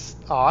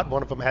odd.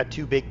 One of them had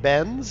 2 Big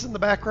Bens in the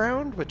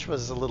background, which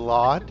was a little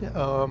odd.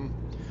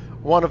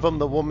 One of them,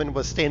 the woman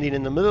was standing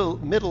in the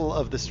middle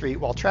of the street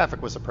while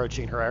traffic was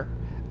approaching her,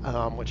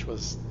 which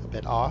was a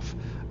bit off.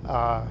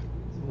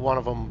 One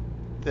of them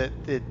that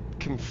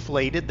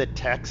conflated the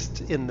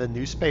text in the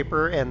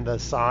newspaper and the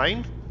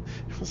sign.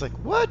 I was like,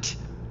 what?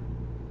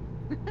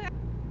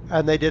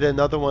 And they did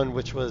another one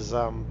which was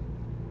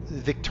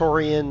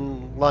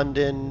Victorian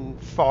London,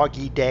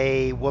 foggy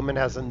day, woman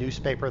has a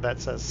newspaper that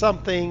says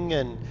something,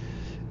 and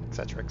et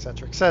cetera, et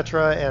cetera, et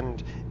cetera.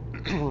 And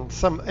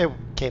it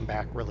came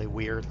back really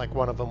weird. Like,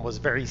 one of them was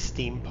very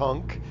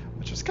steampunk,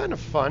 which was kind of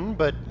fun,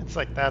 but it's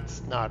like,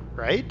 that's not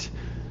right.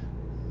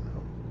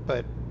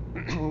 But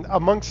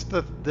amongst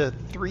the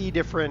 3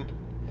 different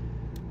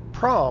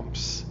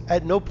prompts,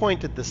 at no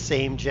point did the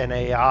same Gen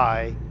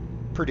AI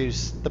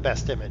produce the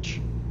best image.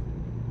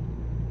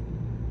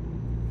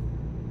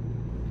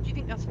 Do you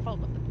think that's the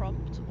fault of the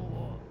prompt,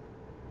 or?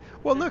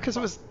 Well, no,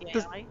 because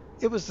AI?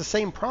 it was the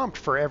same prompt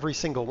for every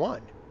single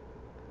one.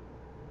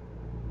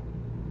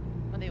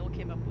 And they all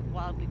came up with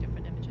wildly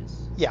different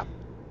images. Yeah.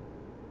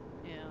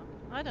 Yeah,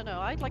 I don't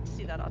know. I'd like to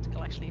see that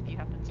article actually, if you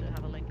happen to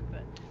have a link.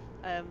 But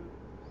I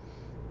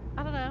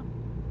don't know.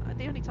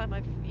 The only time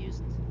I've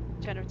used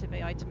generative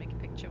AI to make a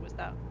picture was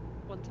that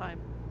one time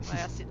I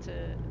asked it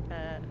to,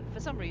 for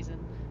some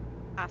reason,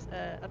 ask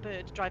a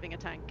bird driving a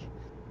tank,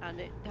 and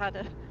it had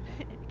it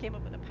came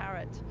up with a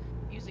parrot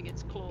using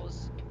its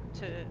claws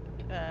to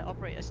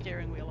operate a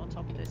steering wheel on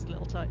top of this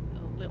little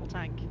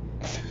tank.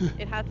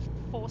 It had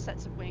 4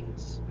 sets of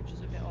wings, which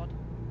is a bit odd.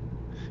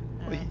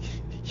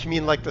 You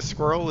mean like the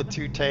squirrel with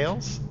 2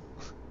 tails?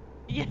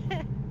 Yeah,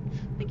 I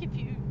think if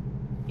you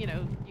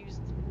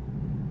used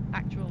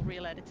actual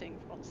real editing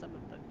on some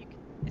of them,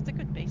 it's a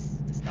good base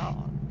to start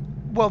on.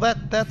 Well,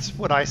 that's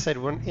what I said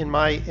in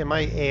my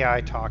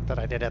AI talk that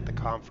I did at the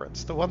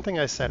conference. The one thing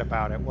I said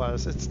about it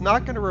was it's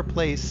not going to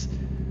replace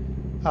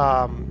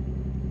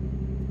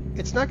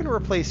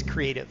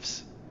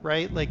creatives,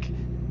 right? Like,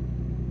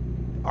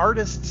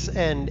 artists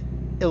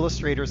and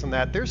illustrators and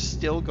that, they're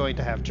still going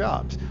to have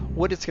jobs.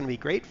 What it's going to be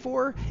great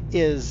for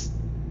is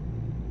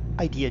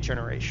idea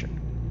generation.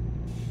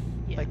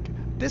 Yeah.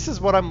 Like, this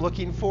is what I'm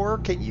looking for.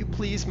 Can you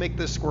please make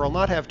this squirrel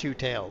not have two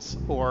tails?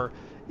 Or,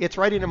 it's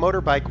riding a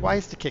motorbike. Why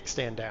is the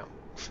kickstand down?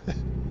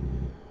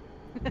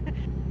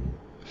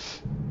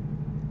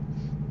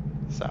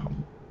 So,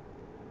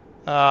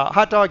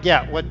 hot dog.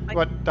 Yeah,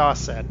 what Doss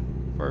said.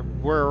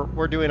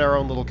 We're doing our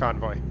own little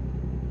convoy.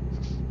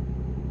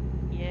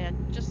 Yeah,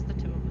 just the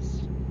two of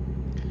us.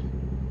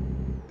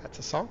 That's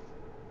a song.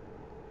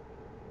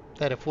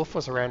 That if Wolf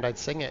was around, I'd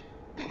sing it,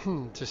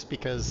 just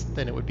because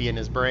then it would be in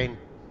his brain.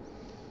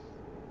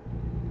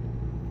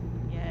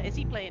 Yeah, is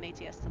he playing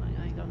ATS tonight?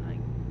 I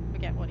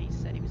forget what he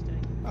said he was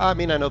doing. I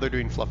mean, I know they're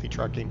doing fluffy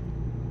trucking.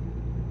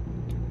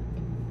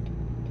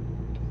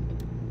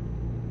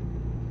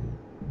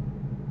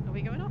 Are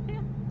we going off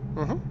here?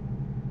 Mm-hmm.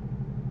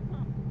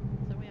 Oh,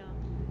 so we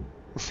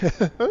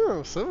are.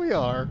 Oh, so we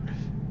are.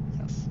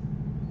 Yes.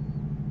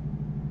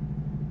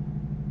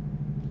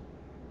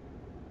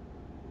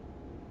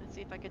 Let's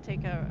see if I could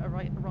take a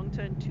wrong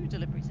turn 2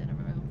 deliveries in a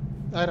row.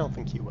 I don't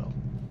think you will.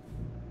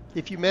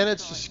 If you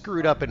manage to screw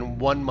it up in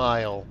 1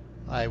 mile,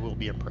 I will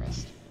be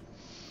impressed.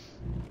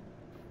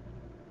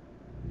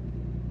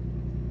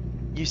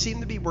 You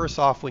seem to be worse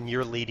off when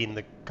you're leading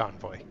the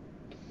convoy.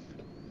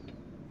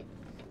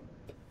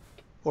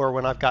 Or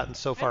when I've gotten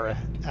so far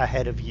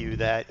ahead of you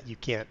that you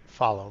can't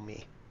follow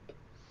me.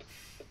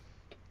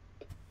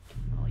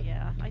 Oh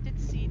yeah, I did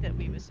see that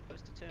we were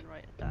supposed to turn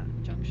right at that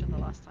junction the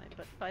last time,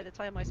 but by the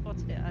time I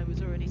spotted it, I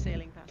was already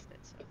sailing past it,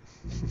 so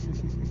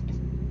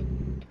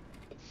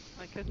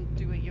I couldn't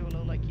do a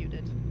YOLO like you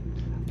did.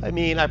 I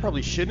mean, I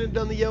probably shouldn't have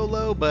done the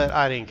YOLO, but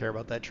I didn't care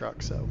about that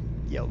truck, so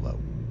YOLO.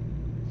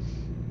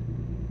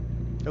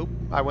 Nope,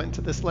 I went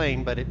into this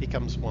lane, but it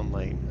becomes 1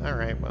 lane.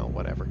 Alright, well,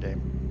 whatever,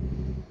 game.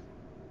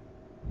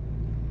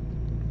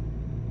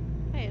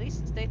 Hey, at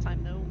least it's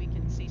daytime though, we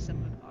can see some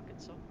of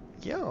Arkansas.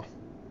 Yeah.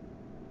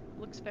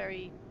 Looks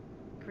very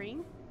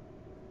green.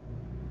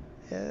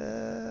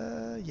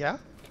 Yeah,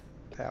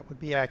 that would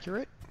be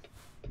accurate.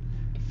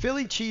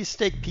 Philly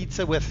cheesesteak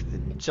pizza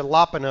with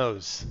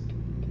jalapenos.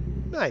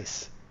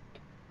 Nice.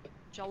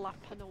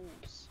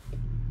 Jalapenos.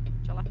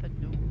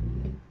 Jalapeno.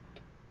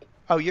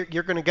 Oh,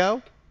 you're gonna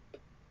go?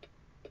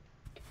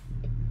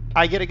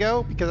 I get to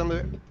go because I'm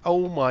the.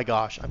 Oh my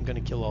gosh, I'm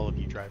gonna kill all of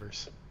you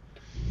drivers.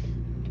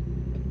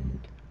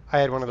 I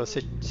had one of those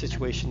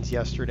situations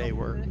yesterday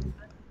where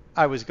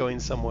I was going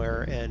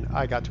somewhere and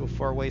I got to a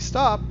 4-way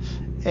stop,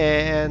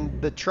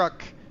 and the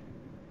truck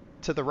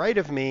to the right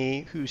of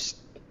me, who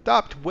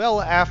stopped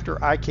well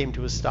after I came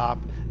to a stop,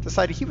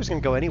 decided he was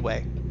going to go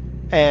anyway.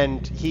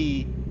 And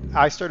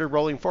I started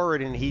rolling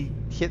forward and he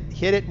hit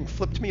it and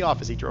flipped me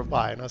off as he drove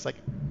by. And I was like,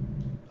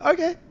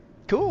 okay,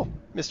 cool.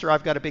 Mister,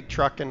 I've got a big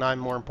truck and I'm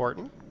more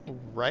important.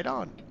 Right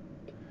on.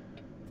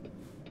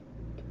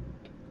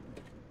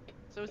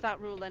 So is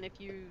that rule then, if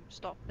you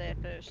stop there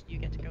first, you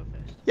get to go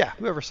first? Yeah,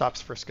 whoever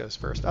stops first goes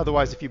first.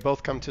 Otherwise, if you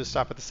both come to a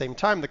stop at the same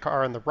time, the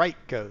car on the right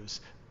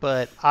goes.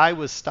 But I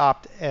was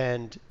stopped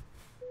and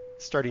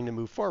starting to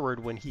move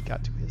forward when he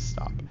got to his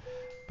stop.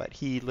 But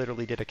he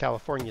literally did a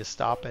California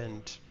stop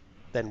and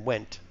then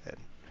went and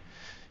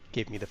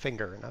gave me the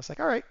finger. And I was like,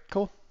 all right,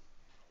 cool.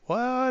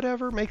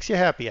 Whatever makes you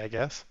happy, I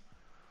guess.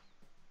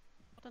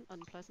 What an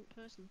unpleasant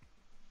person.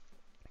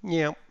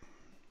 Yeah.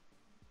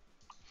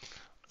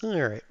 All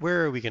right,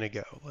 where are we going to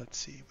go? Let's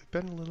see. We've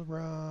been to Little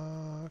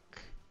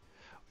Rock.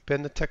 We've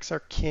been to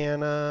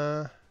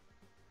Texarkana.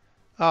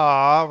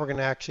 We're going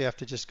to actually have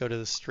to just go to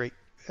the straight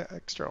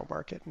external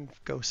market and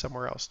go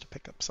somewhere else to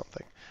pick up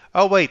something.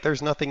 Oh, wait,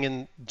 there's nothing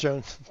in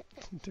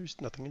there's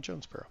nothing in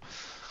Jonesboro.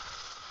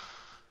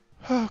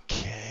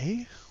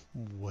 Okay,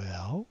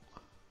 well,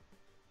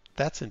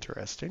 that's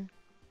interesting.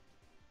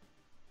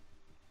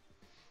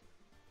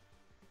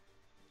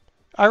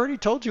 I already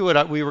told you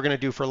what we were going to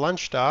do for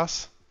lunch,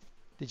 Doss.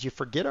 Did you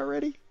forget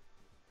already?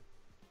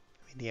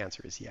 I mean, the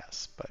answer is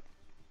yes, but...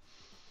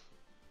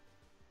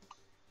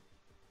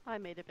 I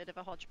made a bit of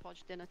a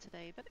hodgepodge dinner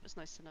today, but it was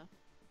nice to know.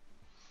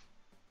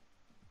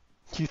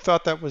 You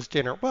thought that was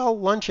dinner. Well,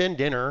 lunch and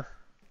dinner.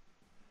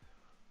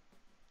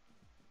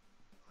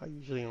 I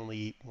usually only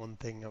eat one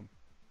thing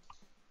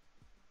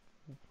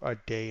a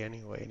day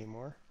anyway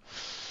anymore.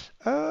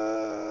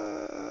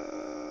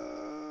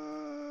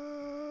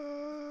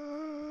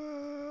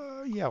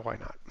 Yeah, why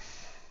not?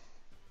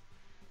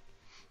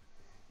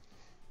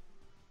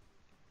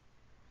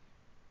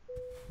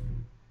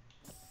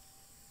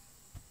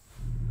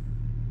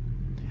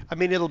 I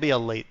mean, it'll be a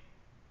late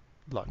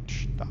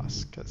lunch,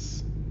 Doss,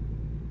 because,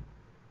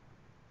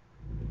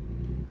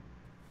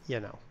 you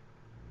know.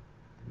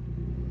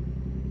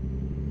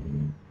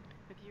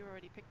 Have you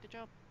already picked a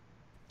job?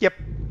 Yep.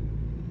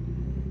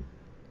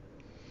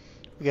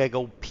 We gotta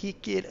go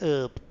pick it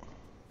up.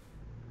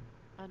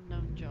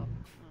 Unknown job.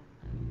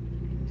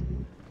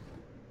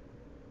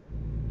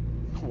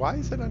 Why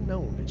is it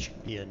unknown? It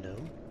should be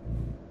unknown.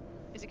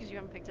 Is it because you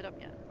haven't picked it up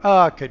yet?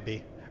 Could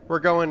be. We're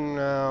going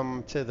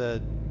to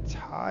the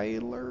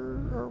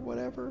Tyler or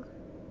whatever.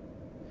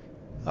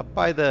 Up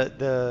by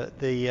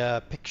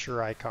the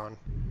picture icon.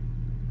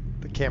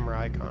 The camera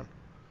icon.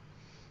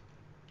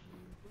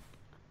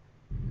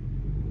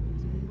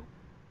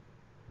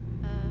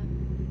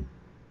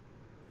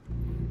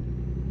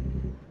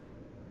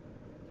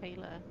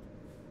 Taylor,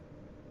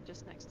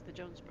 just next to the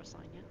Jonesboro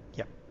sign, yeah?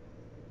 Yep.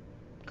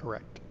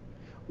 Correct.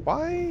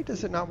 Why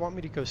does it not want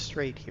me to go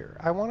straight here?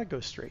 I want to go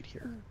straight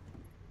here.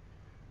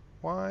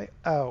 Why?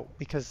 Oh,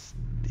 because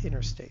the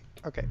interstate.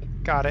 Okay,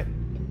 got it.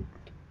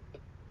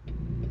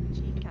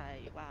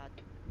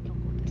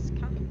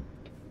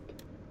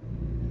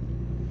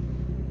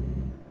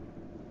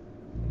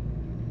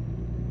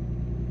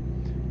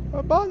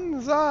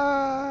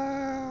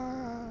 Banzai!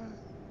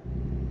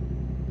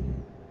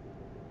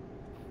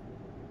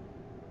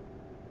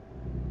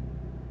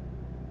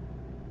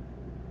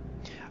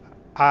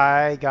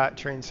 I got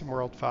Train Sim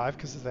World 5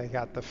 because I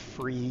got the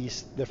free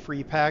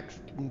pack.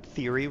 In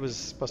theory, was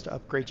supposed to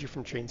upgrade you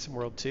from Train Sim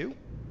World 2.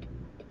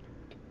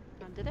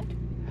 And did it?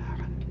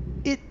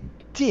 It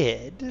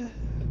did,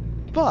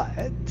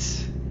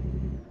 but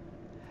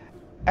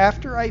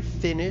after I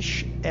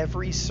finish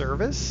every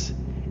service,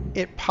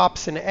 it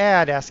pops an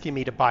ad asking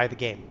me to buy the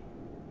game.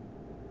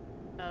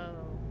 Oh.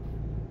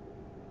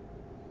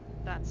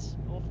 That's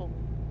awful.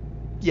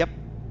 Yep.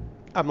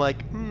 I'm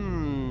like,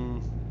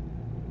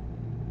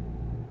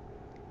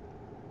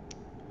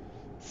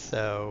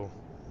 So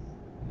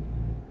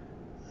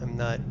I'm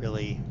not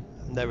really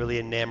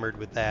enamored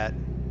with that.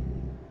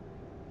 And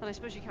I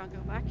suppose you can't go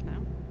back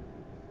now.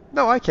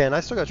 No, I can.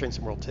 I still got Train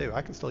Sim World 2.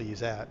 I can still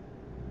use that.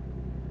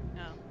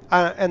 No.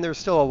 And there's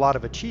still a lot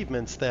of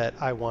achievements that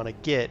I want to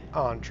get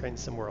on Train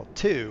Sim World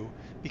 2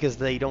 because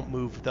they don't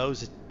move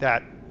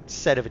that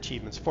set of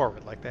achievements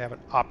forward. Like, they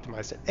haven't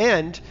optimized it.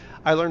 And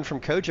I learned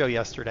from Kojo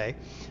yesterday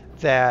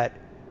that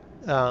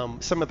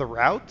some of the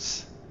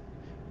routes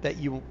that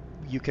you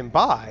can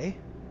buy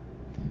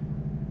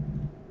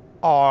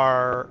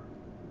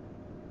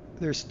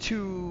there's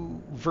two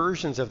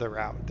versions of the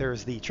route.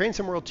 There's the Train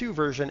Sim World 2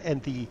 version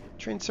and the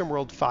Train Sim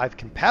World 5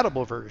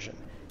 compatible version.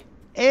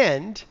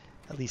 And,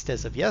 at least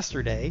as of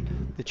yesterday,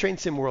 the Train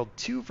Sim World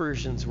 2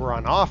 versions were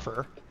on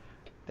offer.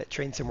 That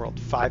Train Sim World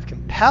 5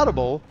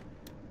 compatible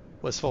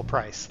was full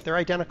price. They're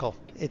identical.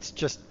 It's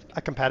just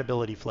a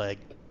compatibility flag.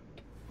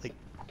 Like,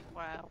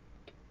 wow.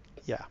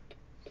 Yeah.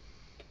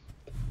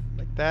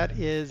 Like, that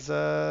is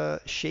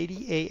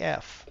shady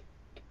AF.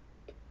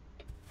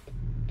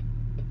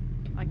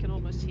 I can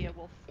almost hear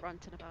Wolf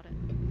ranting about it.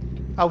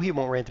 Oh, he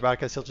won't rant about it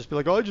because he'll just be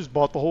like, oh, I just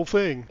bought the whole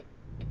thing.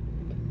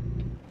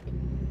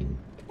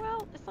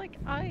 Well, it's like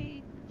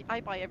I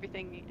buy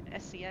everything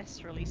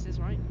SCS releases,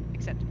 right?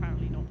 Except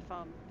apparently not the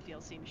farm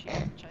DLC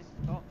machine, which I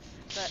got.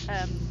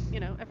 But you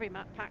know, every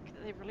map pack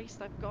that they've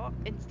released, I've got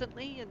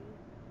instantly, and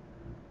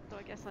so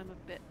I guess I'm a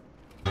bit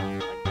like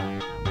that in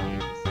that way.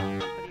 If some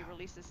company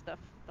releases stuff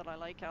that I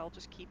like, I'll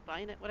just keep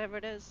buying it, whatever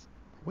it is.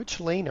 Which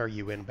lane are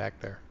you in back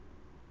there?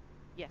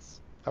 Yes.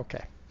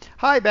 Okay.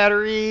 Hi,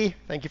 Battery.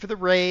 Thank you for the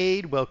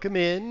raid. Welcome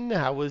in.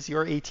 How was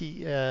your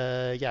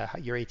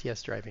your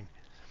ATS driving?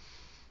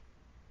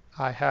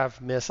 I have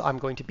I'm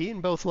going to be in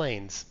both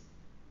lanes.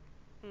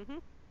 Mm-hmm.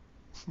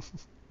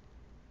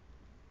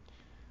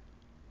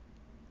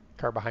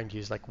 Car behind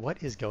you is like,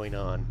 what is going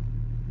on?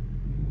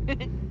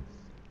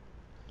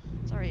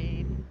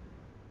 Sorry.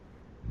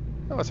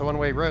 Oh, it's a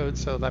one-way road,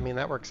 so I mean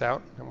that works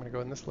out. I'm going to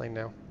go in this lane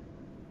now.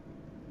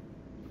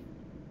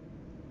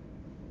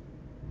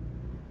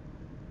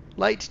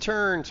 Light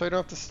turn, so I don't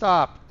have to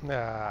stop.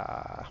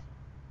 Ah.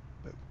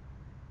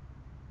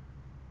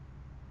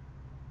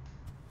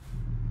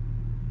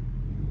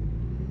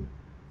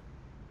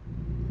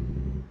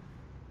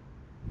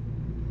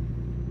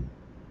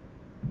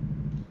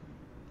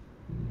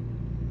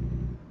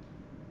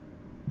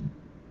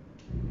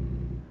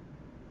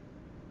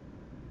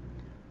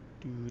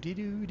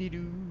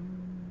 Doo-dee-doo-dee-doo.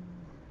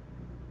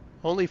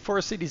 Only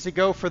 4 cities to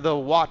go for the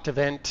Watt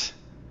event.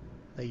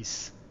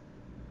 Nice.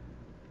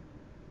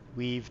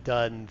 We've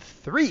done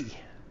 3.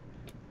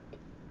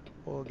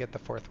 We'll get the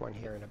 4th one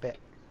here in a bit.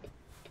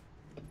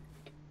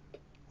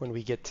 When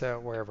we get to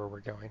wherever we're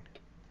going.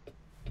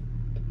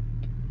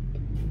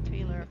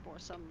 Taylor for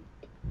some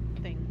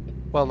thing.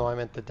 Well, no, I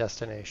meant the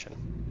destination.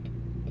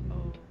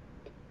 Oh,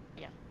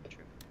 yeah,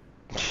 true.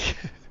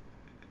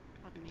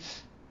 Pardon me.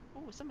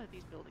 Oh, some of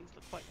these buildings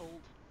look quite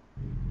old.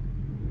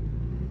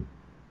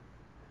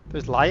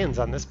 There's lions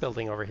on this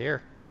building over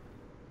here.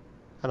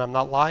 And I'm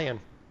not lying.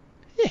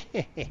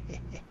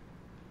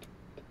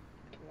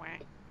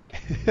 Whack.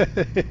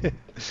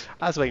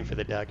 I was waiting for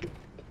the duck.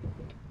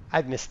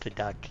 I've missed the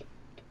duck.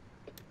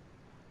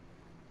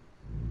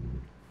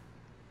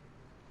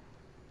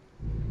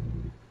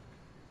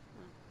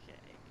 Okay.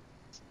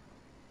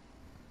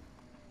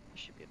 I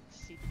should be able to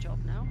see the job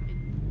now,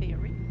 in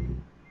theory.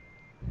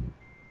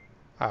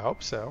 I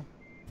hope so.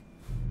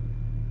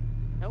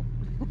 Nope.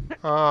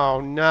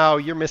 Oh no,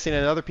 you're missing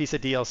another piece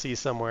of DLC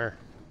somewhere.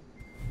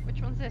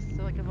 Which one's this?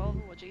 So like a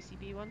Volvo or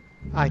JCB one?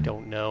 I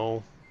don't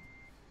know.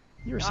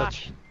 You're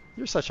Gosh.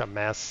 You're such a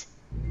mess.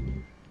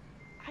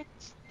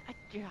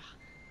 Yeah.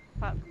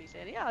 Apart from me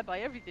saying, yeah, I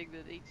buy everything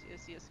that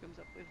HCS comes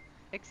up with,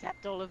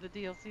 except all of the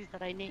DLCs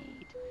that I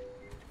need.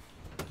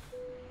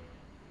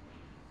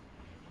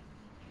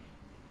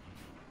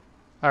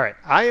 All right,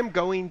 I am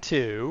going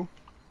to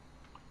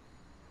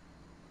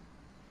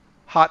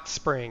Hot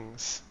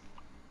Springs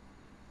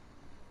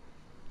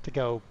to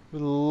go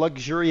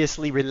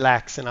luxuriously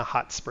relax in a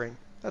hot spring.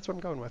 That's what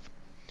I'm going with.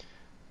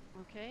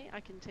 Okay,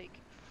 I can take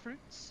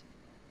fruits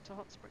to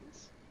Hot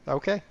Springs.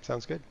 Okay,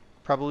 sounds good.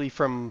 Probably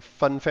from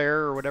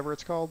Funfair or whatever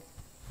it's called.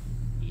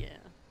 Yeah.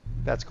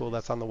 That's cool.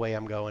 That's on the way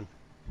I'm going.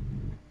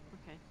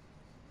 Okay.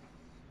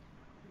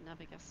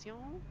 Navigation.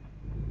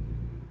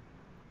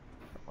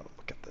 I want to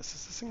look at this.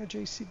 Is this thing a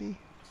JCB?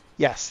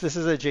 Yes, this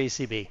is a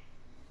JCB.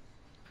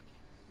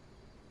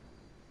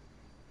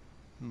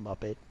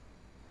 Muppet.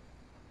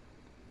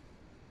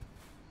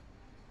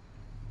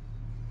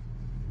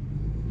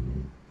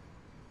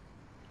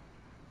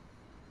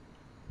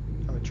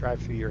 I'm going to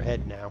drive through your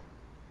head now.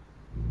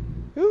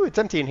 Ooh, it's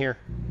empty in here.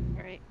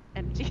 Alright,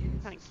 empty.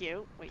 Thank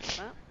you. Wait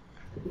for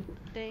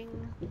that. Ding.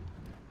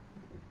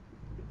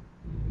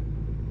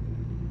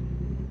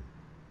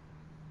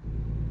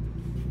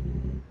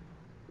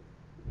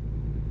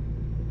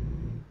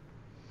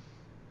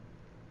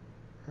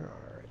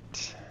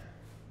 Alright.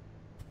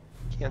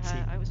 Can't see.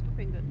 I was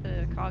hoping that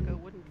the cargo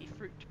wouldn't be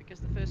fruit because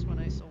the first one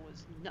I saw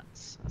was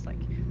nuts. I was like,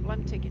 well,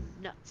 I'm taking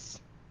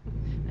nuts.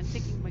 I'm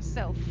taking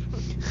myself from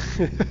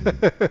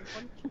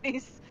one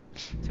place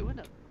to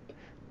another.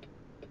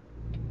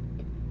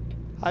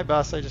 Hi,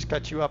 bus. I just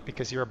cut you up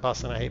because you're a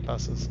bus and I hate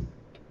buses.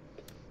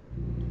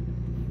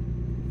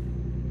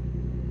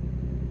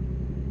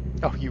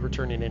 Oh, you were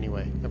turning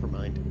anyway. Never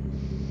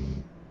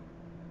mind.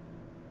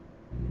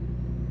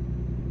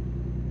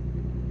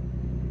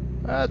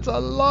 That's a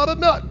lot of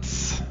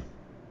nuts.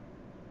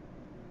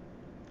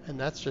 And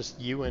that's just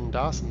you and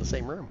Doss in the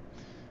same room.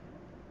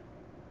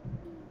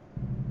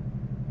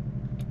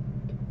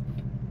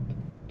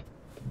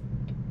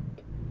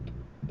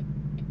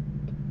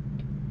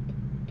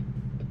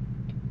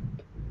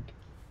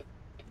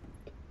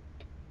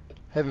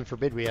 Heaven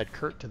forbid we add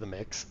Kurt to the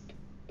mix.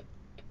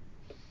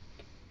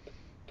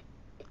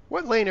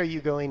 What lane are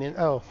you going in?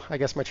 Oh, I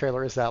guess my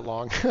trailer is that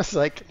long. It's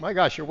like, my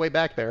gosh, you're way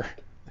back there.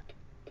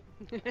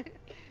 I'm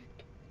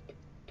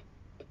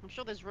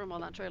sure there's room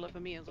on that trailer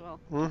for me as well.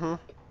 Mm-hmm.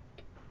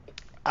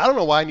 I don't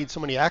know why I need so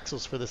many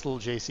axles for this little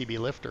JCB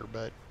lifter,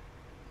 but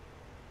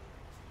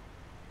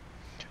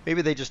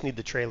maybe they just need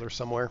the trailer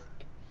somewhere.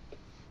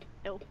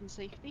 Health and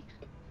safety.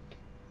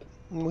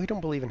 We don't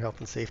believe in health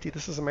and safety.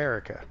 This is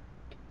America.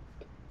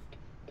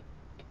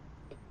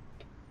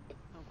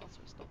 Oh, whilst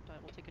we're stopped,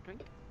 I will take a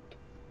drink.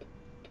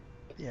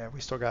 Yeah, we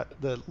still got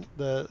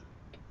the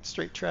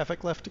straight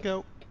traffic left to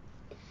go.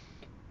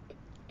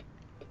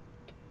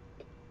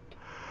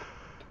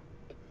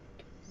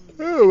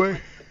 Anyway.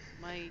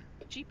 My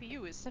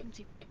GPU is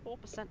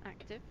 74%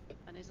 active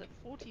and is at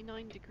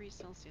 49 degrees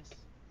Celsius.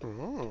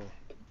 Oh,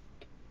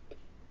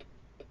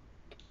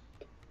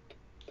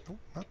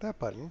 not that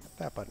button.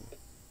 That button.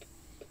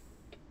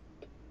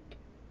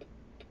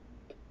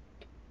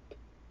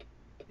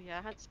 Yeah,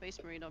 I had Space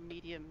Marine on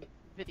medium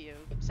video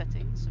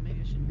settings, so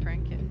maybe I should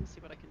crank it and see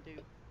what I can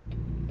do.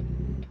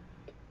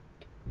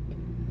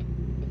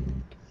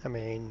 I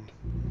mean,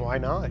 why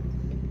not?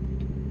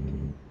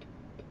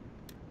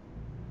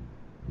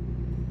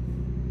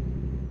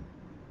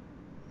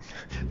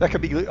 That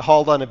could be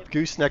hauled on a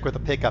gooseneck with a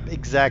pickup.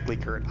 Exactly,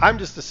 Kurt. I'm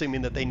just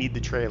assuming that they need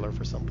the trailer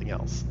for something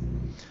else.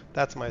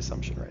 That's my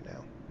assumption right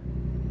now.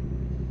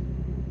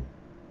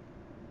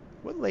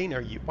 What lane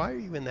are you? Why are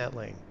you in that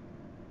lane?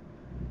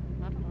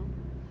 I don't know.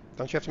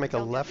 Don't you have to make a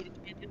Tell me I left? needed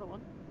to be in the other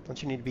one.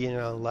 Don't you need to be in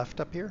a left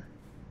up here?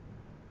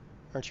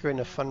 Aren't you going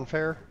to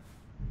Funfair?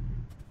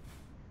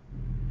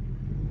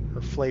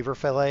 Or Flavor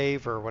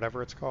Flav or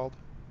whatever it's called?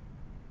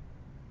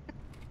 I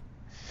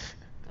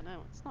don't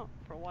know. It's not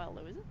for a while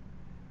though, is it?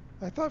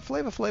 I thought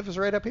Flavor Flav was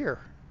right up here.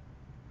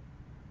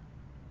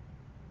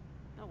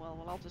 Oh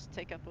well, I'll just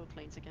take up both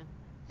lanes again.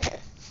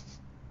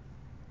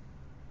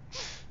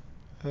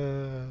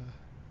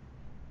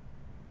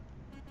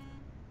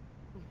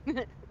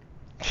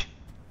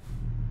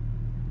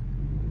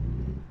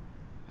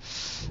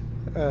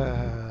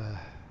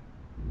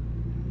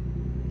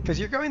 Because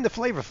you're going the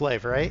Flavor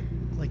Flav, right?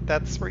 Like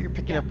that's where you're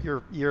picking Yeah.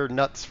 up your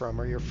nuts from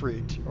or your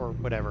fruit or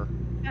whatever.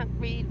 Can't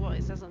read what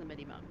it says on the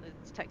mini-map. The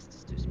text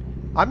is too small.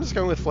 I'm just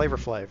going with Flavor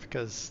Flav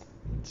because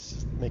it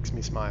just makes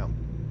me smile.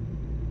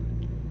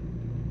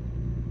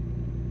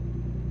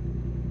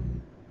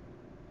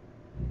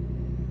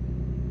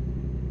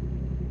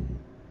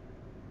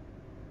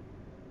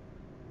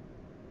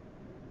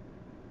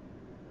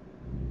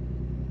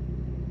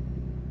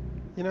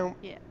 You know,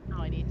 Yeah,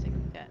 now I need to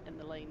get in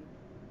the lane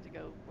to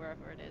go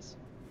wherever it is.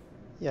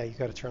 yeah, you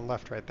got to turn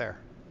left right there.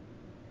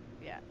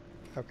 Yeah.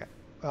 Okay.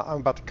 Well, I'm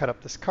about to cut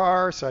up this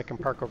car so I can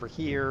park over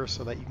here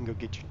so that you can go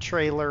get your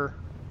trailer.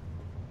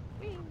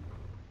 Whee!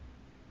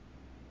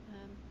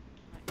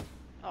 Right.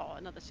 Oh,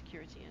 another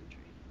security entry.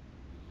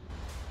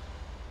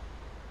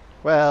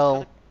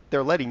 Well,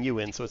 they're letting you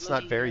in, so it's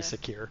not very Bloody,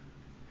 secure.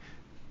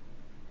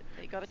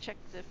 They gotta check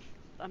if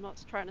I'm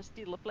not trying to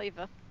steal a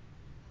flavor.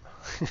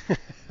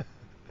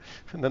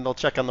 And then they'll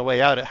check on the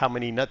way out at how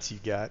many nuts you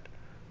got.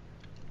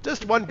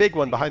 Just one big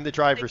one behind the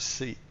driver's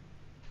seat.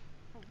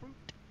 Fruit.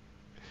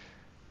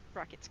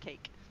 Brackets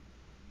cake.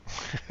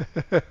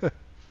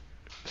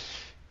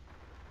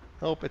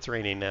 Oh, it's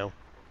raining now.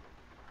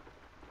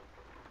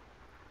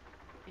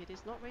 It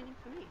is not raining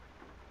for me.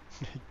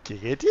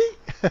 Giggity?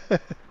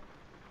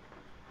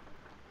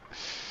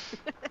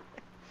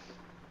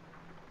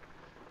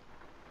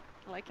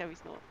 I like how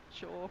he's not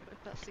sure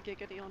if that's a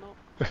giggity or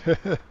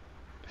not.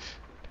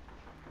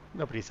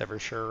 Nobody's ever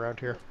sure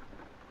around here.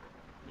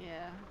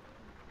 Yeah.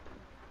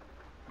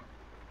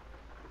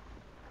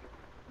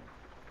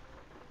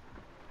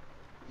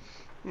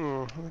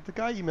 The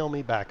guy emailed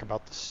me back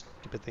about the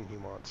stupid thing he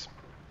wants.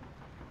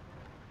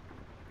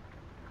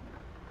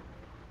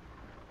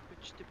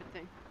 Which stupid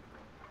thing.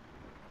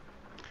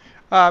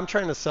 I'm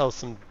trying to sell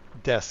some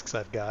desks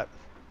I've got.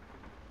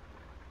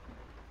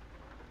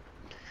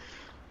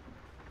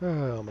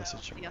 Oh,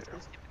 message him He asks me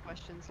later. stupid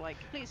questions like,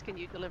 please can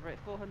you deliver it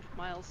 400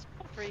 miles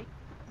for free?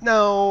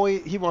 No,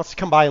 he wants to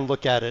come by and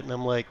look at it, and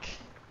I'm like,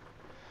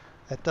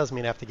 that does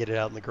mean I have to get it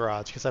out in the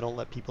garage because I don't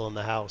let people in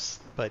the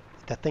house. But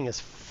that thing is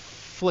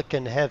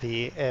flickin'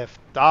 heavy. If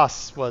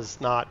Das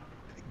was not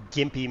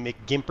Gimpy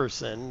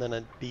McGimperson, then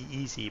it'd be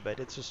easy, but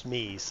it's just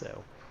me,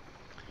 so.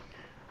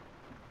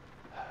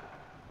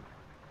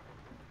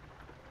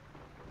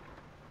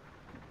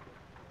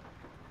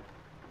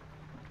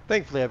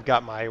 Thankfully, I've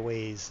got my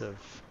ways of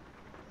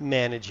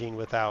managing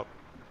without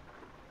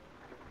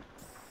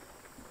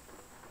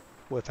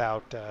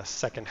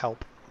second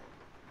help.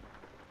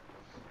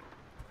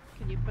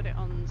 Can you put it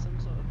on some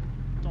sort of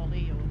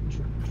dolly or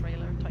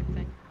trailer type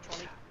thing?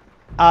 Trolley?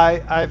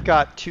 I've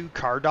got 2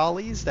 car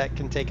dollies that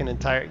can take an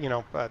entire,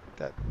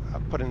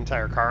 put an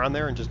entire car on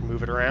there and just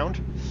move it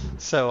around.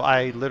 So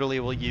I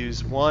literally will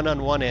use one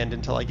on one end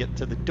until I get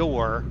to the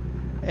door,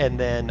 and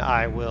then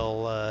I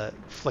will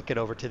flick it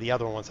over to the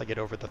other one once I get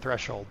over the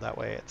threshold. That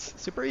way it's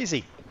super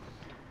easy.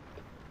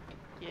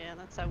 Yeah,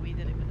 that's how we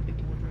did it with the big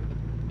wardrobe.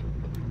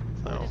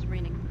 So, It is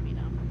raining for me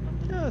now.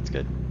 Lovely. yeah, that's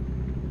good.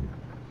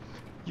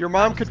 Your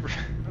mom could...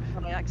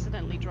 But I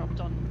accidentally dropped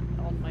on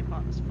my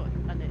partner's foot,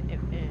 and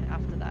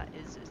after that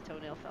his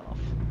toenail fell off.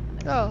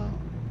 Oh,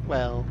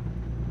 well,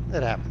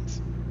 it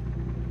happens.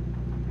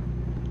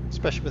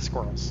 Especially with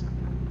squirrels.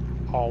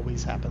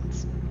 Always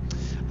happens.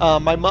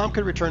 My mom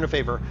could return a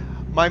favor.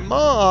 My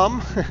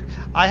mom,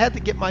 I had to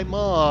get my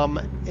mom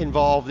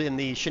involved in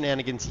the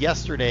shenanigans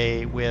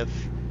yesterday with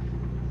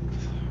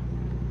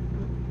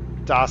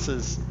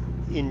Das's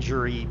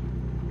injury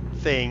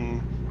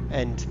thing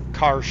and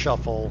car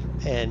shuffle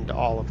and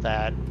all of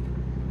that.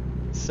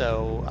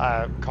 So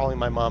calling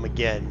my mom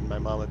again, my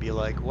mom would be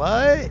like,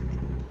 what?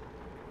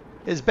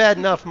 It's bad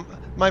enough.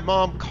 My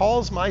mom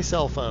calls my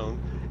cell phone,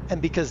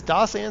 and because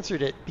Das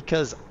answered it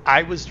because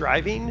I was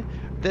driving,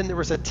 then there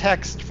was a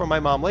text from my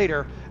mom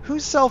later,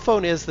 whose cell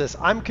phone is this?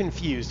 I'm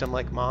confused. I'm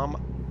like,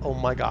 Mom, oh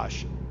my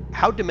gosh,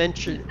 how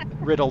dementia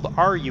riddled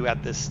are you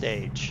at this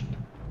stage?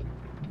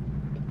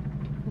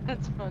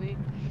 That's funny.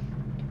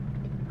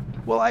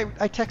 Well, I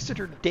texted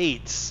her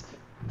dates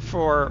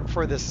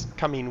for this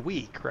coming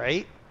week,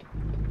 right?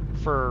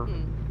 For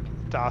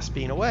Das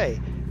being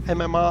away. And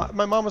my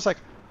mom was like,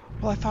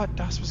 well, I thought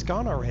Das was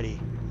gone already.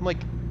 I'm like,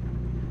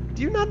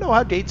 do you not know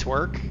how dates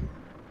work?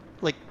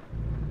 Like,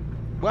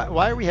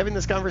 why are we having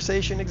this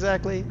conversation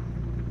exactly?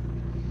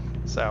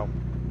 So,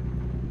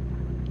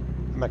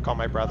 I'm gonna call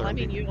my brother. Well, I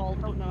mean, you all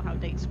don't know how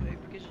dates work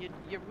because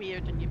you're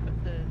weird and you put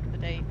the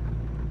day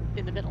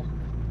in the middle.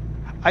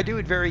 I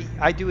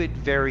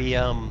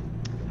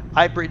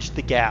bridge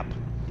the gap.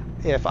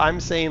 If I'm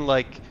saying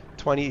like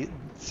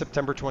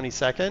September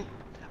 22nd,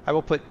 I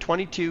will put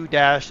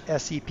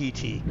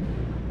 22-SEPT.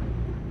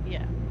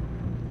 Yeah.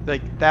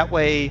 Like that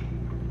way,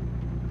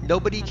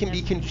 nobody And can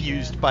be then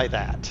confused by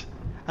that.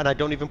 And I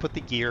don't even put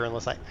the year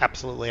unless I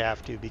absolutely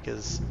have to,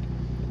 because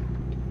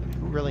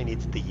who really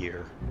needs the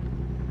year?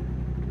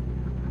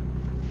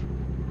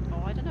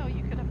 Oh, I don't know.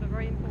 You could have a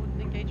very important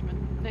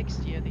engagement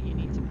next year that you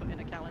need to put in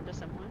a calendar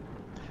somewhere.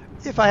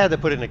 If I had to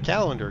put in a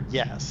calendar,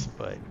 yes,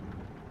 but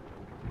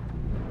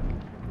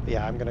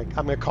yeah, I'm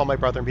gonna call my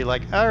brother and be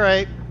like, all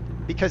right,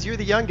 because you're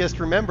the youngest,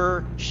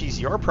 remember, she's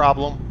your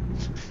problem.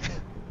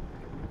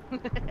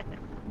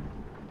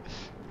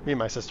 Me and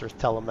my sisters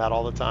tell him that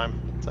all the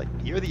time. It's like,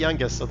 you're the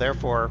youngest, so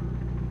therefore.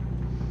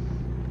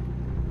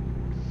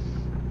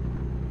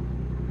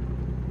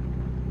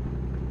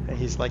 And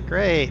he's like,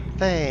 great,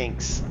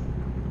 thanks.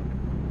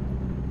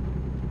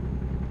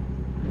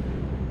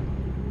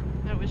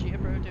 How was your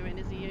bro doing?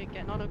 Is he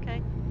getting on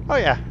okay? Oh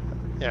yeah,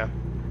 yeah.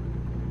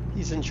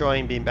 He's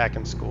enjoying being back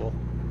in school.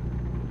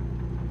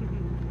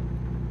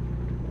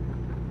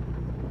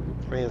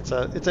 I mean, it's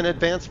an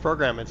advanced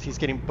program. He's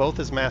getting both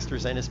his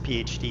master's and his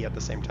PhD at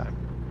the same time.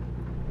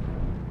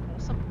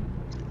 Awesome.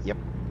 Yep.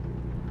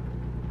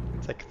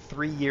 It's like a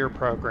 3-year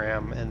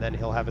program, and then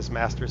he'll have his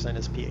master's and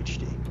his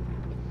PhD.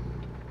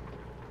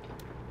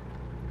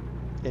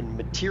 in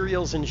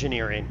materials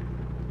engineering.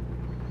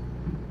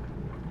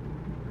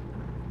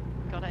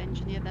 Gotta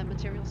engineer their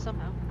materials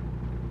somehow.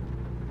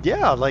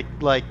 Yeah, like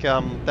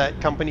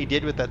that company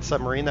did with that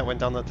submarine that went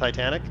down the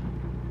Titanic.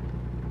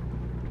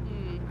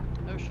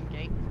 Ocean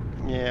Gate.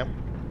 Yeah,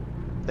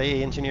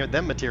 they engineered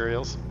them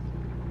materials.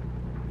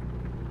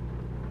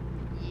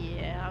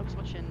 Yeah, I was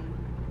watching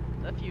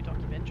a few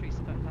documentaries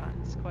about that.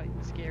 It's quite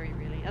scary,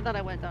 really. And then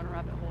I went down a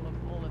rabbit hole of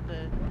all of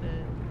the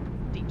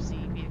deep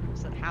sea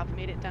vehicles that have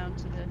made it down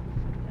to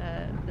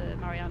the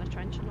Mariana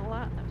Trench and all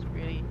that. That was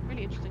really,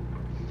 really interesting.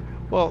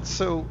 Well,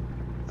 so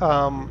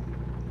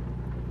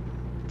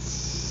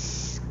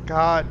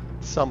Scott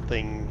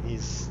something.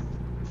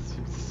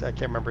 I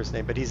can't remember his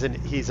name, but he's an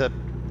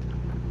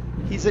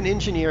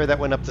engineer that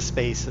went up to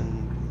space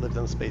and lived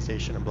on the space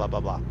station and blah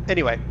blah blah.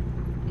 Anyway,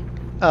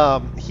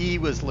 he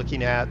was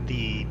looking at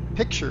the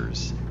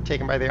pictures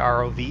taken by the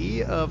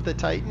ROV of the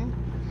Titan,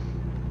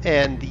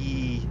 and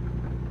the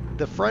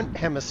front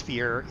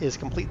hemisphere is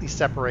completely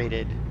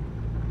separated,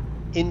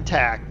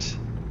 intact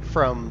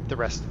from the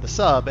rest of the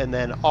sub, and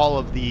then all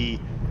of the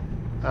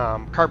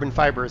carbon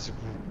fibers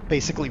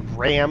basically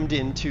rammed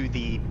into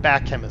the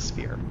back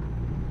hemisphere.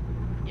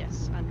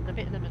 Yes, and the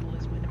bit in the middle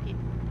is where the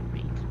people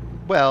read.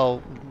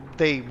 Well,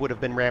 they would have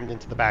been rammed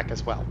into the back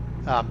as well.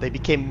 They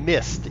became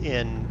mist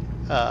in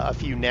a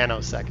few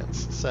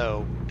nanoseconds,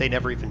 so they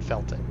never even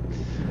felt it,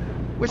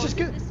 which is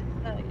good.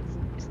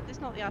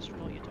 It's not the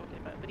astronaut you're talking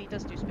about, but he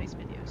does do space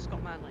videos.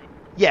 Scott Manley.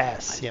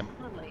 Yes, him.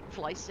 Manley,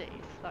 fly safe,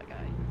 that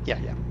guy.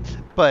 Yeah.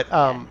 But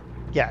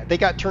yeah, they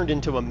got turned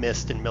into a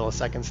mist in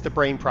milliseconds. The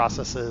brain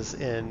processes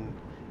in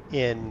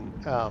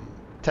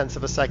tenths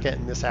of a second,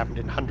 and this happened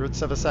in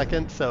hundredths of a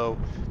second. So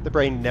the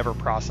brain never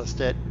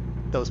processed it.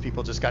 Those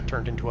people just got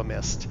turned into a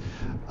mist.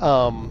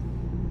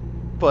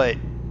 But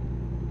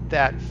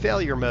that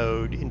failure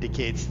mode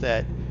indicates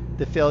that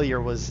the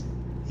failure was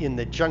in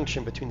the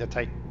junction between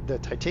the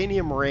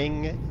titanium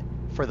ring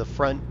for the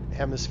front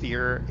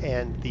hemisphere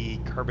and the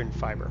carbon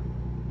fiber.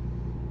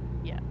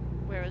 Yeah,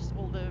 whereas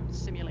all the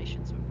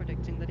simulations were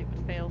predicting that it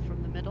would fail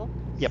from the middle.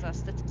 Yep. That's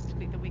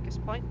statistically the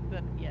weakest point,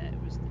 but yeah,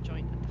 it was the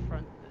joint at the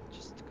front that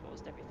just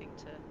caused everything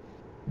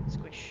to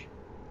squish.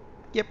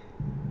 Yep.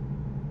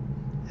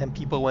 And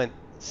people went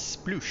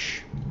sploosh,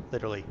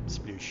 literally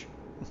sploosh.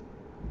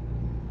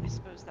 I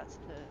suppose that's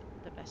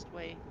the best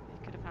way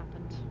it could have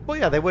happened. Well,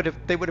 yeah, they would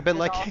have been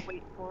like, Not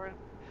wait for it.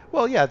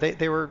 well, yeah,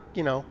 they were,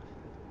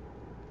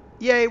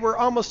 yay, we're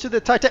almost to the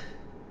Titan.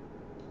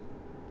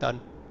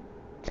 Done.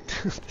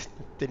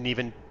 Didn't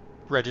even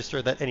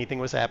register that anything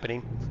was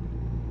happening.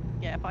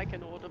 Yeah, if I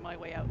can order my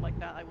way out like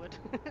that, I would.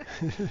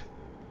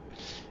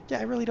 Yeah,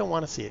 I really don't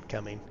want to see it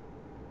coming.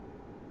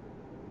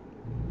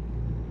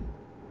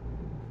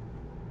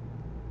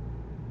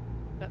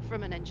 But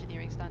from an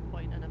engineering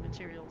standpoint and a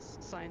materials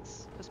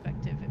science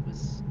perspective, it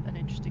was an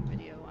interesting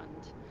video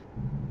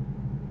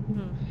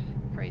and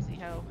crazy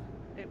how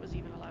it was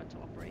even allowed to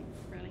operate,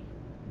 really.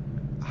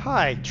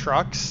 Hi,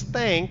 trucks.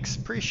 Thanks.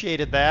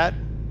 Appreciated that.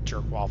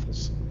 Jerk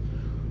waffles.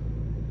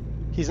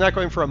 He's not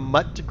going for a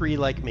mutt degree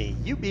like me.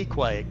 You be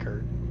quiet,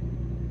 Kurt.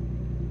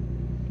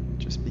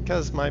 Just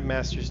because my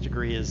master's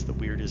degree is the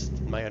weirdest,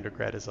 my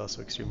undergrad is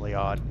also extremely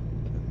odd.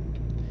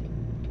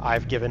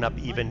 I've given up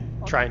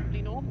even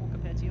trying. Normal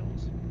compared to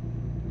yours.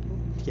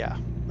 Yeah,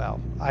 well,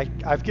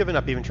 I've given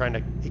up even trying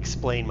to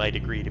explain my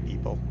degree to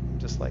people. I'm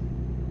just like,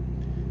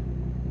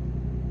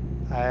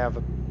 I have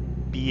a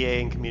BA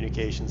in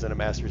communications and a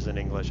master's in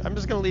English. I'm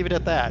just going to leave it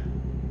at that.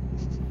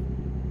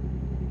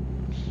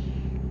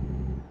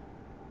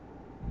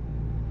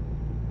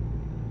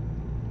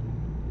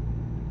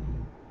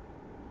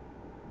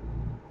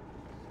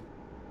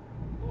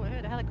 Oh, I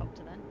heard a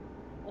helicopter then.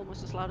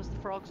 Almost as loud as the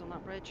frogs on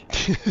that bridge.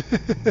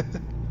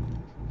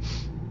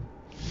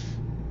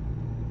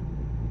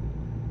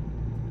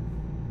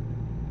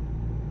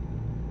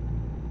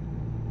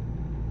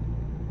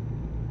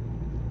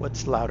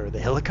 What's louder, the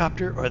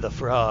helicopter or the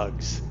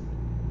frogs?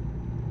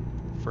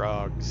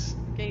 Frogs.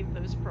 Gave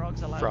those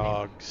frogs a loud name.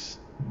 Frogs.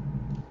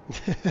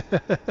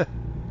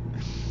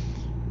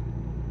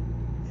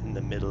 In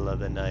the middle of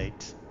the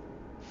night.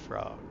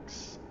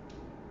 Frogs.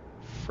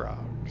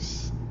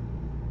 Frogs.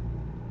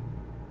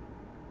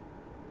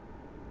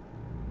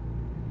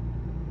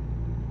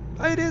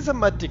 It is a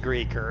mud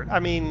degree, Kurt.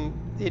 I mean,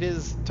 it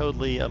is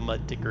totally a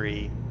mud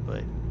degree,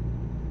 but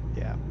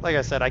yeah. Like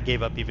I said, I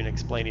gave up even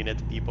explaining it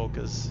to people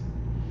because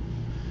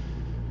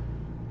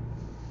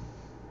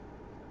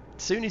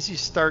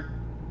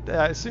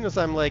as soon as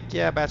I'm like,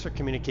 yeah, Bachelor of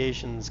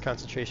Communications,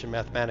 concentration in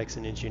Mathematics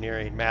and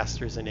Engineering,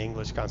 Master's in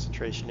English,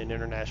 concentration in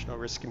International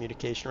Risk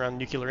Communication around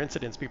nuclear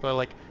incidents, people are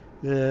like,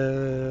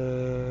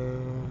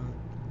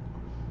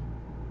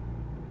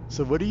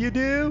 so what do you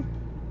do?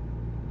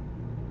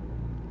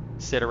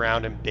 Sit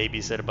around and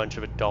babysit a bunch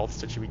of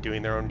adults that should be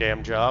doing their own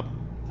damn job.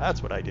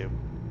 That's what I do.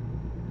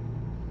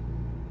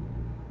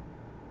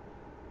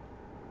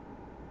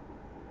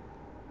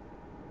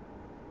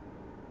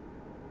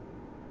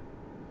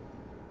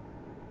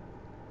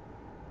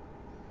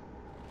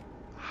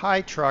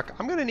 Hi, truck.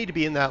 I'm going to need to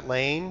be in that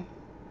lane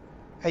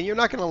And you're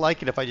not going to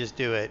like it if I just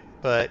do it,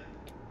 but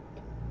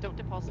Don't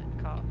deposit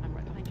the car. I'm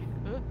right behind you.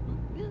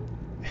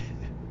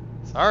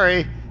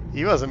 sorry.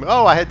 He wasn't.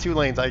 Oh, I had 2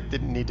 lanes. I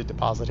didn't need to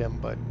deposit him,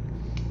 but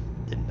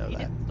didn't know He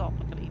that. didn't stop,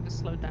 luckily. He was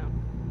slowed down.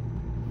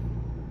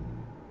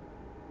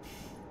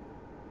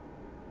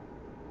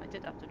 I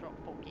did have to drop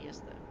 4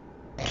 gears,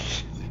 though.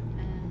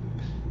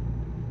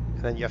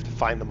 And then you have to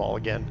find them all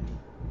again.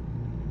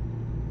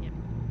 Yep.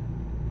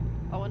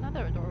 Oh,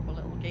 another adorable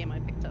little game I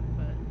picked up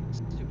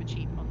super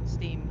cheap on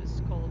Steam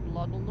was called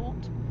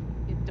Loddlenaut.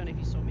 I don't know if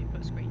you saw me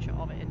put a screenshot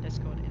of it in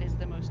Discord. It is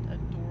the most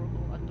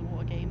adorable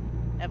underwater game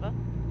ever.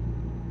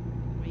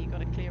 Where you got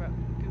to clear up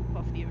goop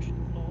off the ocean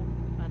floor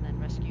and then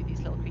rescue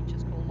these little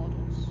creatures called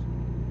Loddles.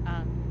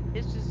 And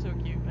it's just so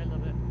cute. I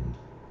love it.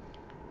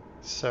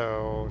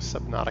 So,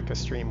 Subnautica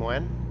stream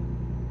when?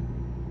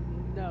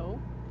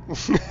 No.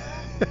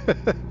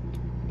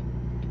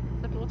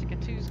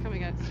 Subnautica 2 is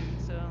coming out soon,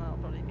 so that'll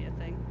probably be a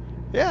thing.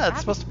 Yeah, it's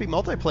supposed to be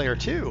multiplayer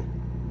too.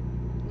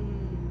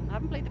 I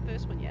haven't played the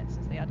first one yet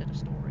since they added a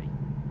story.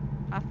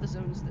 Half the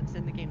zones that's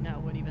in the game now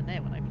weren't even there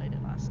when I played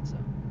it last, so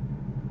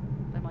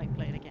I might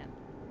play it again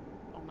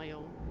on my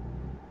own.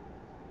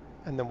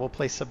 And then we'll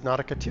play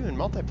Subnautica 2 in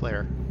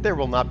multiplayer. There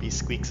will not be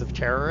squeaks of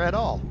terror at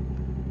all.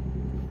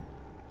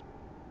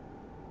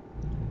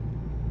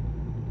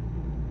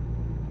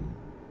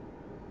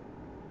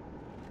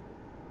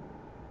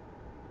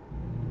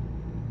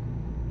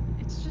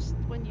 It's just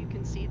when you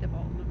can see the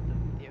bottom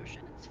of the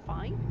ocean, it's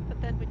fine, but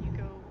then when you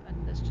go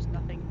and there's just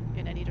nothing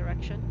in any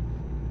direction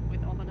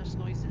with ominous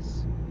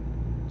noises,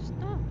 just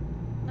no,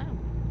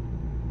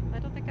 I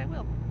don't think I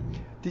will.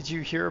 Did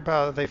you hear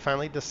about they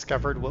finally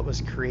discovered what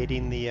was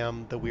creating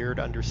the weird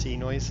undersea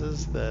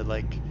noises? The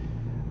like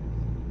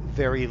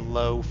very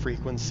low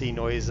frequency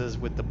noises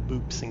with the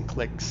boops and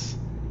clicks.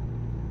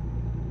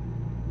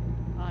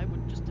 I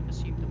would just have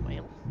assumed a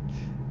whale.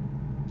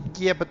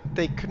 Yeah, but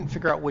they couldn't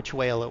figure out which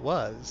whale it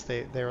was.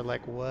 They were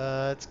like,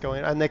 what's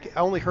going on? And they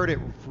only heard it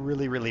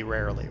really, really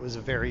rarely. It was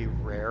a very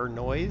rare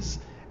noise.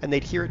 And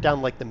they'd hear it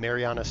down like the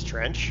Marianas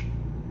Trench.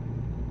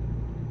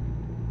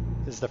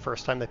 This is the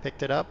first time they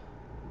picked it up.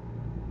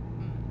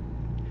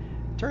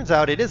 Turns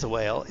out it is a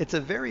whale. It's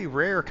a very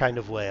rare kind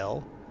of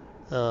whale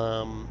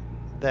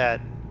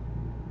that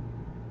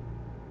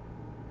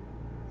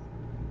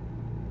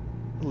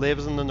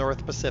lives in the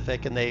North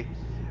Pacific. And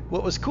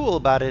what was cool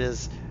about it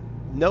is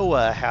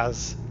NOAA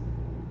has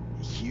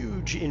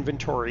huge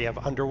inventory of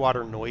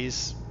underwater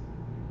noise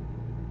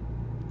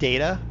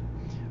data,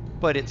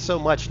 but it's so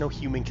much no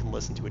human can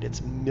listen to it.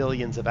 It's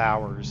millions of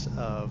hours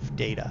of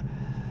data.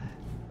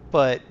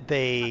 But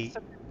That's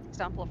an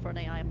example for an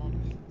AI model.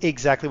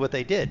 exactly what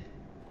they did.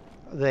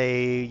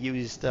 They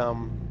used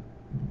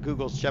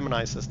Google's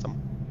Gemini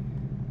system.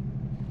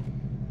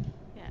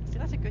 Yeah, see,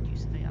 that's a good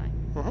use of AI.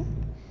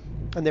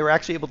 And they were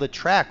actually able to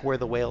track where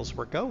the whales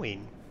were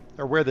going,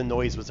 or where the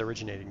noise was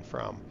originating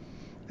from.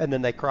 And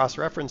then they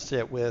cross-referenced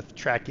it with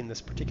tracking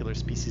this particular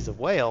species of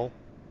whale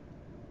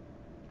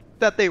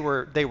that they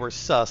were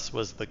sus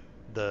was the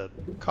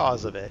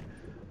cause of it,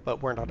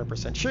 but weren't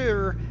 100%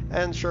 sure.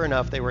 And sure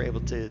enough, they were able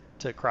to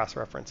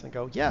cross-reference and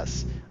go,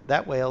 yes,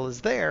 that whale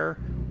is there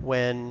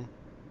when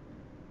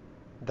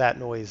that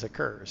noise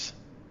occurs.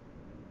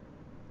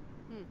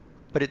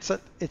 But it's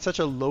such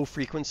a low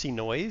frequency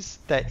noise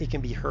that it can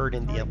be heard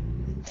in the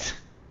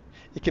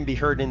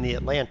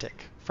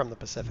Atlantic from the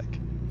Pacific.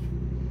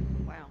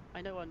 Wow,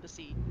 I know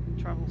undersea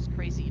travel's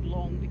crazy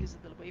long because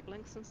of the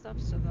wavelengths and stuff,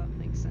 so that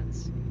makes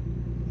sense.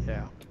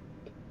 Yeah.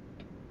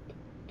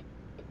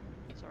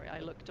 Sorry, I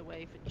looked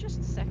away for just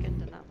a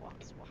second and that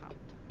was what happened.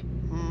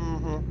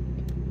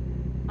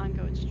 I'm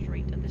going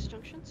straight at this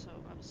junction, so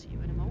I will see you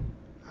in a moment.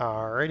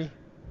 Alrighty.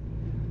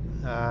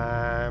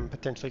 I'm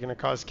potentially going to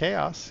cause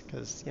chaos,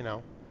 because, you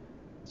know,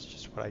 it's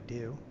just what I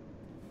do.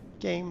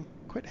 Game,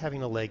 quit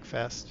having a leg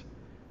fest.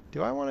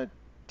 Do I want to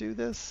do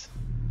this?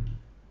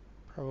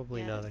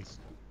 Probably not. It's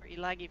pretty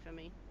laggy for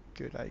me.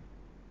 Good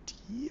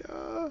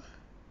idea.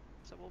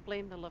 So we'll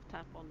blame the love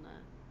tap on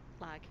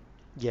lag.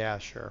 Yeah,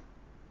 sure.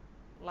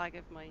 Lag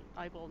of my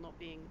eyeball not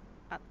being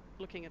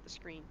looking at the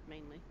screen,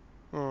 mainly.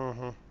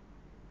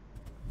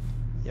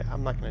 Yeah,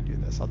 I'm not going to do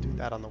this. I'll do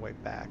that on the way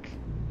back.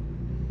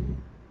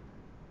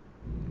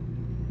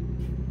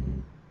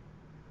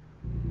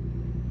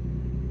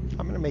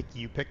 I'm going to make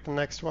you pick the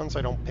next one so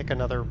I don't pick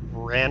another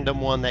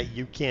random one that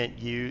you can't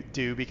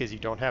do because you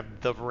don't have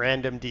the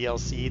random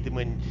DLC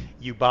when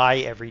you buy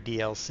every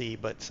DLC,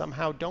 but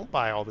somehow don't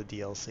buy all the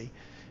DLC.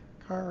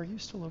 Car, are you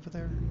still over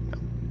there? No.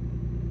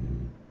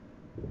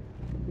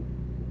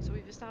 So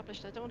we've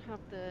established I don't have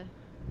the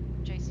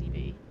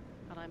JCB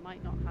and I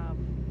might not have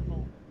the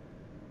Volvo.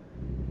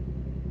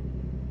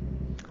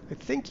 I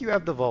think you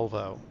have the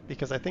Volvo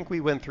because I think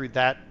we went through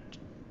that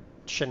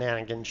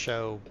shenanigan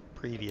show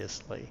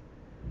previously.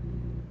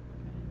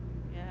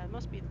 Yeah, it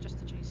must be just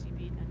the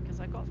JCB then, because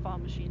I've got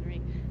farm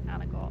machinery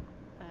and I got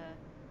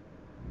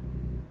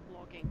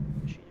logging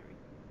machinery.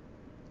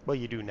 Well,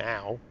 you do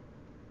now.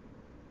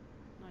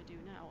 I do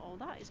now. Oh,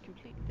 that is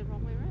completely the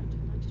wrong way around.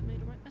 I just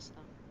made a right mess of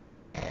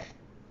that.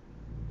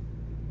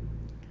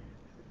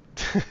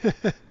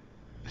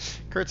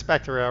 Kurt's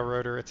back to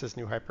Railroader. It's his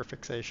new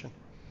hyperfixation.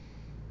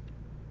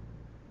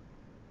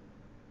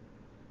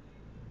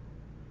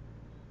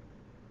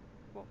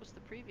 What was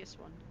the previous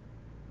one?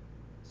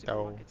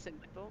 Oh. Supermarket Sim,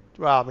 I thought.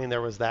 Well, I mean,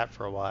 there was that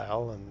for a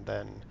while, and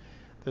then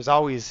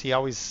he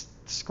always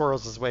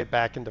squirrels his way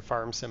back into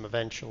Farm Sim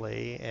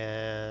eventually,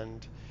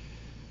 and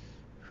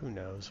who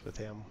knows with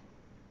him.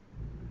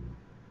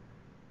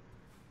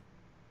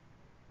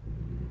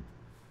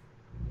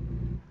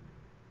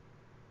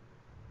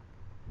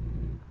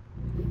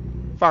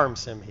 Farm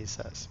Sim, he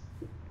says.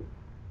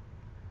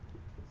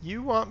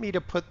 You want me to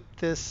put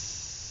this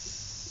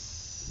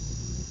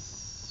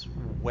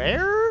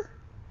where?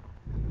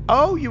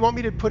 Oh, you want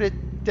me to put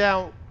it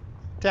down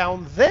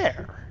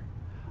there?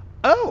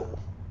 Oh,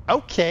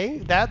 okay.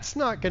 That's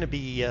not going to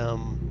be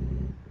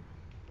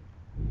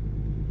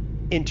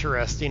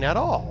interesting at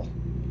all.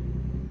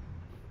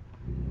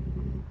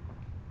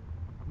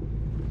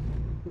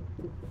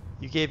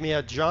 You gave me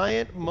a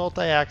giant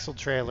multi-axle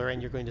trailer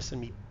and you're going to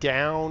send me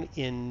down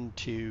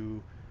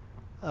into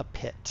a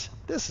pit.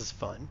 This is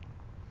fun.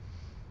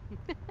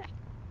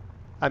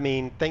 I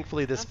mean,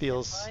 thankfully this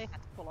feels... I had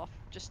to pull off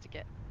just to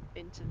get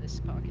into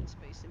this parking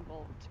space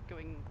involved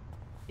going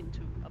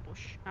into a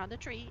bush and a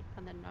tree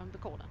and then round the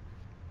corner.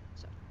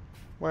 So.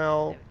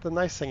 Well, the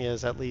nice thing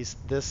is at least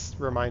this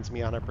reminds me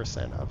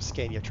 100% of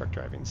Scania Truck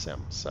Driving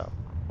Sim, so...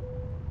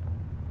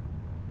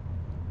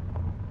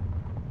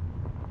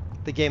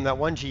 The game that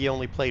 1G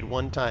only played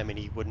one time and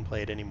he wouldn't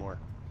play it anymore.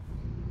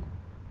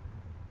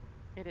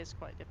 It is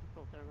quite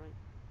difficult though, right?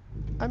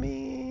 I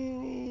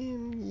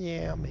mean,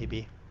 yeah,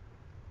 maybe.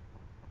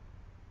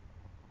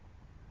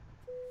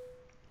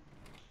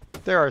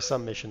 There are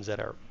some missions that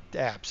are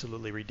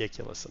absolutely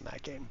ridiculous in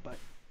that game, but...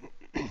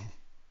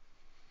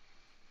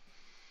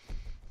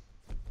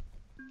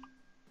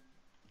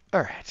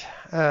 All right,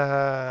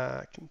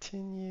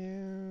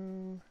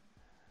 continue.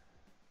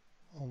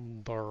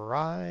 On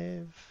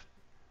drive.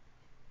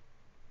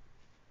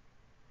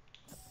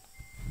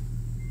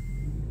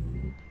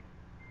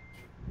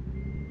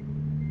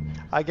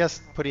 I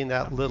guess putting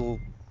that little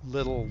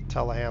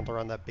telehandler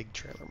on that big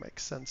trailer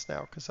makes sense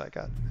now because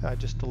I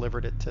just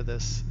delivered it to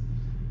this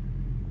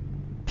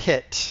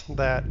pit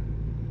that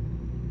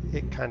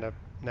it kind of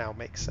now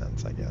makes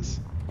sense, I guess.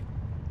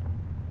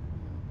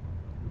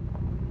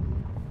 Well,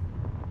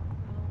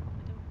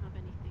 I don't have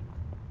anything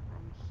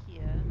from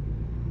here.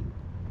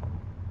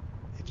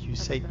 If you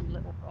say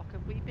Little Rock,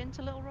 have we been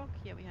to Little Rock?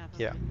 Yeah, we have.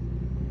 Yeah.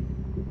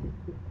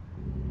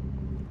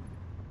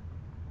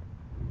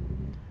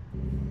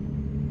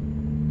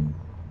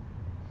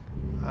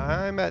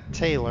 I'm at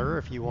Taylor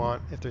if you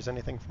want, if there's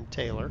anything from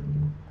Taylor.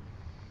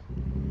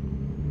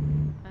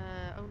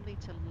 Only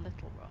to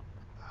Little Rock.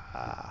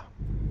 Ah.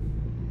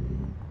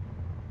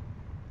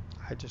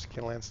 I just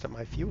glanced at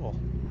my fuel.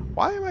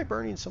 Why am I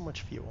burning so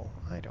much fuel?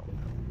 I don't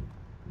know.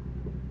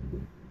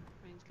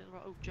 Means Little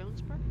Rock. Oh,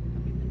 Jonesboro?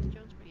 Have we been to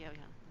Jonesboro? Yeah, we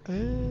have.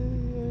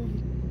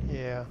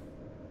 Yeah.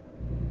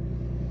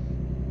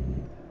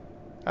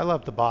 I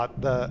love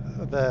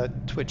the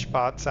Twitch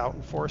bots out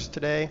in force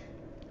today.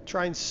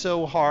 Trying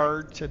so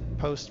hard to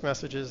post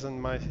messages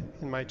in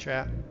my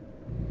chat.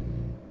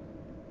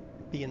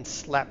 Being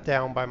slapped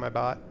down by my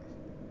bot.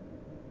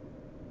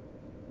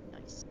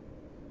 Nice.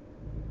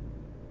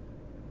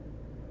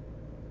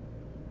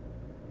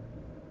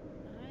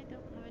 I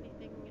don't have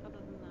anything other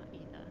than that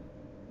either.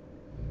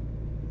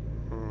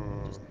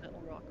 Just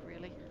Little Rock,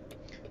 really.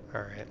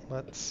 All right,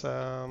 let's.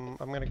 I'm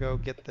gonna go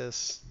get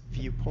this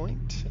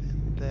viewpoint,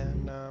 and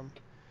then.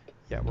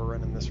 Yeah, we're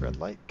running this red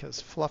light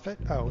because fluff it.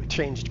 Oh, it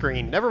changed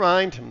green. Never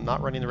mind. I'm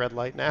not running the red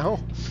light now.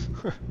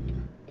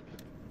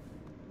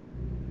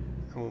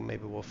 Oh,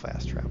 maybe we'll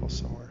fast travel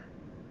somewhere.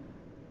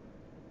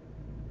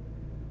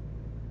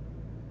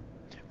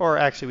 Or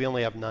actually, we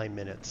only have 9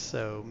 minutes,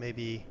 so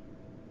maybe.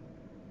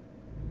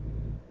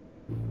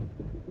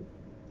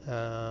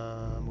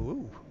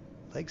 Ooh,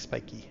 leg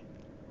spiky.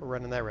 We're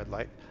running that red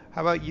light.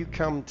 How about you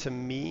come to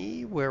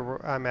me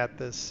where I'm at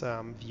this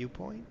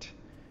viewpoint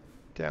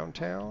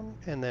downtown,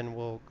 and then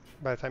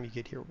by the time you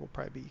get here, we'll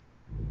probably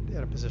be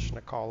in a position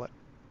to call it.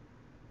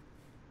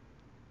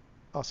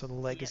 Also, the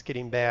leg is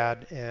getting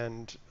bad,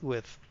 and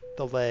with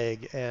the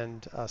leg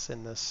and us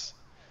in this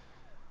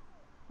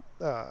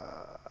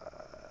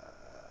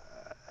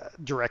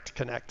direct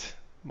connect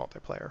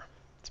multiplayer,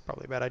 it's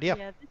probably a bad idea.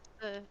 Yeah,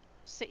 the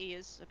city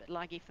is a bit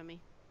laggy for me.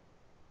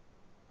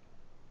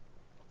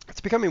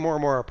 It's becoming more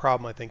and more a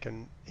problem, I think,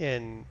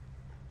 in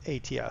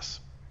ATS.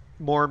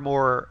 More and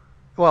more,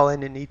 well,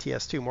 and in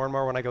ETS too, more and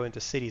more when I go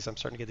into cities, I'm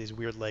starting to get these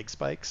weird leg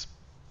spikes.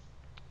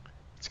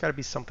 It's got to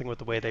be something with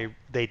the way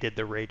they did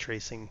the ray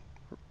tracing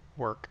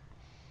work.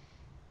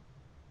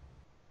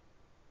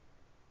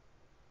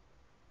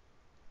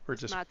 We're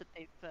just mad that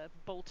they've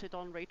bolted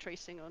on ray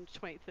tracing on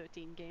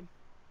 2013 game.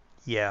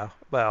 Yeah,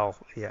 well,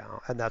 yeah,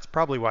 and that's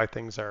probably why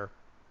things are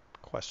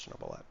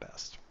questionable at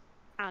best.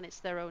 And it's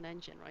their own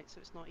engine, right? So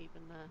it's not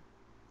even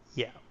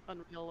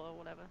Unreal or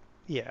whatever.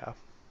 Yeah.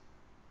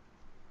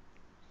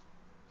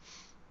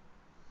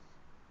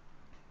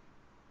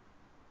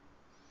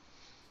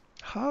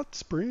 Hot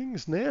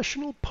Springs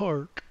National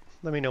Park.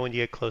 Let me know when you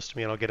get close to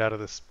me and I'll get out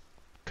of this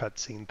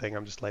cutscene thing.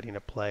 I'm just letting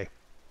it play.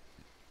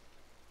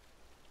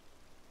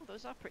 Oh,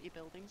 those are pretty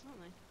buildings,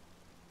 aren't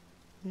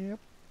they? Yep.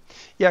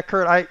 Yeah,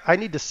 Kurt, I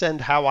need to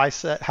send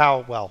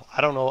well, I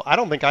don't know. I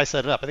don't think I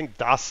set it up. I think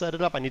DOS set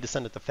it up. I need to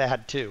send it to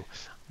Fad too.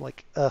 I'm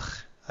like, ugh,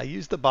 I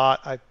used the bot.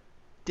 I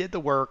did the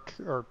work,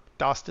 or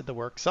DOS did the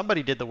work.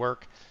 Somebody did the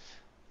work.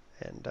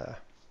 And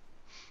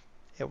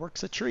it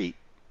works a treat.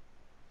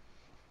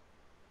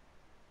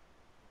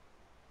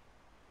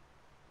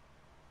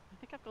 I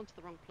think I've gone to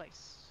the wrong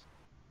place.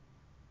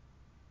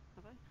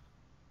 Have I?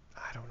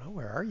 I don't know.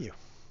 Where are you?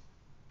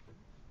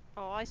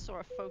 Oh, I saw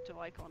a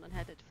photo icon and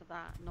headed for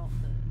that, not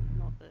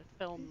the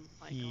film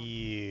icon.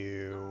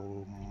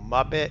 You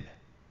muppet.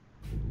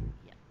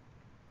 Yeah.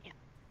 Yeah.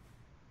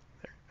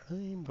 There.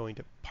 I'm going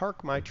to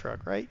park my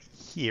truck right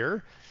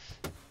here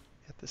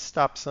at the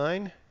stop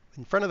sign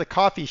in front of the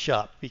coffee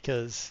shop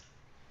because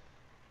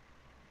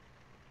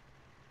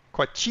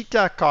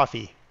Quachita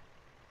Coffee.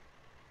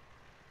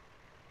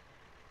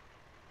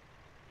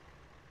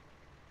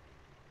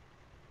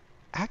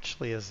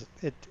 Actually,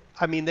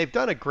 I mean, they've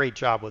done a great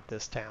job with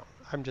this town.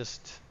 I'm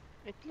just...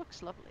 It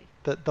looks lovely.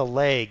 The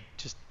lag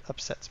just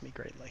upsets me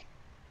greatly.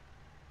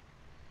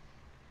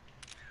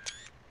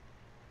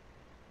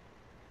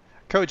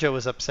 Kojo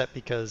was upset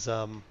because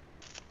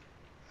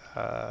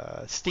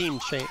Steam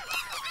changed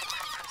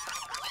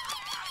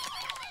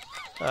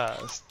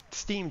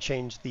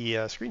the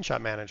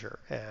screenshot manager,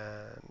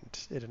 and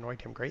it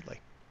annoyed him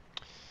greatly.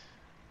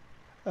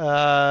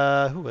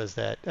 Who was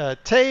that?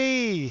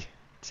 Tay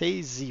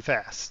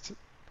Fast.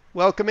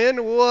 Welcome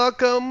in.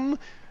 Welcome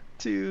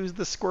to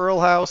the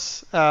Squirrel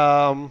House,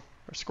 or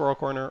Squirrel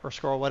Corner, or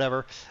Squirrel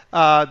whatever.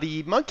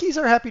 The monkeys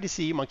are happy to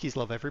see you. Monkeys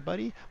love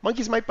everybody.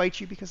 Monkeys might bite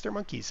you because they're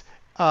monkeys.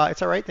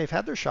 It's all right. They've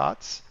had their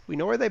shots. We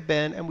know where they've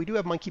been, and we do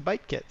have monkey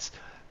bite kits.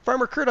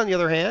 Farmer Kurt, on the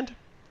other hand,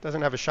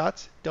 doesn't have his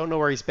shots. Don't know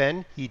where he's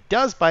been. He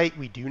does bite.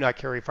 We do not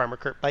carry Farmer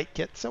Kurt bite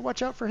kit, so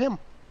watch out for him.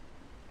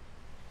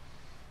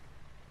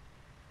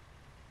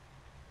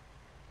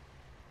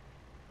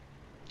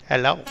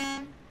 Hello.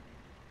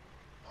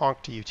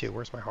 Honk to you too.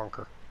 Where's my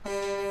honker?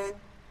 I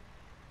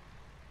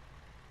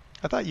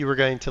thought you were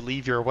going to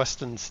leave your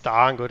Western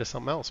Star and go to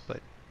something else,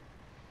 but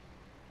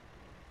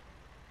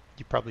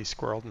you probably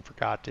squirreled and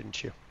forgot,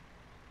 didn't you?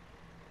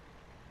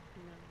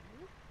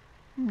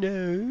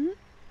 No.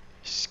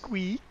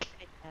 Squeak.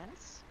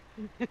 Yes.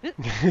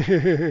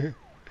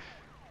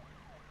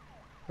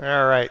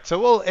 All right, so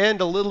we'll end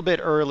a little bit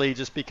early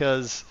just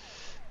because...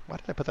 Why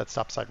did I put that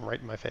stop sign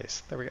right in my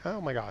face? There we go. Oh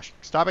my gosh.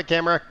 Stop it,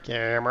 camera.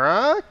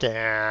 Camera.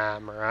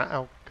 Camera.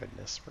 Oh,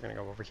 goodness. We're going to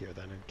go over here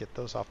then and get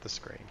those off the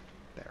screen.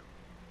 There.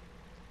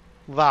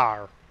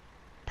 Var.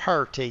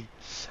 Party.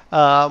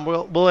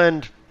 We'll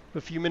end a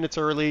few minutes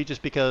early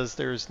just because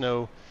there's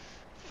no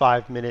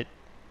 5-minute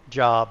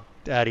job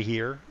out of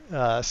here.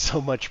 So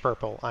much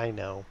purple. I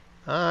know.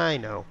 I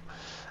know.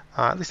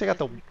 At least I got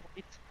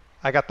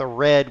the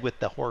red with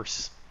the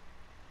horse.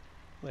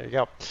 There you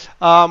go.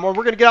 Well, we're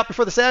going to get out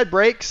before the sad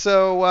break.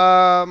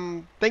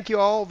 So thank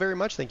you all very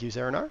much. Thank you,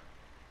 Serenar.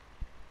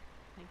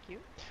 Thank you.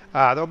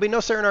 There will be no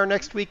Serenar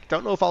next week.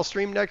 Don't know if I'll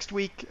stream next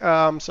week.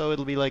 So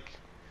it'll be like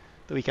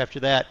the week after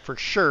that for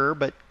sure.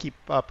 But keep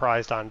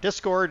apprised on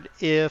Discord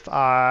if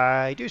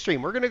I do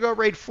stream. We're going to go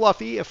raid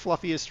Fluffy if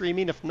Fluffy is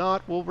streaming. If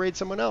not, we'll raid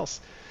someone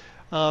else.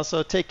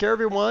 So take care,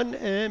 everyone,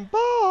 and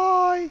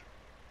bye.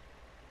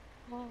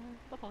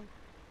 Bye-bye.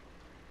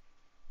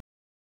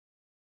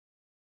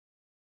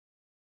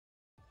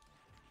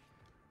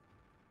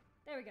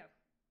 There we go.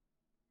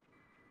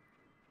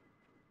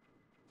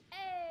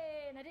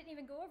 Hey, and I didn't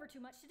even go over too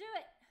much to do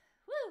it.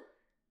 Woo!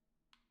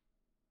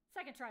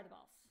 Second try the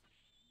boss.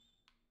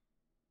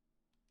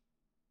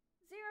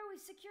 Zero,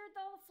 we've secured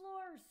all the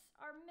floors.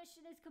 Our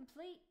mission is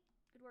complete.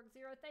 Good work,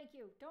 Zero. Thank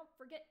you. Don't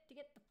forget to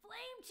get the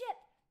flame chip.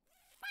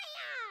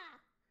 Fire!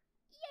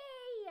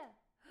 Yay!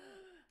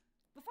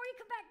 Before you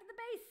come back to the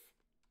base,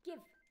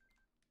 give.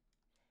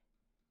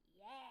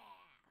 Yeah.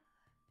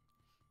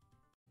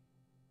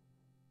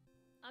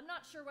 I'm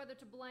not sure whether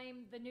to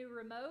blame the new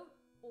remote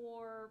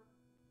or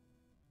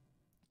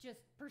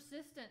just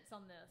persistence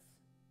on this.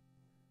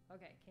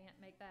 Okay, can't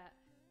make that.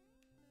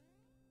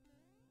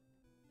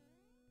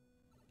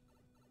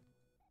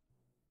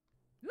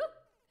 Whoop!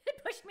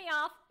 It pushed me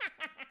off.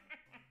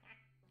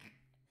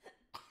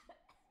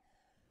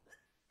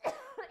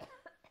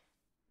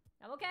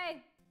 I'm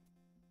okay.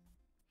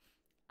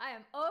 I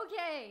am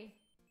okay.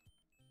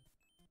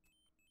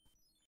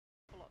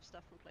 A lot of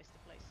stuff from place to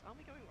place. Aren't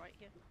we going right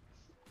here?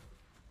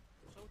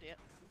 Oh dear.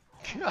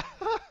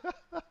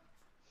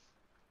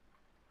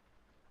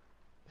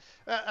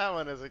 That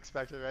one is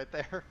expected right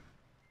there.